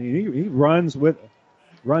 I mean, he runs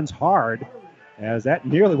hard, as that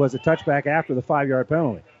nearly was a touchback after the 5 yard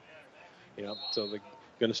penalty. So they're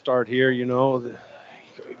going to start here.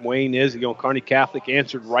 Wayne is, Kearney Catholic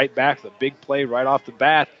answered right back, the big play right off the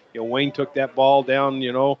bat. Wayne took that ball down,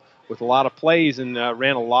 with a lot of plays and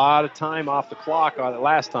ran a lot of time off the clock on it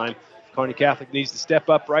last time. Kearney Catholic needs to step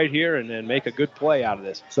up right here and then make a good play out of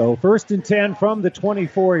this. So 1st and 10 from the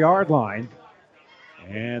 24-yard line.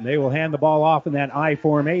 And they will hand the ball off in that I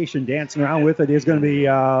formation. Dancing around with it is going to be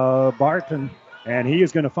Barton, and he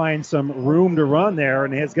is going to find some room to run there,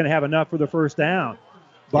 and is going to have enough for the first down.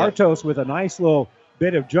 Bartos with a nice little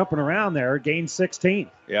bit of jumping around there, gained 16.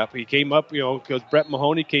 Yep, he came up, because Brett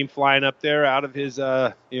Mahoney came flying up there out of his,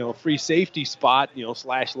 free safety spot, /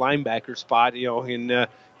 linebacker spot, and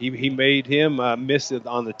he made him miss it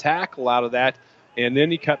on the tackle out of that, and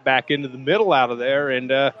then he cut back into the middle out of there,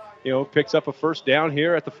 and picks up a first down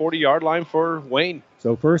here at the 40-yard line for Wayne.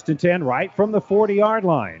 So 1st and 10 right from the 40-yard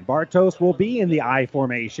line. Bartos will be in the I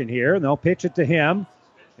formation here, and they'll pitch it to him.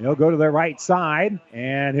 He'll go to the right side,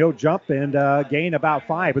 and he'll jump and gain about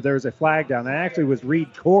 5, but there's a flag down. That actually was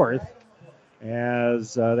Reed Korth,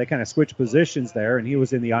 as they kind of switched positions there, and he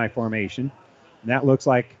was in the I formation. And that looks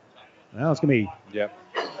like, it's going to be...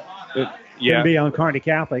 Going to be on Kearney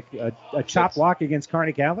Catholic. A chop block against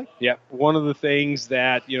Kearney Catholic? Yeah, one of the things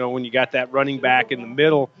that, when you got that running back in the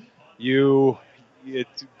middle,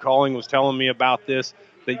 Colling was telling me about this,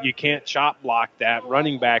 that you can't chop block that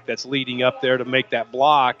running back that's leading up there to make that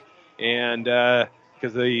block. And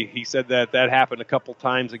because he said that happened a couple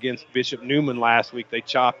times against Bishop Newman last week. They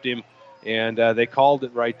chopped him, and they called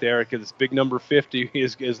it right there because big number 50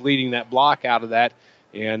 is leading that block out of that.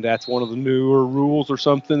 and that's one of the newer rules or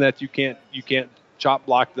something that you can't chop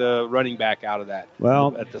block the running back out of that.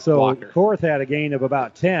 Well, at the so blocker. Korth had a gain of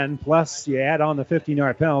about 10, plus you add on the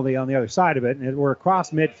 15-yard penalty on the other side of it, and we're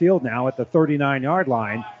across midfield now at the 39-yard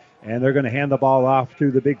line, and they're going to hand the ball off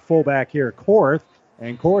to the big fullback here, Korth,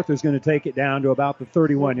 and Korth is going to take it down to about the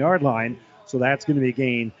 31-yard line, so that's going to be a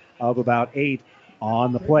gain of about 8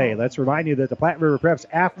 on the play. Let's remind you that the Platte River Preps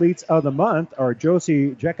Athletes of the Month are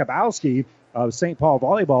Josie Jakubowski of St. Paul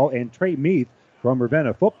Volleyball and Trey Meath from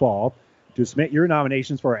Ravenna Football. To submit your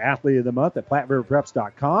nominations for Athlete of the Month at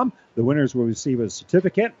PlatteRiverPreps.com. The winners will receive a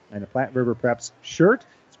certificate and a Platte River Preps shirt.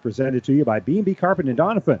 It's presented to you by B&B Carpet and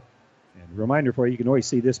Donovan. And a reminder for you, you can always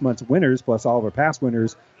see this month's winners plus all of our past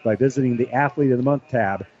winners by visiting the Athlete of the Month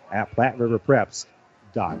tab at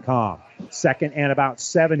PlatteRiverPreps.com. Second and about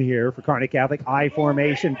 7 here for Kearney Catholic. I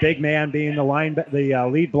formation, big man being the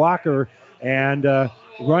lead blocker, and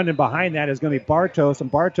running behind that is going to be Bartos, and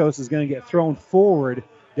Bartos is going to get thrown forward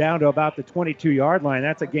down to about the 22-yard line.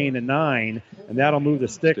 That's a gain of 9, and that'll move the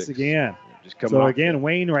sticks again. So, again,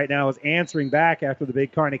 Wayne right now is answering back after the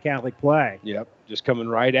big Kearney Catholic play. Yep, just coming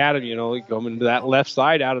right at him, coming to that left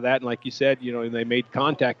side out of that. And like you said, they made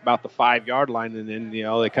contact about the 5-yard line, and then,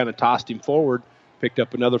 they kind of tossed him forward, picked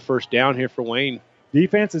up another first down here for Wayne.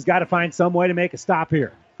 Defense has got to find some way to make a stop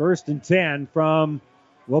here. 1st and 10 from,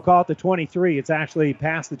 we'll call it the 23. It's actually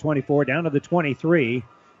past the 24, down to the 23,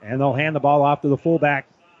 and they'll hand the ball off to the fullback.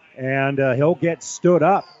 And he'll get stood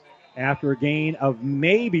up after a gain of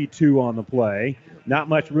maybe 2 on the play. Not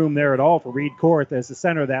much room there at all for Reed Korth as the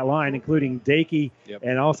center of that line, including Dakey,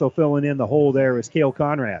 and also filling in the hole there is Cale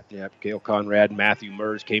Conrad. Yep, Cale Conrad and Matthew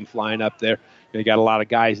Mers came flying up there. They got a lot of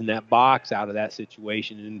guys in that box out of that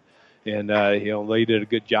situation, and they did a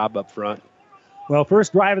good job up front. Well,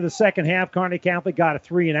 first drive of the second half, Kearney Catholic got a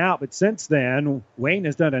 3-and-out, but since then, Wayne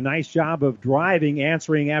has done a nice job of driving,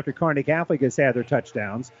 answering after Kearney Catholic has had their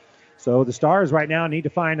touchdowns. So the Stars right now need to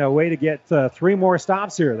find a way to get 3 more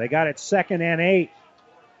stops here. They got it 2nd and 8.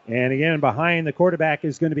 And again, behind the quarterback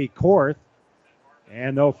is going to be Korth.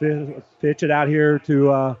 And they'll pitch it out here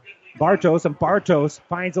to Bartos, and Bartos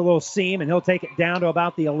finds a little seam, and he'll take it down to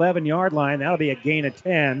about the 11-yard line. That'll be a gain of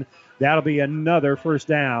 10. That'll be another first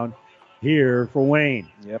down here for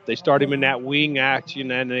Wayne. Yep, they start him in that wing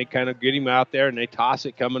action, and they kind of get him out there, and they toss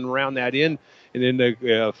it coming around that end, and then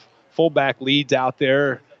the fullback leads out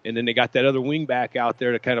there, and then they got that other wing back out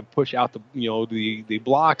there to kind of push out the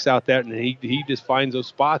blocks out there, and he just finds those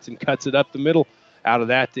spots and cuts it up the middle out of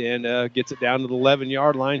that and gets it down to the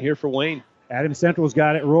 11-yard line here for Wayne. Adams Central's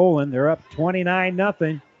got it rolling. They're up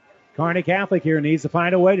 29-0. Kearney Catholic here needs to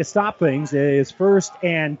find a way to stop things. It is 1st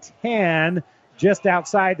and 10. Just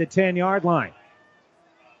outside the 10-yard line.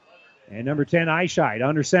 And number 10, Eichheit,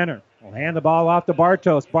 under center. Will hand the ball off to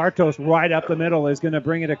Bartos. Bartos right up the middle is going to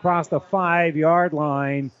bring it across the 5-yard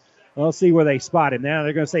line. We'll see where they spot him. Now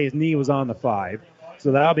they're going to say his knee was on the 5.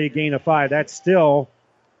 So that'll be a gain of 5. That's still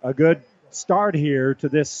a good start here to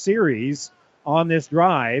this series on this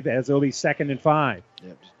drive, as it'll be 2nd and 5.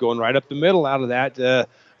 Yep, just going right up the middle out of that.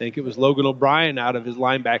 I think it was Logan O'Brien out of his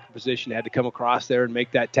linebacker position had to come across there and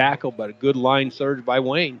make that tackle, but a good line surge by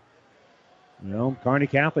Wayne. Kearney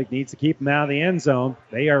Catholic needs to keep them out of the end zone.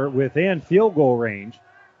 They are within field goal range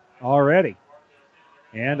already.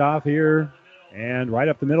 And off here, and right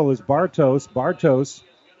up the middle is Bartos. Bartos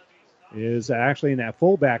is actually in that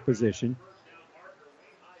fullback position.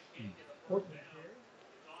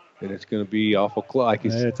 And it's going to be awful close.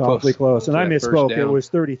 It's awfully close. And I misspoke. It was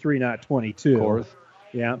 33, not 22. Korth.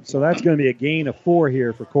 Yeah, so that's going to be a gain of 4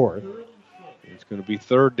 here for Korth. It's going to be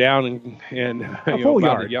 3rd down and a full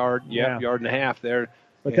about yard. Yard and a half there.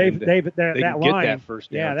 But they get line, that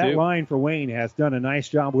first down that too. line for Wayne has done a nice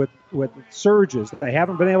job with surges. They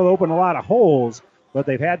haven't been able to open a lot of holes, but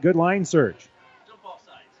they've had good line surge.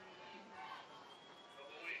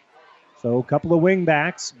 So a couple of wing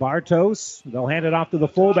backs. Bartos, they'll hand it off to the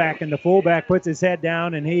fullback, and the fullback puts his head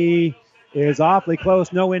down, and he is awfully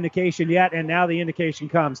close. No indication yet, and now the indication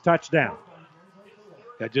comes. Touchdown.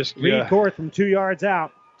 Reed Korth from 2 yards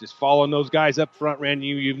out. Just following those guys up front, Randy.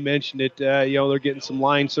 You mentioned it. They're getting some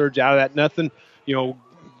line surge out of that. Nothing,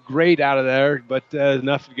 great out of there, but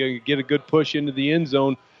enough to get a good push into the end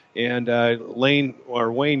zone. And Wayne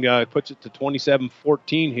puts it to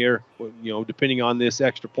 27-14 here, depending on this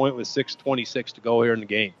extra point with 6:26 to go here in the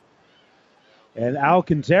game. And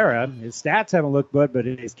Alcantara, his stats haven't looked good, but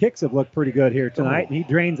his kicks have looked pretty good here tonight. And he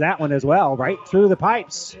drains that one as well, right through the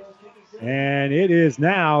pipes. And it is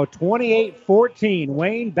now 28-14.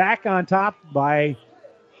 Wayne back on top by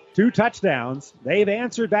 2 touchdowns. They've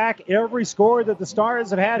answered back every score that the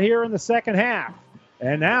Stars have had here in the second half.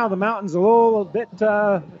 And now the Mountains a little bit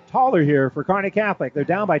taller here for Kearney Catholic. They're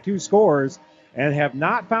down by 2 scores and have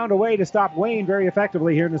not found a way to stop Wayne very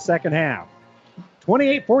effectively here in the second half.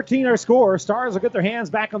 28-14 our score. Stars will get their hands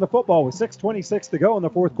back on the football with 6:26 to go in the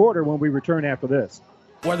fourth quarter when we return after this.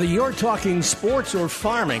 Whether you're talking sports or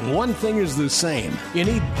farming, one thing is the same. You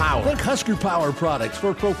need power. Think Husker Power products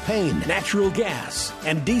for propane, natural gas,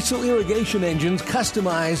 and diesel irrigation engines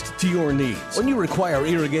customized to your needs. When you require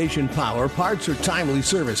irrigation power, parts, or timely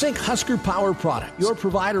service, think Husker Power products, your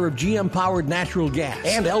provider of GM-powered natural gas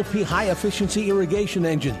and LP high-efficiency irrigation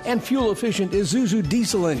engine and fuel-efficient Isuzu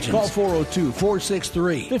diesel engines. Call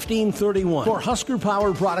 402-463-1531 for Husker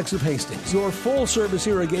Power products of Hastings, your full-service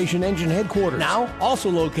irrigation engine headquarters. Now,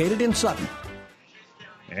 also located in Sutton.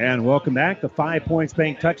 And welcome back. The 5 Points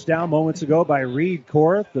Bank touchdown moments ago by Reed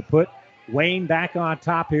Korth to put Wayne back on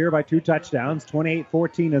top here by 2 touchdowns.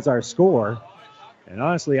 28-14 is our score. And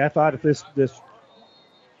honestly, I thought if this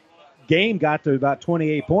game got to about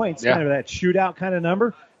 28 points, kind of that shootout kind of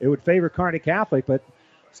number, it would favor Kearney Catholic. But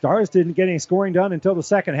Stars didn't get any scoring done until the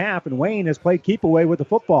second half, and Wayne has played keep away with the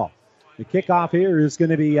football. The kickoff here is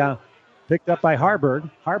going to be picked up by Harburg.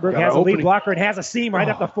 Harburg has a lead blocker and has a seam right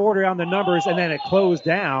up the 40 on the numbers, and then it closed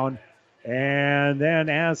down. And then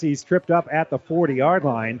as he's tripped up at the 40-yard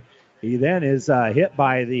line, he then is hit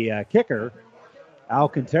by the kicker,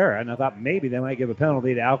 Alcantara. And I thought maybe they might give a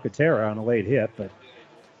penalty to Alcantara on a late hit, but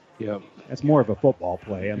that's more of a football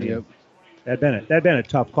play. I mean, that'd been a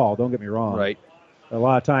tough call, don't get me wrong. Right. A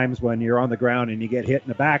lot of times when you're on the ground and you get hit in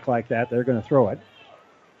the back like that, they're going to throw it.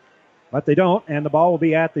 But they don't, and the ball will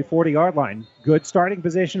be at the 40-yard line. Good starting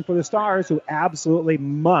position for the Stars, who absolutely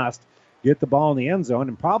must get the ball in the end zone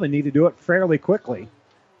and probably need to do it fairly quickly.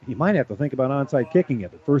 You might have to think about onside kicking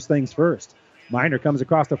it, but first things first. Miner comes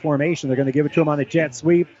across the formation. They're going to give it to him on the jet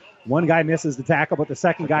sweep. One guy misses the tackle, but the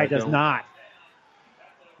second guy does not.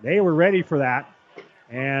 They were ready for that,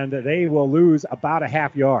 and they will lose about a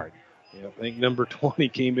half yard. Yeah, I think number 20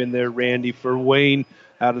 came in there, Randy, for Wayne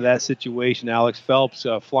out of that situation. Alex Phelps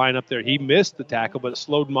flying up there. He missed the tackle, but it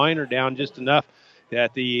slowed Miner down just enough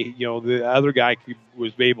that the other guy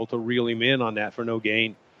was able to reel him in on that for no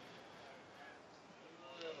gain.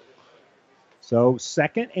 So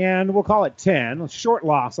second and we'll call it 10. A short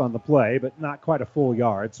loss on the play, but not quite a full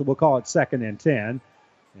yard. So we'll call it second and 10.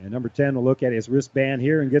 And number 10 will look at his wristband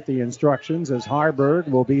here and get the instructions as Harburg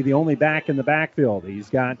will be the only back in the backfield.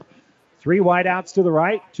 He's got 3 wideouts to the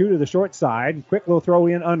right, 2 to the short side. Quick little throw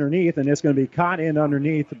in underneath, and it's going to be caught in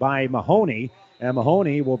underneath by Mahoney. And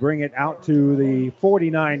Mahoney will bring it out to the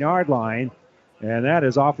 49-yard line. And that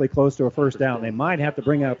is awfully close to a first down. They might have to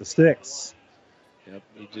bring out the sticks. Yep,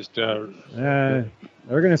 he just... they're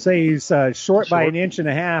going to say he's short by an inch and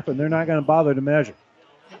a half, and they're not going to bother to measure.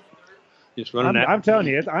 Just running I'm telling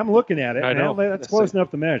you, I'm looking at it. I know. That's close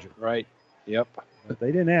enough to measure. Right. Yep. But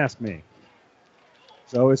they didn't ask me.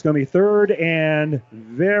 So it's going to be third and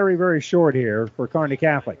very, very short here for Kearney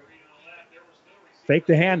Catholic. Fake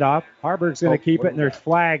the handoff. Harburg's going to keep it, and there's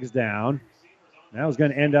flags down. That was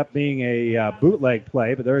going to end up being a bootleg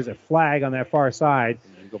play, but there is a flag on that far side.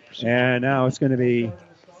 And now it's going to be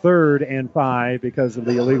third and 5 because of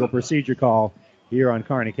the illegal procedure call here on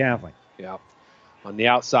Kearney Catholic. Yeah. On the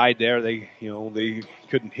outside there, they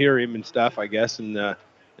couldn't hear him and stuff, I guess, and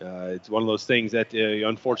it's one of those things that,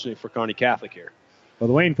 unfortunately for Kearney Catholic here. Well,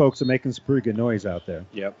 the Wayne folks are making some pretty good noise out there.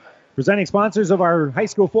 Yep. Presenting sponsors of our high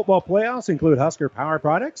school football playoffs include Husker Power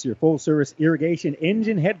Products, your full-service irrigation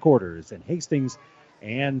engine headquarters in Hastings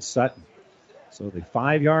and Sutton. So the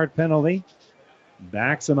 5-yard penalty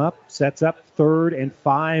backs them up, sets up third and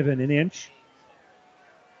 5 and an inch.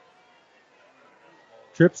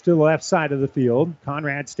 Trips to the left side of the field.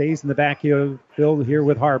 Conrad stays in the backfield here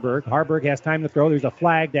with Harburg. Harburg has time to throw. There's a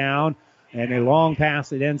flag down and a long pass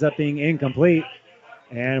that ends up being incomplete.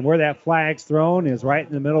 And where that flag's thrown is right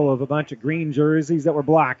in the middle of a bunch of green jerseys that were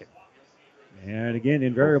blocking. And again,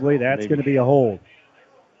 invariably, that's going to be a hold.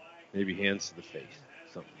 Maybe hands to the face.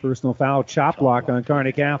 Something. Personal foul, chop block on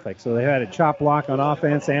Kearney Catholic. So they had a chop block on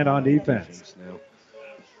offense and on defense.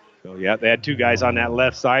 So, yeah, they had 2 guys on that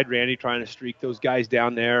left side, Randy, trying to streak those guys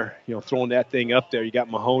down there, throwing that thing up there. You got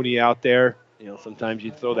Mahoney out there. Sometimes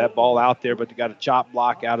you throw that ball out there, but you got a chop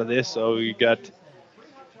block out of this. So you got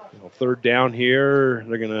third down here.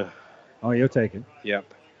 They're going to... Oh, you'll take it.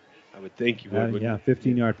 Yep. I would think you would. Yeah,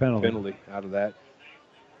 15-yard penalty. Penalty out of that.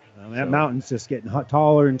 That mountain's just getting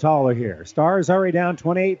taller and taller here. Stars already down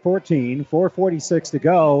 28-14, 4:46 to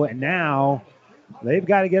go, and now they've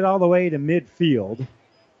got to get all the way to midfield.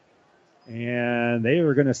 And they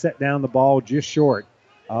are going to set down the ball just short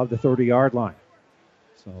of the 30-yard line.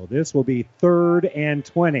 So this will be third and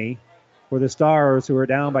 20 for the Stars, who are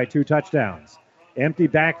down by 2 touchdowns. Empty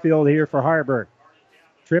backfield here for Harburg.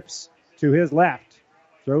 Trips to his left.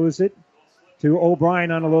 Throws it to O'Brien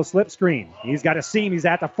on a little slip screen. He's got a seam. He's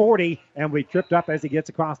at the 40, and we tripped up as he gets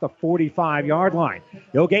across the 45-yard line.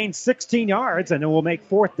 He'll gain 16 yards, and it will make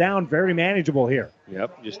 4th down very manageable here.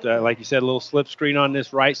 Yep, just like you said, a little slip screen on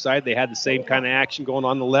this right side. They had the same kind of action going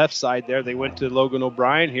on the left side there. They went to Logan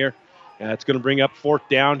O'Brien here. It's going to bring up 4th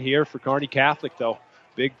down here for Kearney Catholic, though.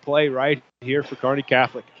 Big play right here for Kearney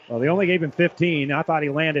Catholic. Well, they only gave him 15. I thought he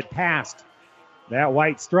landed past that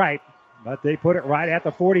white stripe, but they put it right at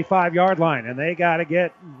the 45-yard line, and they got to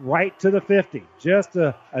get right to the 50, just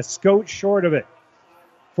a scotch short of it.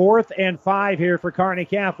 4th and 5 here for Kearney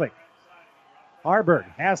Catholic. Harburg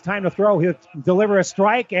has time to throw. He'll deliver a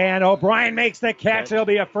strike, and O'Brien makes the catch. It'll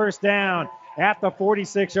be a 1st down at the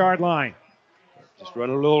 46-yard line. Just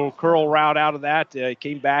run a little curl route out of that.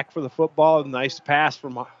 Came back for the football. Nice pass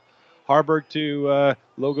from Harburg to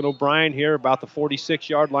Logan O'Brien here, about the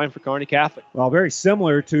 46-yard line for Kearney Catholic. Well, very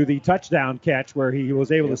similar to the touchdown catch where he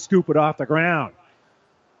was able to scoop it off the ground.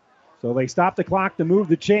 So they stopped the clock to move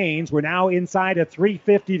the chains. We're now inside of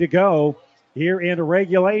 3:50 to go here in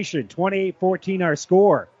regulation. 28-14 our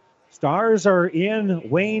score. Stars are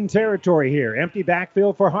in Wayne territory here. Empty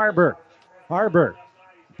backfield for Harburg. Harburg.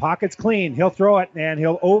 Pocket's clean. He'll throw it, and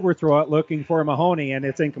he'll overthrow it looking for Mahoney, and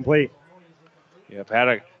it's incomplete. Yep,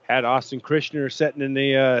 had Austin Krishner sitting in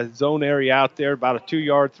the zone area out there, about a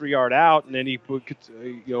 2-yard, 3-yard out, and then he put,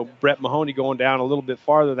 Brett Mahoney going down a little bit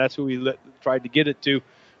farther. That's who he tried to get it to.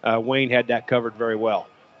 Wayne had that covered very well.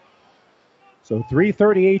 So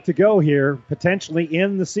 3:38 to go here, potentially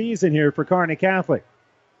in the season here for Kearney Catholic.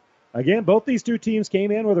 Again, both these two teams came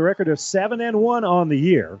in with a record of 7-1 on the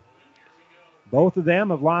year. Both of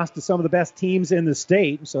them have lost to some of the best teams in the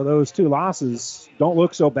state, so those 2 losses don't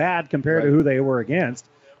look so bad compared to who they were against.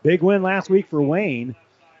 Big win last week for Wayne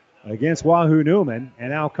against Wahoo Newman,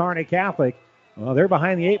 and now Kearney Catholic, well, they're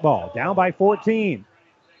behind the 8 ball, down by 14.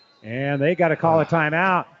 And they got to call a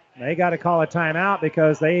timeout. They got to call a timeout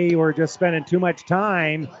because they were just spending too much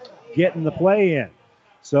time getting the play in.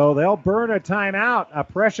 So they'll burn a timeout, a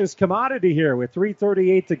precious commodity here with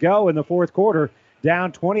 3:38 to go in the 4th quarter.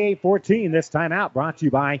 Down 28-14. This timeout brought to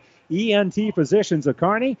you by ENT Physicians of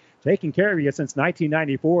Kearney. Taking care of you since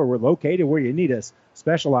 1994. We're located where you need us,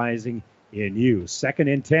 specializing in you.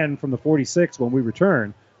 2nd and 10 from the 46 when we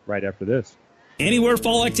return right after this. Anywhere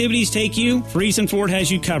fall activities take you, Friesen Ford has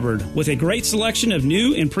you covered with a great selection of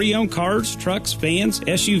new and pre-owned cars, trucks, vans,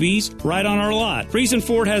 SUVs right on our lot. Friesen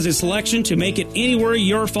Ford has a selection to make it anywhere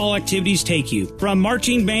your fall activities take you. From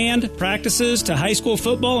marching band practices to high school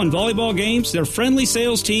football and volleyball games, their friendly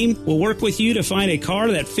sales team will work with you to find a car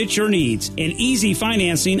that fits your needs, and easy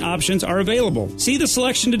financing options are available. See the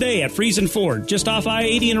selection today at Friesen Ford, just off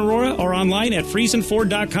I-80 in Aurora, or online at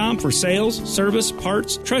FriesenFord.com for sales, service,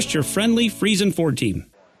 parts. Trust your friendly Friesen Ford team.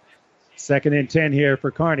 2nd and 10 here for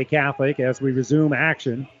Kearney Catholic as we resume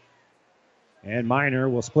action. And Minor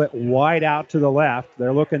will split wide out to the left.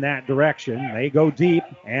 They're looking that direction. They go deep,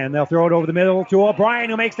 and they'll throw it over the middle to O'Brien,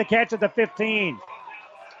 who makes the catch at the 15.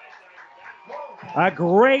 A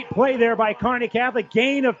great play there by Kearney Catholic.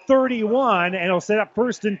 Gain of 31, and it'll set up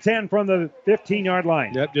 1st and 10 from the 15-yard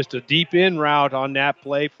line. Yep, just a deep in route on that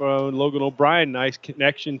play from Logan O'Brien. Nice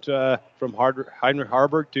connection from Heinrich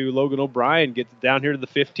Harburg to Logan O'Brien. Gets it down here to the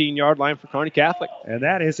 15-yard line for Kearney Catholic. And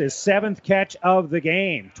that is his 7th catch of the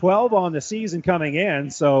game. 12 on the season coming in,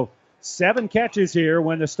 so 7 catches here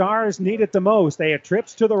when the Stars need it the most. They have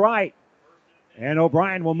trips to the right, and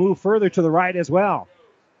O'Brien will move further to the right as well.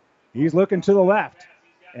 He's looking to the left,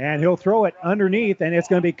 and he'll throw it underneath, and it's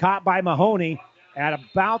going to be caught by Mahoney at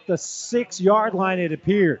about the 6-yard line, it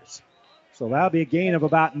appears. So that'll be a gain of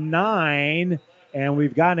about 9, and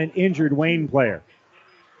we've got an injured Wayne player.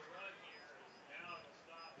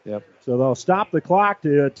 Yep. So they'll stop the clock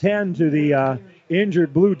to attend to the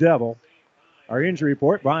injured Blue Devil. Our injury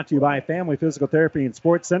report brought to you by Family Physical Therapy and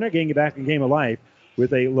Sports Center, getting you back in game of life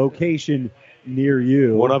with a location near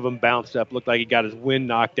you. One of them bounced up, looked like he got his wind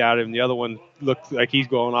knocked out of him. The other one looked like he's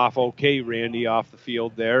going off okay, Randy, off the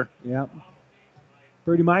field there. Yeah.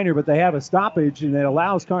 Pretty minor, but they have a stoppage, and it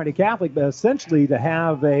allows Kearney Catholic essentially to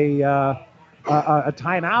have a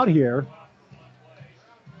timeout here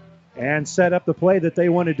and set up the play that they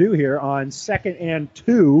want to do here on 2nd and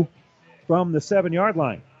 2 from the 7-yard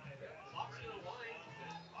line.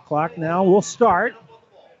 Clock now will start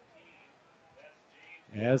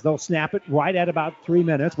as they'll snap it right at about 3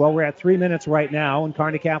 minutes. Well, we're at 3 minutes right now, and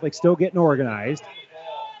Kearney Catholic still getting organized.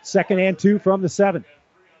 2nd and 2 from the 7.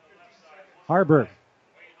 Harburg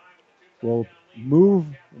will move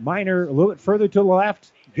Minor a little bit further to the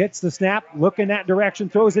left. Gets the snap, look in that direction,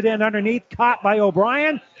 throws it in underneath. Caught by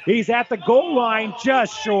O'Brien. He's at the goal line,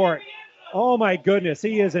 just short. Oh, my goodness.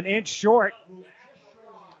 He is an inch short.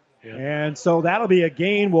 Yeah. And so that'll be a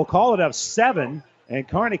gain. We'll call it a 7. And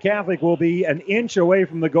Kearney Catholic will be an inch away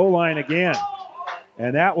from the goal line again.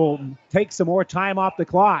 And that will take some more time off the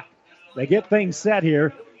clock. They get things set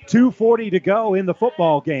here. 2:40 to go in the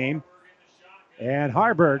football game. And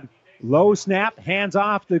Harburg, low snap, hands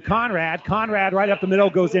off to Conrad. Conrad right up the middle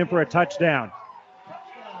goes in for a touchdown.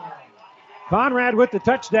 Conrad with the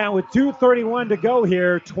touchdown with 2:31 to go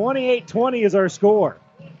here. 28-20 is our score.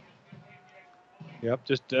 Yep,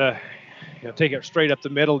 just take it straight up the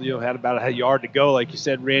middle. Had about a yard to go, like you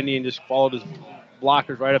said, Randy, and just followed his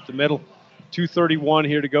blockers right up the middle. 2:31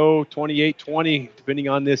 here to go, 28-20, depending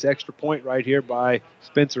on this extra point right here by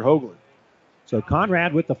Spencer Hoagland. So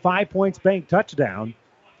Conrad with the 5 points bank touchdown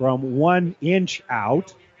from 1 inch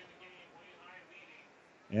out.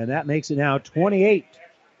 And that makes it now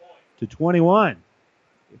 28-21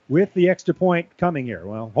 with the extra point coming here.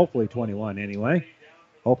 Well, hopefully 21 anyway.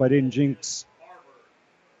 Hope I didn't jinx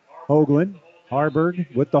Hoagland. Harburg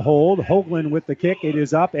with the hold. Hoagland with the kick. It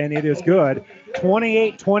is up, and it is good.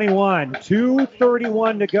 28-21.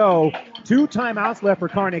 2:31 to go. 2 timeouts left for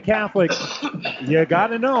Kearney Catholic. You got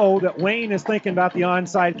to know that Wayne is thinking about the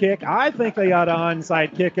onside kick. I think they ought to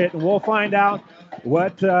onside kick it, and we'll find out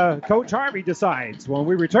what Coach Harvey decides when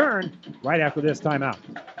we return right after this timeout.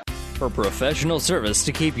 For professional service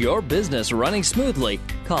to keep your business running smoothly,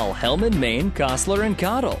 call Hellman, Maine, Kostler, and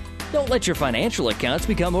Cottle. Don't let your financial accounts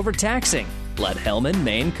become overtaxing. Let Hellman,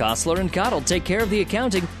 Maine, Kostler, and Cottle take care of the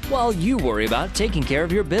accounting while you worry about taking care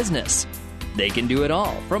of your business. They can do it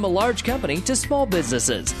all, from a large company to small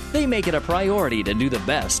businesses. They make it a priority to do the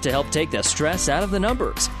best to help take the stress out of the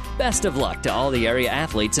numbers. Best of luck to all the area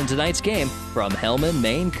athletes in tonight's game from Hellman,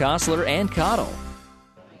 Maine, Kostler, and Cottle.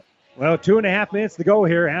 Well, 2.5 minutes to go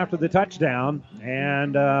here after the touchdown,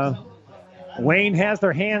 and Wayne has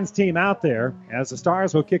their hands team out there as the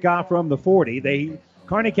Stars will kick off from the 40.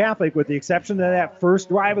 Kearney Catholic, with the exception of that first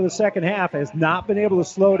drive of the second half, has not been able to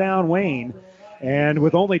slow down Wayne. And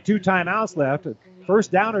with only 2 timeouts left,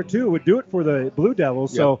 first down or 2 would do it for the Blue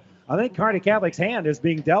Devils. Yep. So I think Kearney Catholic's hand is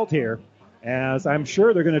being dealt here, as I'm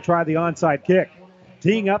sure they're going to try the onside kick.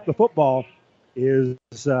 Teeing up the football is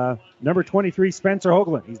number 23, Spencer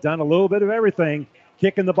Hoagland. He's done a little bit of everything,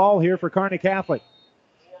 kicking the ball here for Kearney Catholic.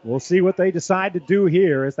 We'll see what they decide to do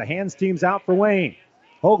here as the hands team's out for Wayne.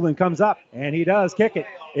 Hoagland comes up, and he does kick it.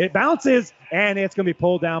 It bounces, and it's going to be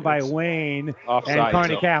pulled down by Wayne. Offside, and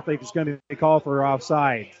Kearney Catholic is going to be called for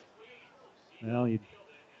offside. Well,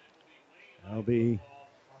 that'll be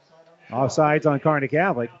offsides on Kearney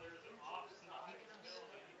Catholic.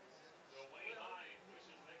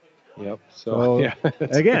 Yep. So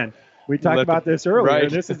again, we talked about this earlier. Right.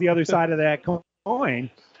 And this is the other side of that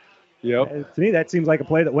coin. Yep. To me, that seems like a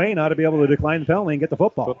play that Wayne ought to be able to decline the penalty and get the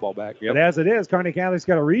football back. Yep. But as it is, Kearney Catholic's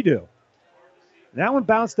got a redo. That one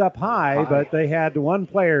bounced up high, but they had one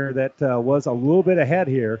player that was a little bit ahead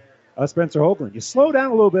here, Spencer Hoagland. You slow down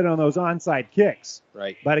a little bit on those onside kicks.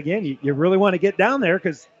 Right. But again, you really want to get down there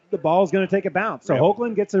because the ball's going to take a bounce. So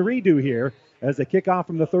Hoagland gets a redo here as they kick off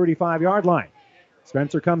from the 35-yard line.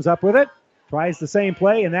 Spencer comes up with it, tries the same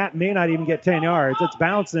play, and that may not even get 10 yards. It's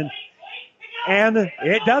bouncing. And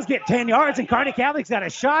it does get 10 yards, and Kearney Catholic's got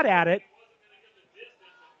a shot at it.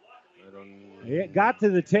 It got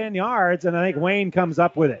to the 10 yards, and I think Wayne comes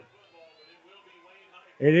up with it.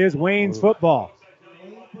 It is Wayne's football.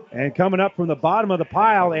 And coming up from the bottom of the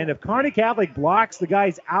pile, and if Kearney Catholic blocks the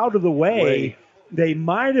guys out of the way, they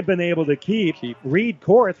might have been able to keep Reed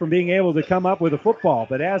Korth from being able to come up with a football.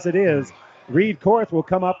 But as it is, Reed Korth will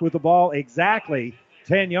come up with the ball exactly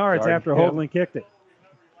 10 yards after Hoagland kicked it.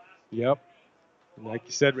 Yep. Like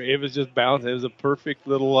you said, it was just bounced. It was a perfect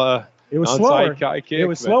little it was slower. Kick. It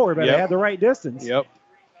was slower, but it had the right distance. Yep.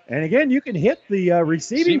 And again, you can hit the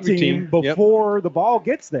receiving team before the ball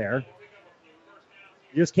gets there.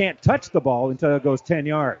 You just can't touch the ball until it goes 10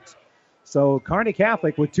 yards. So Kearney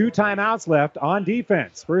Catholic with 2 timeouts left on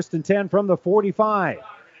defense. 1st and 10 from the 45.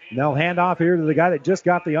 And they'll hand off here to the guy that just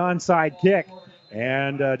got the onside kick.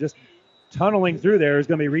 And just tunneling through there is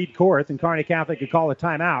going to be Reed Korth, and Kearney Catholic could call a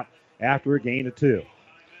timeout after a gain of 2.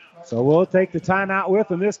 So we'll take the timeout with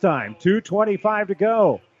them this time. 2:25 to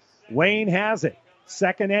go. Wayne has it.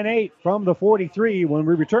 2nd and 8 from the 43 when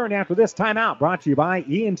we return after this timeout, brought to you by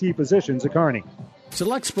E&T Physicians of Kearney.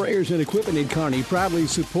 Select Sprayers and Equipment in Kearney proudly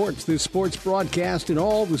supports this sports broadcast and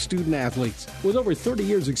all the student athletes. With over 30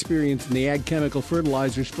 years experience in the ag chemical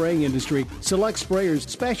fertilizer spraying industry, Select Sprayers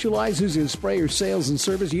specializes in sprayer sales and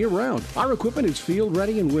service year-round. Our equipment is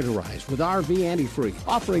field-ready and winterized with RV antifreeze,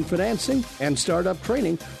 offering financing and startup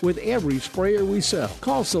training with every sprayer we sell.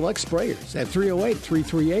 Call Select Sprayers at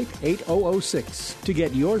 308-338-8006 to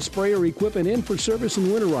get your sprayer equipment in for service and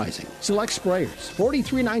winterizing. Select Sprayers,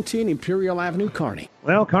 4319 Imperial Avenue, Kearney.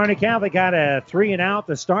 Well, Kearney Catholic got a 3-and-out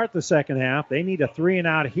to start the second half. They need a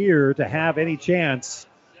 3-and-out here to have any chance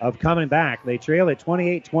of coming back. They trail at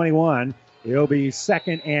 28-21. It'll be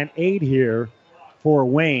 2nd and 8 here for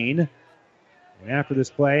Wayne. And after this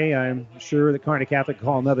play, I'm sure that Kearney Catholic will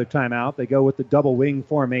call another timeout. They go with the double wing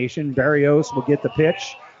formation. Barrios will get the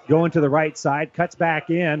pitch. Going to the right side, cuts back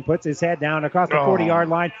in, puts his head down across the 40-yard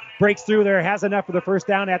line, breaks through there, has enough for the first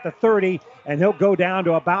down at the 30, and he'll go down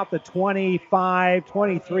to about the 25,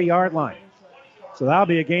 23-yard line. So that'll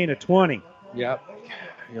be a gain of 20. Yep.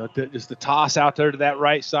 Just the toss out there to that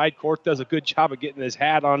right side. Court does a good job of getting his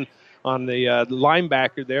hat on the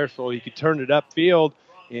linebacker there so he could turn it upfield.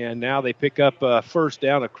 And now they pick up a first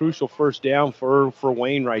down, a crucial first down for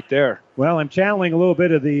Wayne right there. Well, I'm channeling a little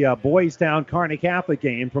bit of the Boys Town Kearney Catholic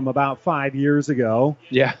game from about 5 years ago.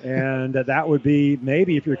 Yeah. And that would be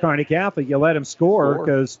maybe if you're Kearney Catholic, you let him score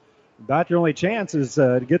because about your only chance is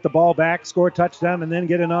to get the ball back, score a touchdown, and then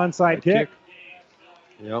get an onside kick.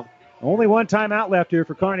 Yep. Only one timeout left here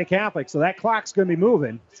for Kearney Catholic, so that clock's going to be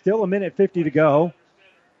moving. Still 1:50 to go.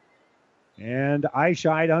 And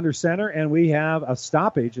Eichscheid under center, and we have a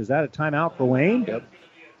stoppage. Is that a timeout for Wayne? Yep.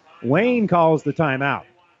 Wayne calls the timeout.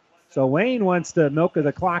 So Wayne wants to milk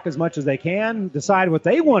the clock as much as they can, decide what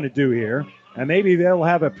they want to do here, and maybe they'll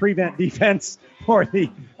have a prevent defense for the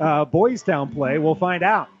Boys Town play. We'll find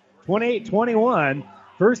out. 28-21,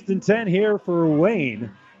 1st and 10 here for Wayne.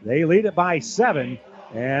 They lead it by 7,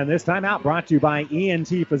 and this timeout brought to you by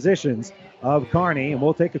ENT Physicians of Kearney. And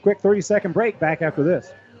we'll take a quick 30-second break back after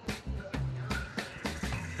this.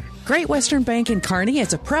 Great Western Bank in Kearney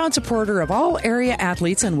is a proud supporter of all area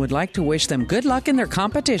athletes and would like to wish them good luck in their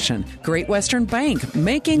competition. Great Western Bank,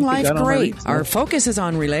 making life great. Our focus is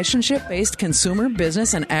on relationship-based consumer,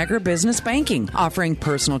 business, and agribusiness banking, offering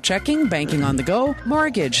personal checking, banking on the go,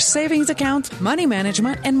 mortgage, savings accounts, money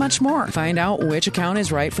management, and much more. Find out which account is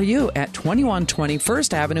right for you at 2120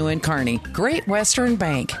 First Avenue in Kearney. Great Western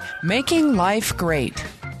Bank, making life great.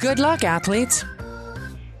 Good luck, athletes.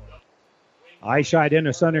 Eichscheid in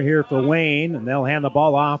the center here for Wayne, and they'll hand the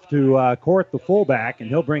ball off to Court, the fullback, and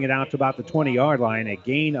he'll bring it out to about the 20-yard line, a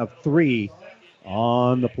gain of 3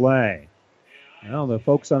 on the play. Well, the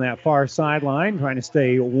folks on that far sideline trying to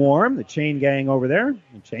stay warm, the chain gang over there.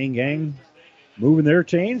 The chain gang moving their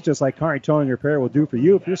chains, just like Kearney Towing Repair will do for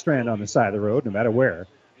you if you're stranded on the side of the road, no matter where.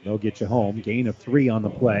 They'll get you home. Gain of 3 on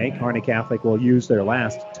the play. Kearney Catholic will use their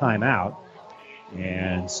last timeout.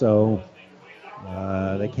 And so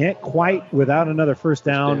they can't quite, without another first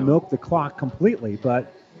down, milk the clock completely.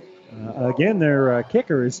 But, again, their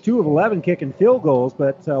kicker is 2 of 11 kicking field goals.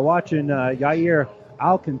 But watching Yair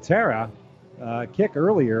Alcantara kick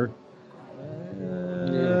earlier,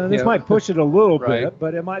 this might push it a little bit,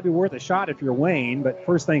 but it might be worth a shot if you're Wayne. But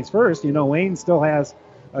first things first, Wayne still has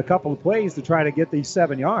a couple of plays to try to get these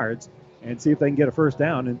 7 yards and see if they can get a first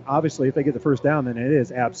down. And obviously, if they get the first down, then it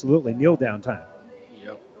is absolutely kneel down time.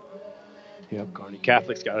 Yep, Kearney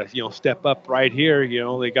Catholic's got to, step up right here.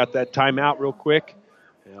 They got that timeout real quick.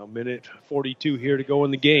 Minute 42 here to go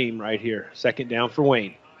in the game right here. Second down for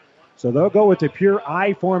Wayne. So they'll go with the pure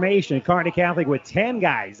I formation. Kearney Catholic with 10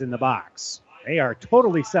 guys in the box. They are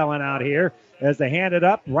totally selling out here as they hand it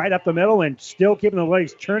up right up the middle and still keeping the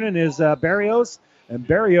legs churning is Barrios. And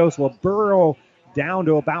Barrios will burrow down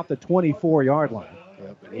to about the 24-yard line.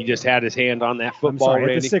 Yep, he just had his hand on that football,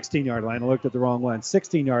 Randy. Randy. At the 16-yard line. I looked at the wrong one.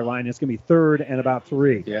 16-yard line. It's going to be 3rd and about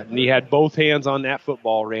 3. Yeah, and he had both hands on that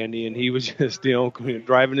football, Randy, and he was just,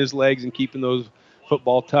 driving his legs and keeping those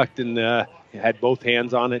football tucked and had both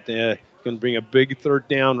hands on it. Going to bring a big 3rd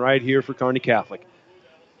down right here for Kearney Catholic.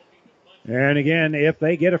 And again, if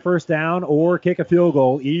they get a first down or kick a field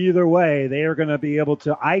goal, either way, they are going to be able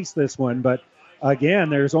to ice this one. But again,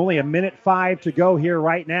 there's only a minute 5 to go here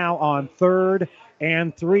right now on 3rd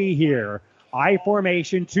and 3 here. I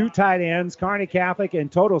formation, 2 tight ends, Kearney Catholic in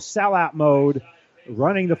total sellout mode,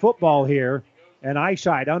 running the football here. And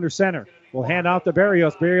Eichscheid under center will hand off to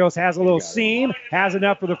Barrios. Barrios has a little seam, has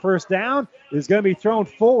enough for the first down. Is going to be thrown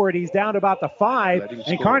forward. He's down to about the 5.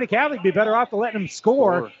 And Kearney Catholic would be better off to let him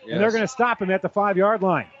score. Yes. And they're going to stop him at the 5-yard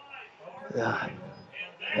line.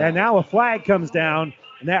 And now a flag comes down.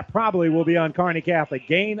 and that probably will be on Kearney Catholic.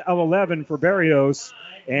 Gain of 11 for Berrios,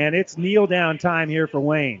 and it's kneel down time here for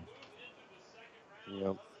Wayne.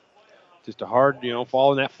 Yep. Just a hard,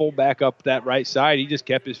 following that fullback up that right side. He just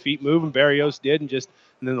kept his feet moving. Berrios did, and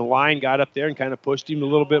then the line got up there and kind of pushed him a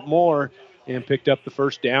little bit more and picked up the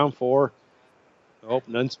first down for,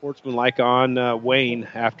 unsportsmanlike on Wayne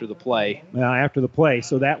after the play. After the play,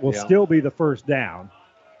 so that will still be the first down.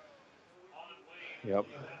 Yep.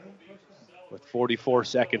 With 44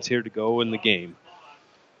 seconds here to go in the game.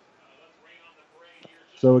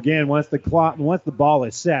 So again, once the ball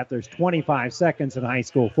is set, there's 25 seconds in high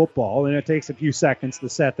school football, and it takes a few seconds to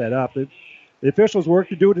set that up. The officials work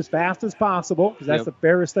to do it as fast as possible because that's the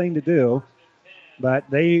fairest thing to do, but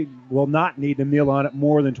they will not need to kneel on it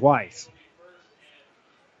more than twice.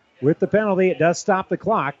 With the penalty, it does stop the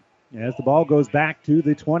clock as the ball goes back to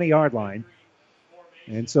the 20-yard line.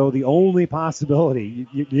 And so the only possibility,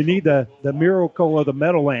 you need the miracle of the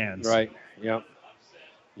Meadowlands. Right, yep.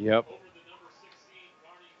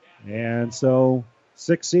 And so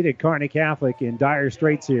 6-seeded Kearney Catholic in dire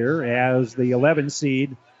straits here as the 11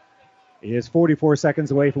 seed is 44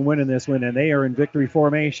 seconds away from winning this one, and they are in victory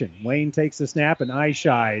formation. Wayne takes the snap, and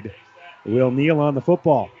Eyeshide will kneel on the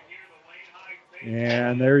football.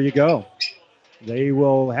 And there you go. They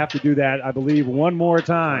will have to do that, I believe, one more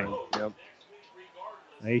time. Yep.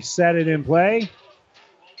 They set it in play.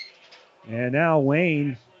 And now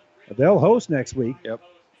Wayne, they'll host next week. Yep.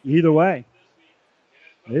 Either way.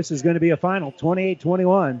 This is going to be a final,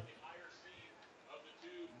 28-21.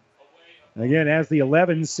 Again, as the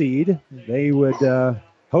 11 seed, they would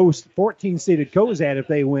host 14-seeded Cozad if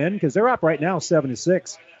they win, because they're up right now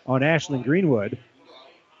 7-6 on Ashland Greenwood.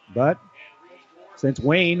 But since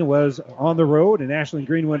Wayne was on the road and Ashland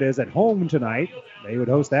Greenwood is at home tonight, they would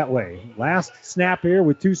host that way. Last snap here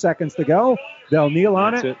with 2 seconds to go. They'll kneel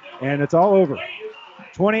on it, and it's all over.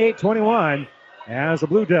 28-21 as the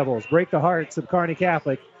Blue Devils break the hearts of Kearney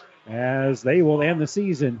Catholic as they will end the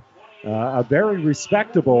season a very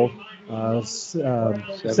respectable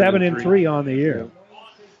 7-3 on the year.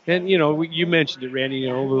 Yeah. And, you mentioned it, Randy,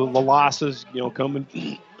 the losses, coming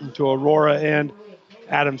to Aurora and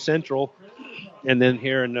Adams Central, and then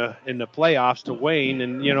here in the playoffs to Wayne.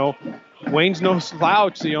 And, Wayne's no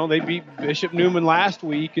slouch. They beat Bishop Newman last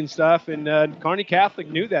week and stuff, and Kearney Catholic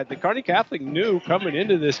knew that. The Kearney Catholic knew coming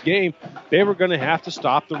into this game they were going to have to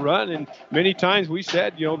stop the run, and many times we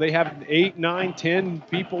said, they have 8, 9, 10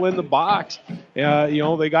 people in the box.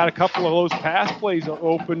 They got a couple of those pass plays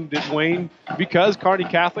open at Wayne because Kearney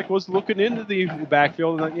Catholic was looking into the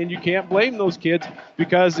backfield, and you can't blame those kids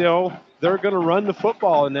because, they're going to run the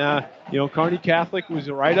football. And, Kearney Catholic was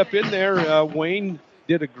right up in there. Wayne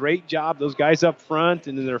did a great job. Those guys up front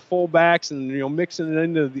and then their fullbacks and, mixing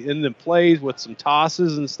it in the plays with some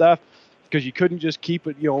tosses and stuff because you couldn't just keep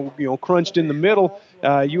it, crunched in the middle.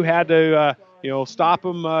 You had to, stop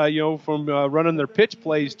them, from running their pitch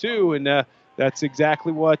plays too. And that's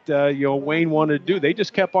exactly what, Wayne wanted to do. They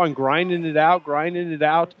just kept on grinding it out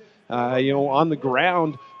on the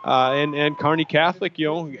ground. And Kearney Catholic,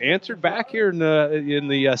 answered back here in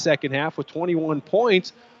the second half with 21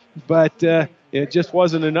 points, but it just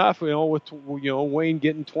wasn't enough. With Wayne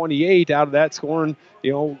getting 28 out of that, scoring,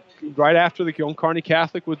 right after the Kearney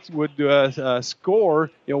Catholic would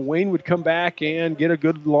score, Wayne would come back and get a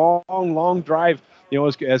good long drive.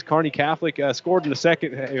 As Kearney Catholic scored in the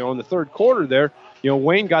second, in the third quarter there,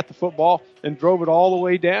 Wayne got the football and drove it all the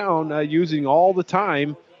way down, using all the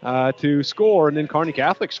time to score, and then Kearney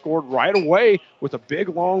Catholic scored right away with a big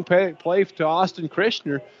long play to Austin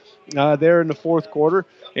Christner there in the fourth quarter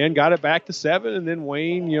and got it back to 7, and then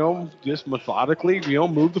Wayne, just methodically,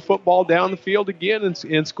 moved the football down the field again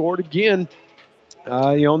and scored again.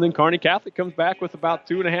 And then Kearney Catholic comes back with about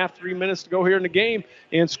 2.5, 3 minutes to go here in the game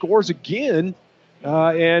and scores again.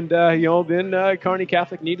 Then Kearney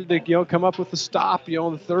Catholic needed to, come up with a stop, the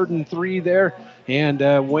 3rd and 3 there.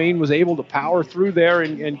 And Wayne was able to power through there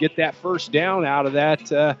and get that first down out of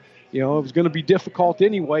that. It was going to be difficult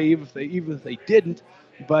anyway, even if they didn't.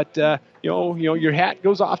 But, your hat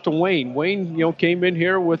goes off to Wayne. Wayne, came in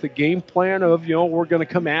here with a game plan of, we're going to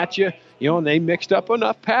come at you. And they mixed up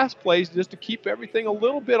enough pass plays just to keep everything a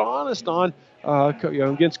little bit honest on,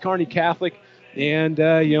 against Kearney Catholic. And,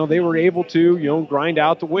 they were able to, grind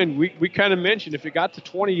out the win. We kind of mentioned if it got to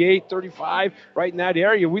 28, 35, right in that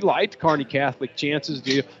area, we liked Kearney Catholic chances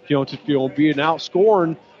to be an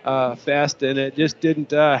outscoring fest, and it just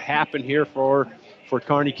didn't happen here for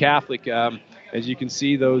Kearney Catholic. As you can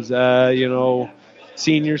see, those,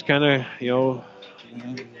 seniors kind of,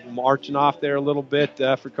 marching off there a little bit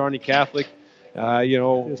for Kearney Catholic.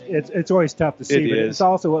 It's always tough to see, but it's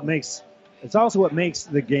also what makes it's also what makes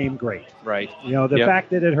the game great. Right. You know, the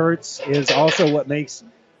fact that it hurts is also what makes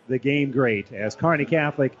the game great. As Kearney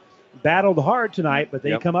Catholic battled hard tonight, but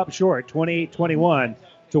they come up short, 28-21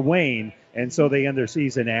 to Wayne, and so they end their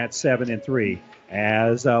season at 7-3.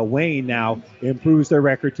 As Wayne now improves their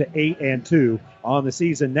record to 8-2 on the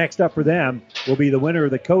season. Next up for them will be the winner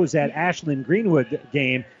of the Cozad-Ashland Greenwood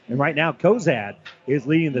game, and right now Cozad is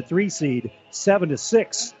leading the 3 seed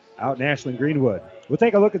 7-6 out in Ashland Greenwood. We'll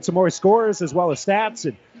take a look at some more scores as well as stats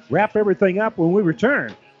and wrap everything up when we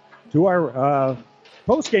return to our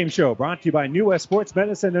post-game show brought to you by New West Sports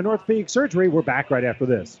Medicine and Orthopedic Surgery. We're back right after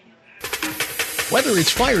this. Whether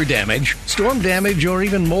it's fire damage, storm damage, or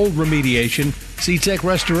even mold remediation, C-Tech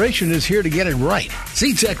Restoration is here to get it right.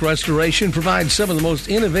 C-Tech Restoration provides some of the most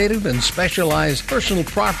innovative and specialized personal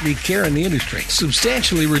property care in the industry,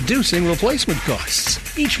 substantially reducing replacement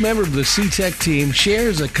costs. Each member of the C-Tech team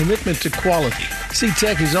shares a commitment to quality.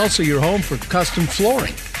 C-Tech is also your home for custom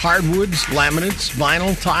flooring, hardwoods, laminates,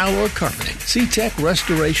 vinyl, tile, or carpeting. C-Tech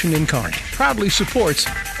Restoration in Kearney proudly supports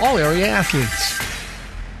all area athletes.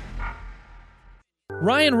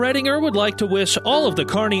 Ryan Redinger would like to wish all of the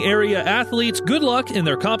Kearney area athletes good luck in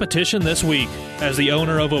their competition this week. As the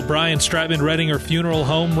owner of O'Brien Stratman Redinger Funeral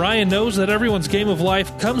Home, Ryan knows that everyone's game of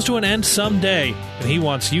life comes to an end someday, and he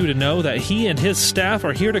wants you to know that he and his staff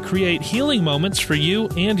are here to create healing moments for you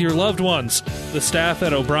and your loved ones. The staff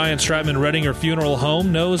at O'Brien Stratman Redinger Funeral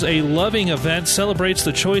Home knows a loving event celebrates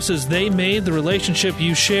the choices they made, the relationship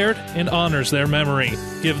you shared, and honors their memory.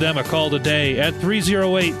 Give them a call today at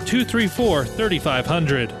 308-234-3500.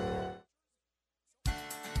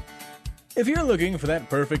 If you're looking for that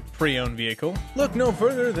perfect pre-owned vehicle, look no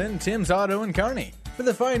further than Tim's Auto in Kearney for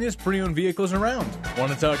the finest pre-owned vehicles around.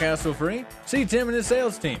 Want to talk hassle-free? See Tim and his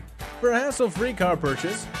sales team. For a hassle-free car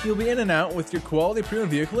purchase, you'll be in and out with your quality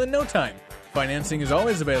pre-owned vehicle in no time. Financing is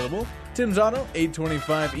always available. Tim's Auto,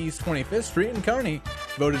 825 East 25th Street in Kearney.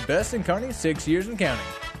 Voted best in Kearney 6 years and counting.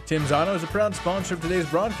 Tim's Auto is a proud sponsor of today's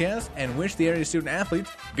broadcast and wish the area student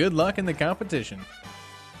athletes good luck in the competition.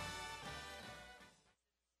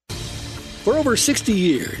 For over 60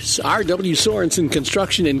 years, R.W. Sorensen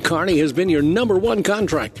Construction in Kearney has been your number one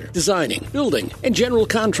contractor, designing, building, and general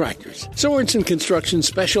contractors. Sorensen Construction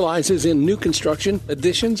specializes in new construction,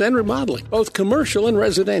 additions, and remodeling, both commercial and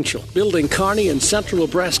residential. Building Kearney and Central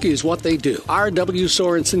Nebraska is what they do. R.W.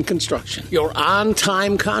 Sorensen Construction, your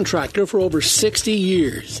on-time contractor for over 60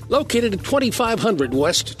 years. Located at 2500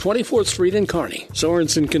 West 24th Street in Kearney,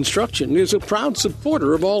 Sorensen Construction is a proud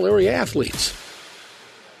supporter of all area athletes.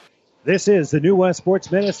 This is the New West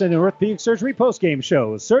Sports Medicine and Orthopedic Surgery postgame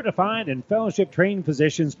show. Certified and fellowship-trained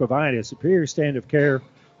physicians provide a superior standard of care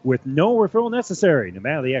with no referral necessary. No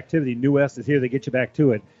matter the activity, New West is here to get you back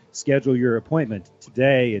to it. Schedule your appointment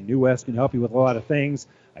today, and New West can help you with a lot of things.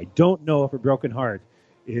 I don't know if a broken heart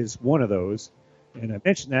is one of those, and I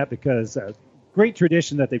mention that because a great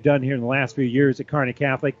tradition that they've done here in the last few years at Kearney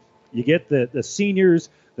Catholic. You get the seniors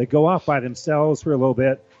that go off by themselves for a little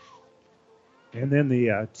bit, and then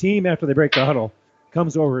the team, after they break the huddle,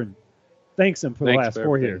 comes over and thanks them for the last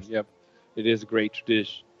 4 years. Yep, it is a great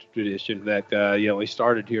tradition that we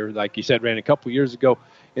started here, like you said, ran a couple years ago,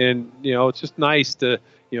 and it's just nice to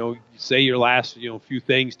say your last few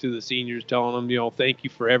things to the seniors, telling them thank you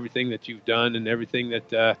for everything that you've done and everything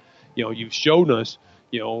that you've shown us,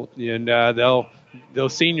 and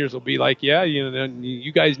those seniors will be like,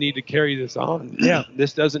 you guys need to carry this on. Yeah,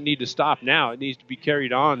 this doesn't need to stop now. It needs to be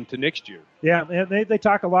carried on to next year. Yeah, and they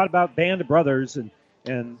talk a lot about Band of Brothers, and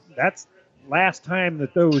that's last time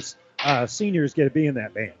that those seniors get to be in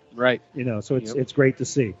that band. Right. So it's great to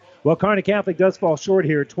see. Well, Kearney Catholic does fall short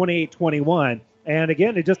here, 28-21, and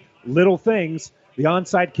again, it just little things. The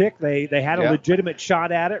onside kick, they had a legitimate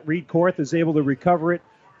shot at it. Reed Korth is able to recover it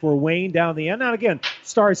for Wayne down the end. Now, again,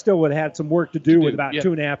 Stars still would have had some work to do with about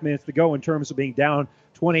 2.5 minutes to go in terms of being down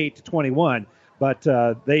 28-21. But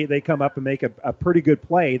they come up and make a pretty good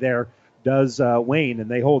play there, does Wayne, and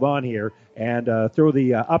they hold on here and throw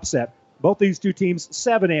the upset. Both these two teams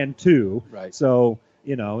 7-2. Right. So,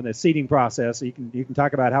 in the seeding process, you can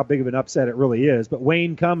talk about how big of an upset it really is. But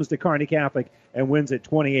Wayne comes to Kearney Catholic and wins it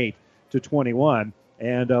 28-21.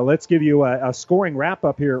 And let's give you a scoring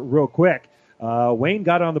wrap-up here real quick. Wayne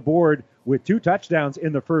got on the board with 2 touchdowns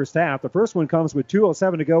in the first half. The first one comes with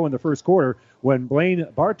 2:07 to go in the first quarter when Blaine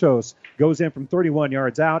Bartos goes in from 31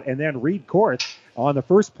 yards out, and then Reed Korth on the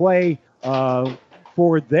first play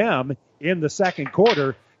for them in the second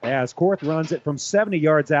quarter as Korth runs it from 70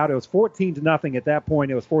 yards out. It was 14-0 at that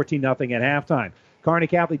point. It was 14-0 at halftime. Kearney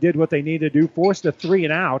Catholic did what they needed to do, forced a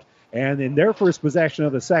 3-and-out, and in their first possession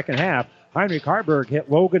of the second half, Heinrich Harburg hit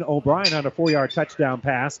Logan O'Brien on a 4-yard touchdown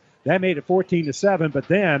pass. That made it 14-7, but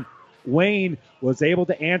then Wayne was able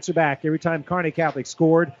to answer back every time Kearney Catholic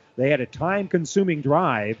scored. They had a time-consuming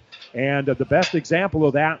drive, and the best example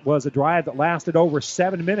of that was a drive that lasted over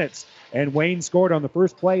 7 minutes, and Wayne scored on the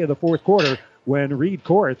first play of the fourth quarter when Reed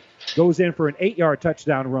Korth goes in for an 8-yard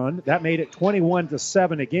touchdown run. That made it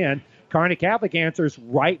 21-7 again. Kearney Catholic answers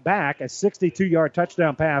right back, a 62-yard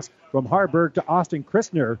touchdown pass from Harburg to Austin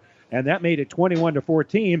Christner, and that made it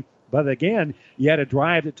 21-14. But again, you had a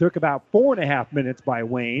drive that took about 4.5 minutes by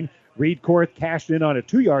Wayne. Reed Korth cashed in on a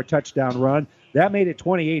 2-yard touchdown run. That made it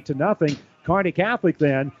 28-0. Kearney Catholic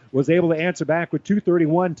then was able to answer back with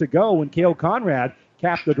 2:31 to go when Cale Conrad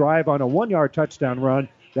capped the drive on a 1-yard touchdown run.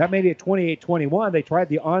 That made it 28-21. They tried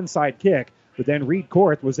the onside kick, but then Reed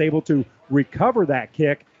Korth was able to recover that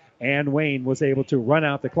kick, and Wayne was able to run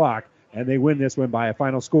out the clock, and they win this one by a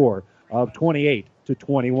final score of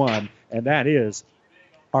 28-21. And that is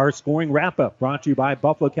our scoring wrap-up, brought to you by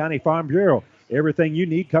Buffalo County Farm Bureau. Everything you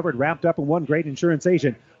need covered, wrapped up in one great insurance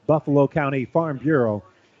agent, Buffalo County Farm Bureau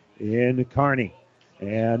in Kearney.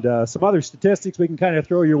 And some other statistics we can kind of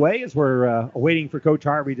throw your way as we're waiting for Coach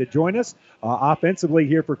Harvey to join us. Offensively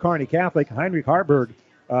here for Kearney Catholic, Heinrich Harburg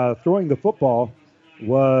throwing the football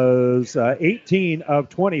was 18 of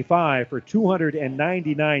 25 for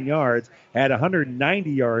 299 yards, had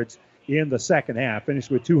 190 yards in the second half, finished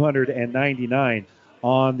with 299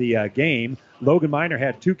 on the game. Logan Miner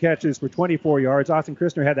had 2 catches for 24 yards. Austin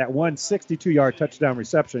Christner had that 162-yard touchdown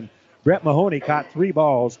reception. Brett Mahoney caught 3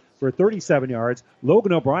 balls for 37 yards.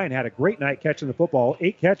 Logan O'Brien had a great night catching the football,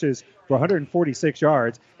 8 catches for 146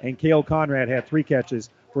 yards. And Cale Conrad had 3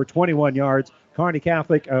 catches for 21 yards. Kearney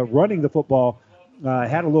Catholic running the football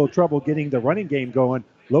had a little trouble getting the running game going.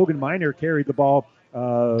 Logan Miner carried the ball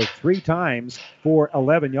 3 times for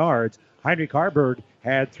 11 yards. Heinrich Harburg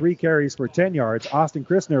had 3 carries for 10 yards. Austin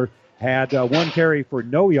Christner had 1 carry for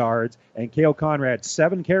no yards. And Cale Conrad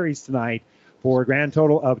 7 carries tonight for a grand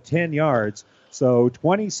total of 10 yards. So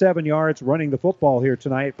 27 yards running the football here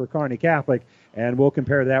tonight for Kearney Catholic. And we'll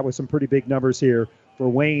compare that with some pretty big numbers here for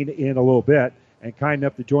Wayne in a little bit. And kind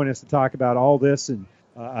enough to join us to talk about all this and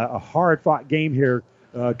a hard-fought game here,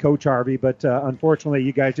 Coach Harvey. But unfortunately,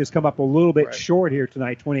 you guys just come up a little bit short here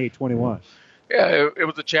tonight, 28-21. Yeah, it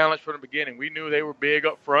was a challenge from the beginning. We knew they were big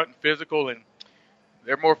up front and physical, and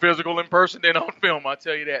they're more physical in person than on film, I'll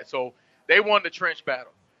tell you that. So they won the trench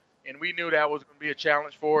battle, and we knew that was going to be a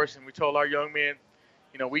challenge for us, and we told our young men,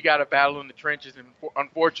 we got a battle in the trenches, and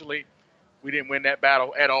unfortunately, we didn't win that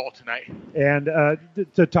battle at all tonight. And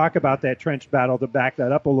to talk about that trench battle, to back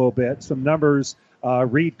that up a little bit, some numbers.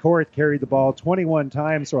 Reed Korth carried the ball 21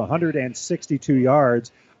 times for 162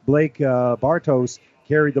 yards. Blake Bartos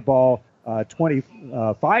carried the ball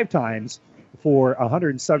 25 times for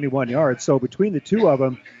 171 yards. So between the two of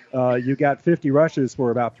them, you got 50 rushes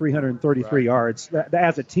for about 333 yards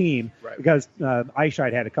as a team, because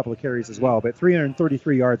Eichheit had a couple of carries as well, but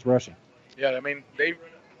 333 yards rushing. Yeah, I mean,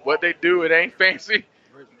 what they do, it ain't fancy,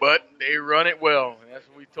 but they run it well. And that's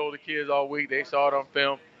what we told the kids all week. They saw it on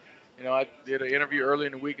film. I did an interview early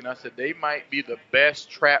in the week, and I said they might be the best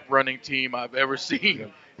trap running team I've ever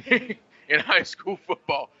seen in high school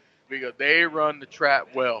football, because they run the trap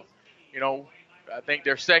well. I think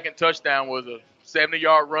their second touchdown was a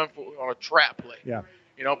 70-yard run on a trap play. Yeah.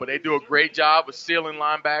 But they do a great job of sealing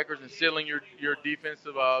linebackers and sealing your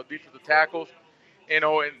defensive tackles. And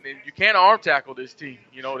you can't arm tackle this team.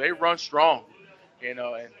 They run strong. And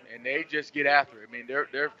they just get after it. I mean,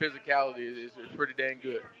 their physicality is pretty dang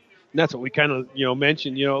good. And that's what we kind of,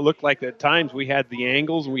 mentioned. It looked like at times we had the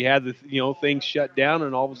angles and we had the, things shut down,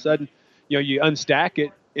 and all of a sudden, you unstack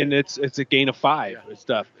it and it's a gain of 5 and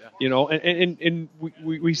stuff. Yeah. And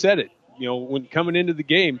we said it. When coming into the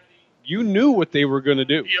game, you knew what they were going to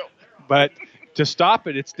do. Yep. But to stop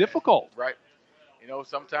it, it's difficult. Right.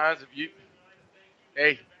 Sometimes if you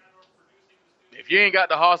ain't got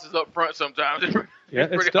the horses up front, sometimes it's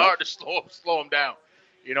pretty hard to slow them down.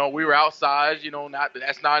 We were outsized.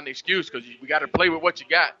 That's not an excuse, because we got to play with what you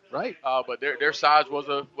got. Right. But their size was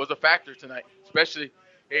a factor tonight, especially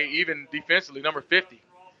even defensively. Number 50.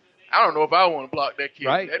 I don't know if I want to block that kid.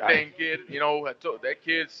 Right. That dang kid. I told that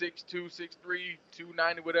kid 6'2", 6'3",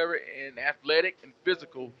 290, whatever, and athletic and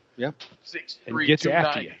physical. Yeah. 6'3", and gets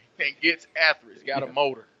 290, and gets after it. He's got a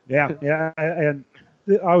motor. Yeah. And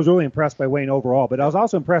I was really impressed by Wayne overall, but I was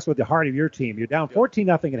also impressed with the heart of your team. You're down 14-0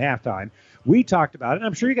 at halftime. We talked about it, and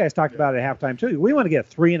I'm sure you guys talked about it at halftime too. We want to get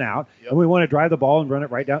 3 and out, and we want to drive the ball and run it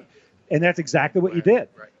right down. And that's exactly what you did.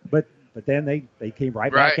 Right. But then they came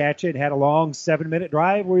right back at you and had a long 7-minute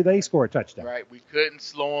drive where they scored a touchdown. Right. We couldn't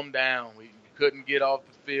slow them down. We couldn't get off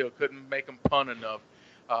the field, couldn't make them punt enough.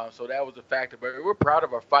 So that was a factor. But we're proud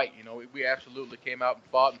of our fight. We absolutely came out and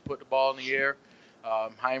fought and put the ball in the air.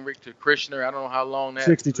 Heinrich to Krishner, I don't know how long that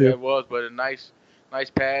 62 was, but a nice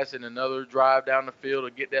pass and another drive down the field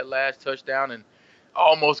to get that last touchdown and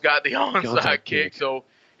almost got the onside kick. So,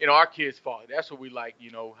 our kids fought. That's what we like.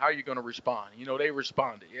 How are you going to respond? They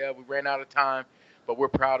responded. Yeah, we ran out of time, but we're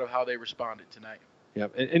proud of how they responded tonight. Yeah,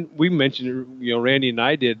 and we mentioned, Randy and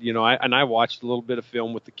I did, I watched a little bit of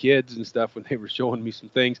film with the kids and stuff when they were showing me some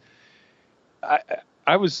things.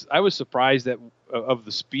 I was surprised of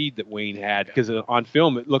the speed that Wayne had, because on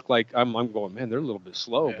film it looked like I'm going, man, they're a little bit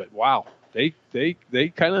slow, but wow, they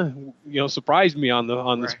kind of surprised me on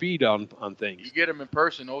the speed on things. You get them in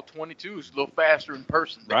person, 22 is a little faster in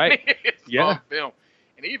person, right? Yeah, on film,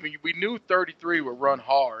 and even we knew 33 would run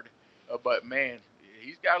hard, but man,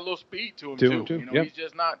 he's got a little speed to him too. He's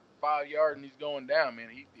just not 5 yards and he's going down, man.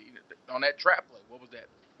 He on that trap play, what was that,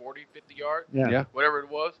 40, 50 yards? Yeah. Whatever it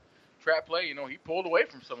was. Trap play, he pulled away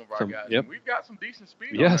from some of our guys. Yep. We've got some decent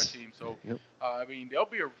speed on our team, so they'll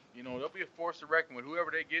be a force to reckon with. Whoever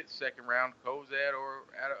they get second round, Cozad or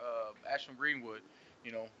Ashland Greenwood.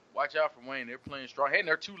 Watch out for Wayne. They're playing strong. Hey, and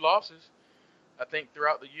their 2 losses, I think,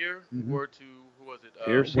 throughout the year were to, who was it?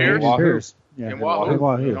 Pierce. Yeah. And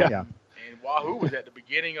Wahoo. Yeah. And Wahoo was at the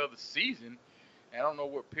beginning of the season. I don't know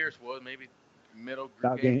what Pierce was, maybe middle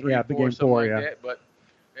game 3 or 4, something like that. But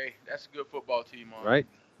hey, that's a good football team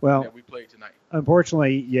that we played tonight.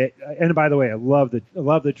 Unfortunately, and by the way, I love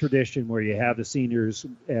the tradition where you have the seniors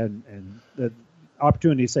and the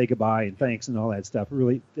opportunity to say goodbye and thanks and all that stuff.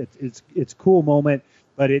 Really, it's a cool moment,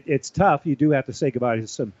 but it's tough. You do have to say goodbye to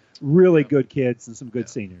some really good kids and some good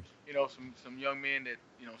seniors. Some young men that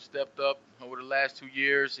stepped up over the last 2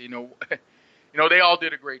 years. They all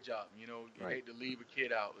did a great job. You hate to leave a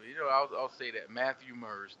kid out. I'll say that Matthew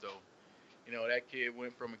Murs, though. That kid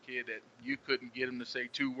went from a kid that you couldn't get him to say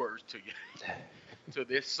 2 words to you to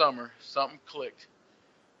this summer, something clicked.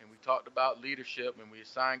 And we talked about leadership, and we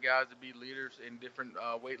assigned guys to be leaders in different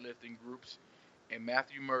weightlifting groups. And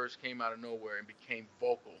Matthew Murs came out of nowhere and became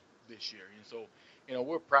vocal this year. And so,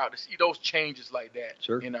 we're proud to see those changes like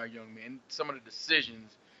that in our young men. Some of the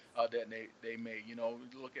decisions that they made.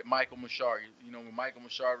 Look at Michael Machar. When Michael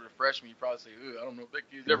Machar was a freshman, you probably say, I don't know if that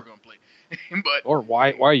kid's ever going to play. But or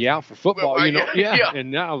why are you out for football?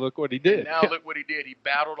 And now look what he did. Look what he did. He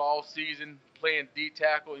battled all season playing D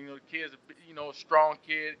tackle. The kid's a strong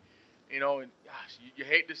kid. And gosh, you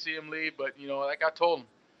hate to see him leave, but like I told him,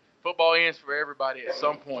 football ends for everybody at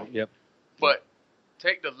some point. Yep. But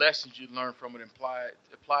take the lessons you learn from it and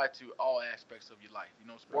apply it to all aspects of your life.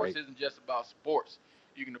 Sports isn't just about sports.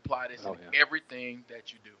 You can apply this in everything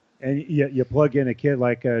that you do. And you plug in a kid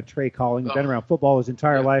like Trey Calling, been around football his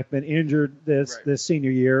entire life, been injured this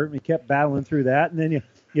senior year. He kept battling through that. And then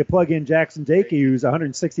you plug in Jackson Dakey, who's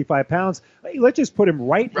 165 pounds. Let's just put him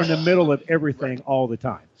right in the middle of everything all the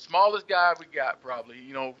time. Smallest guy we got probably,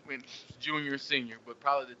 in junior and senior, but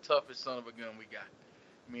probably the toughest son of a gun we got.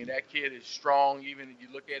 I mean, that kid is strong. Even if you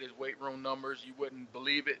look at his weight room numbers, you wouldn't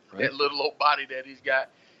believe it, that little old body that he's got.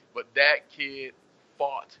 But that kid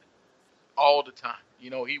fought all the time. He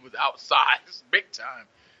was outsized big time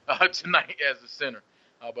tonight as a center.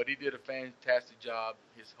 But he did a fantastic job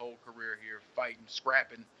his whole career here, fighting,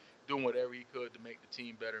 scrapping, doing whatever he could to make the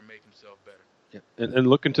team better and make himself better. Yeah. And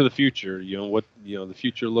looking to the future, the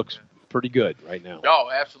future looks pretty good right now. Oh,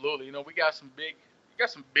 absolutely. We got some big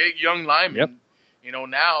young linemen. Yep.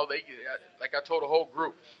 Now they, like I told the whole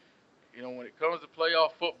group, when it comes to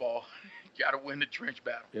playoff football, you got to win the trench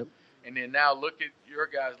battle. Yep. And then now look at your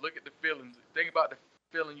guys. Look at the feelings. Think about the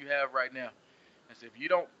feeling you have right now. I said, if you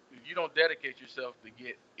don't dedicate yourself to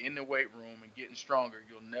get in the weight room and getting stronger,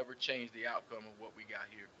 you'll never change the outcome of what we got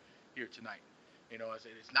here tonight. I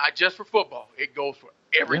said it's not just for football. It goes for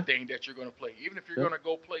everything that you're going to play. Even if you're going to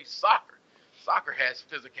go play soccer, soccer has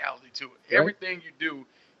physicality to it. Everything you do,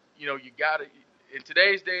 you got to. In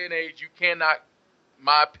today's day and age, you cannot,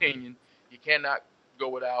 my opinion, you cannot go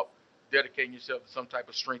without dedicating yourself to some type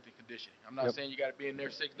of strength and conditioning. I'm not saying you got to be in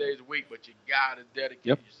there 6 days a week, but you got to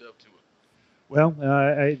dedicate yourself to it. Well,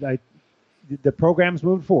 the program's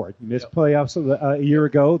moving forward. You missed playoffs a year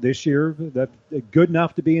ago. This year, good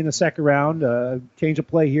enough to be in the second round. Change of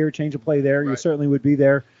play here, change of play there. You certainly would be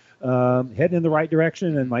there. Heading in the right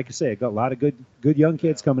direction, and like I say, got a lot of good young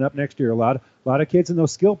kids coming up next year. A lot of kids in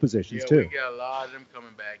those skill positions too. We got a lot of them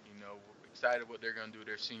coming back. We're excited what they're going to do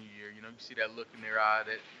their senior year. You see that look in their eye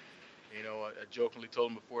that, I jokingly told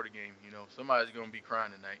them before the game, somebody's going to be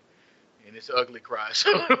crying tonight. and it's an ugly cry.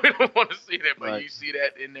 So we don't want to see that, but Right. you see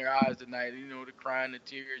that in their eyes tonight. You know, the crying, the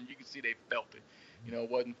tear, and you can see they felt it. You know,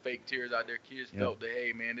 it wasn't fake tears out there. Kids felt that,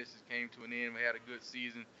 hey, man, this has came to an end. We had a good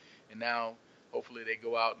season, and now hopefully they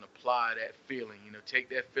go out and apply that feeling. You know, take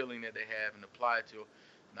that feeling that they have and apply it to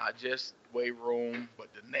not just weight room, but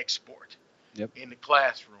the next sport. In the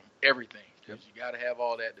classroom, everything. Because you got to have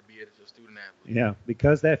all that to be a student athlete. Yeah,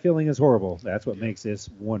 because that feeling is horrible. That's what makes this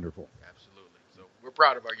wonderful. Absolutely. So we're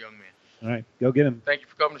proud of our young men. All right, go get him. Thank you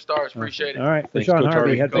for coming to Stars. Appreciate it. All right, Thanks, Sean Coach Harvey,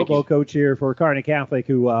 Harvey. head Thank football you. coach here for Kearney Catholic,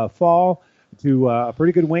 who fall to a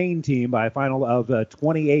pretty good Wayne team by a final of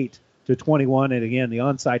 28-21. And again, the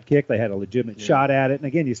onside kick, they had a legitimate shot at it. And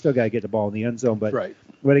again, you still got to get the ball in the end zone. But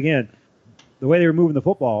again, the way they were moving the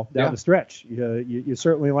football down the stretch, you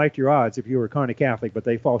certainly liked your odds if you were Kearney Catholic. But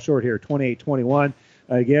they fall short here, 28-21.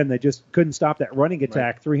 Again, they just couldn't stop that running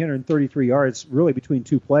attack, 333 yards really between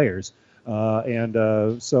two players.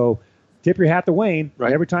 So tip your hat to Wayne.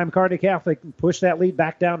 Every time Kearney Catholic pushed that lead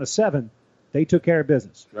back down to 7, they took care of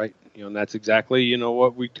business. Right. And that's exactly,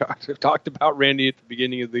 what we talked about, Randy, at the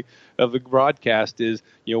beginning of the broadcast is,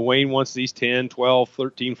 Wayne wants these 10, 12,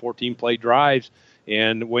 13, 14 play drives,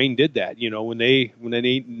 and Wayne did that. When they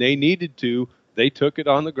needed to, they took it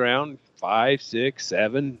on the ground, 5, 6,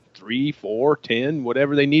 7, 3, 4, 10,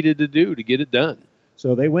 whatever they needed to do to get it done.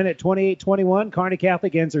 So they win at 28-21. Kearney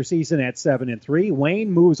Catholic ends their season at 7-3. Wayne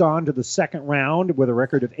moves on to the second round with a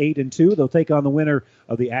record of 8-2. They'll take on the winner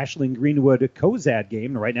of the Ashland Greenwood Cozad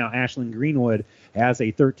game. Right now, Ashland Greenwood has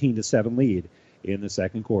a 13-7 lead in the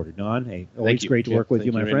second quarter. Don, hey, always great to work with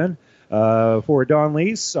you, my friend. For Don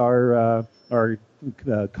Lease, our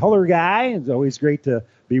color guy, it's always great to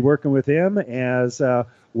be working with him, as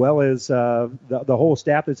well as the whole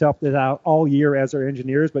staff that's helped us out all year as our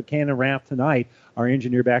engineers. But Cannon Rath tonight, our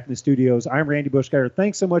engineer back in the studios. I'm Randy Bushcutter.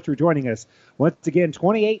 Thanks so much for joining us. Once again,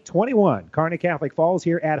 28-21. Kearney Catholic falls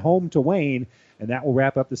here at home to Wayne, and that will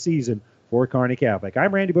wrap up the season for Kearney Catholic.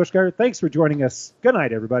 I'm Randy Bushcutter. Thanks for joining us. Good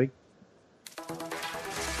night, everybody.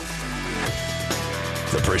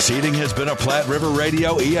 The proceeding has been a Platte River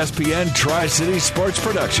Radio ESPN Tri-City Sports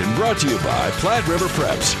production brought to you by Platte River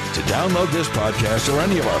Preps. To download this podcast or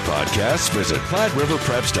any of our podcasts, visit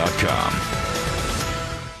PlatteRiverPreps.com.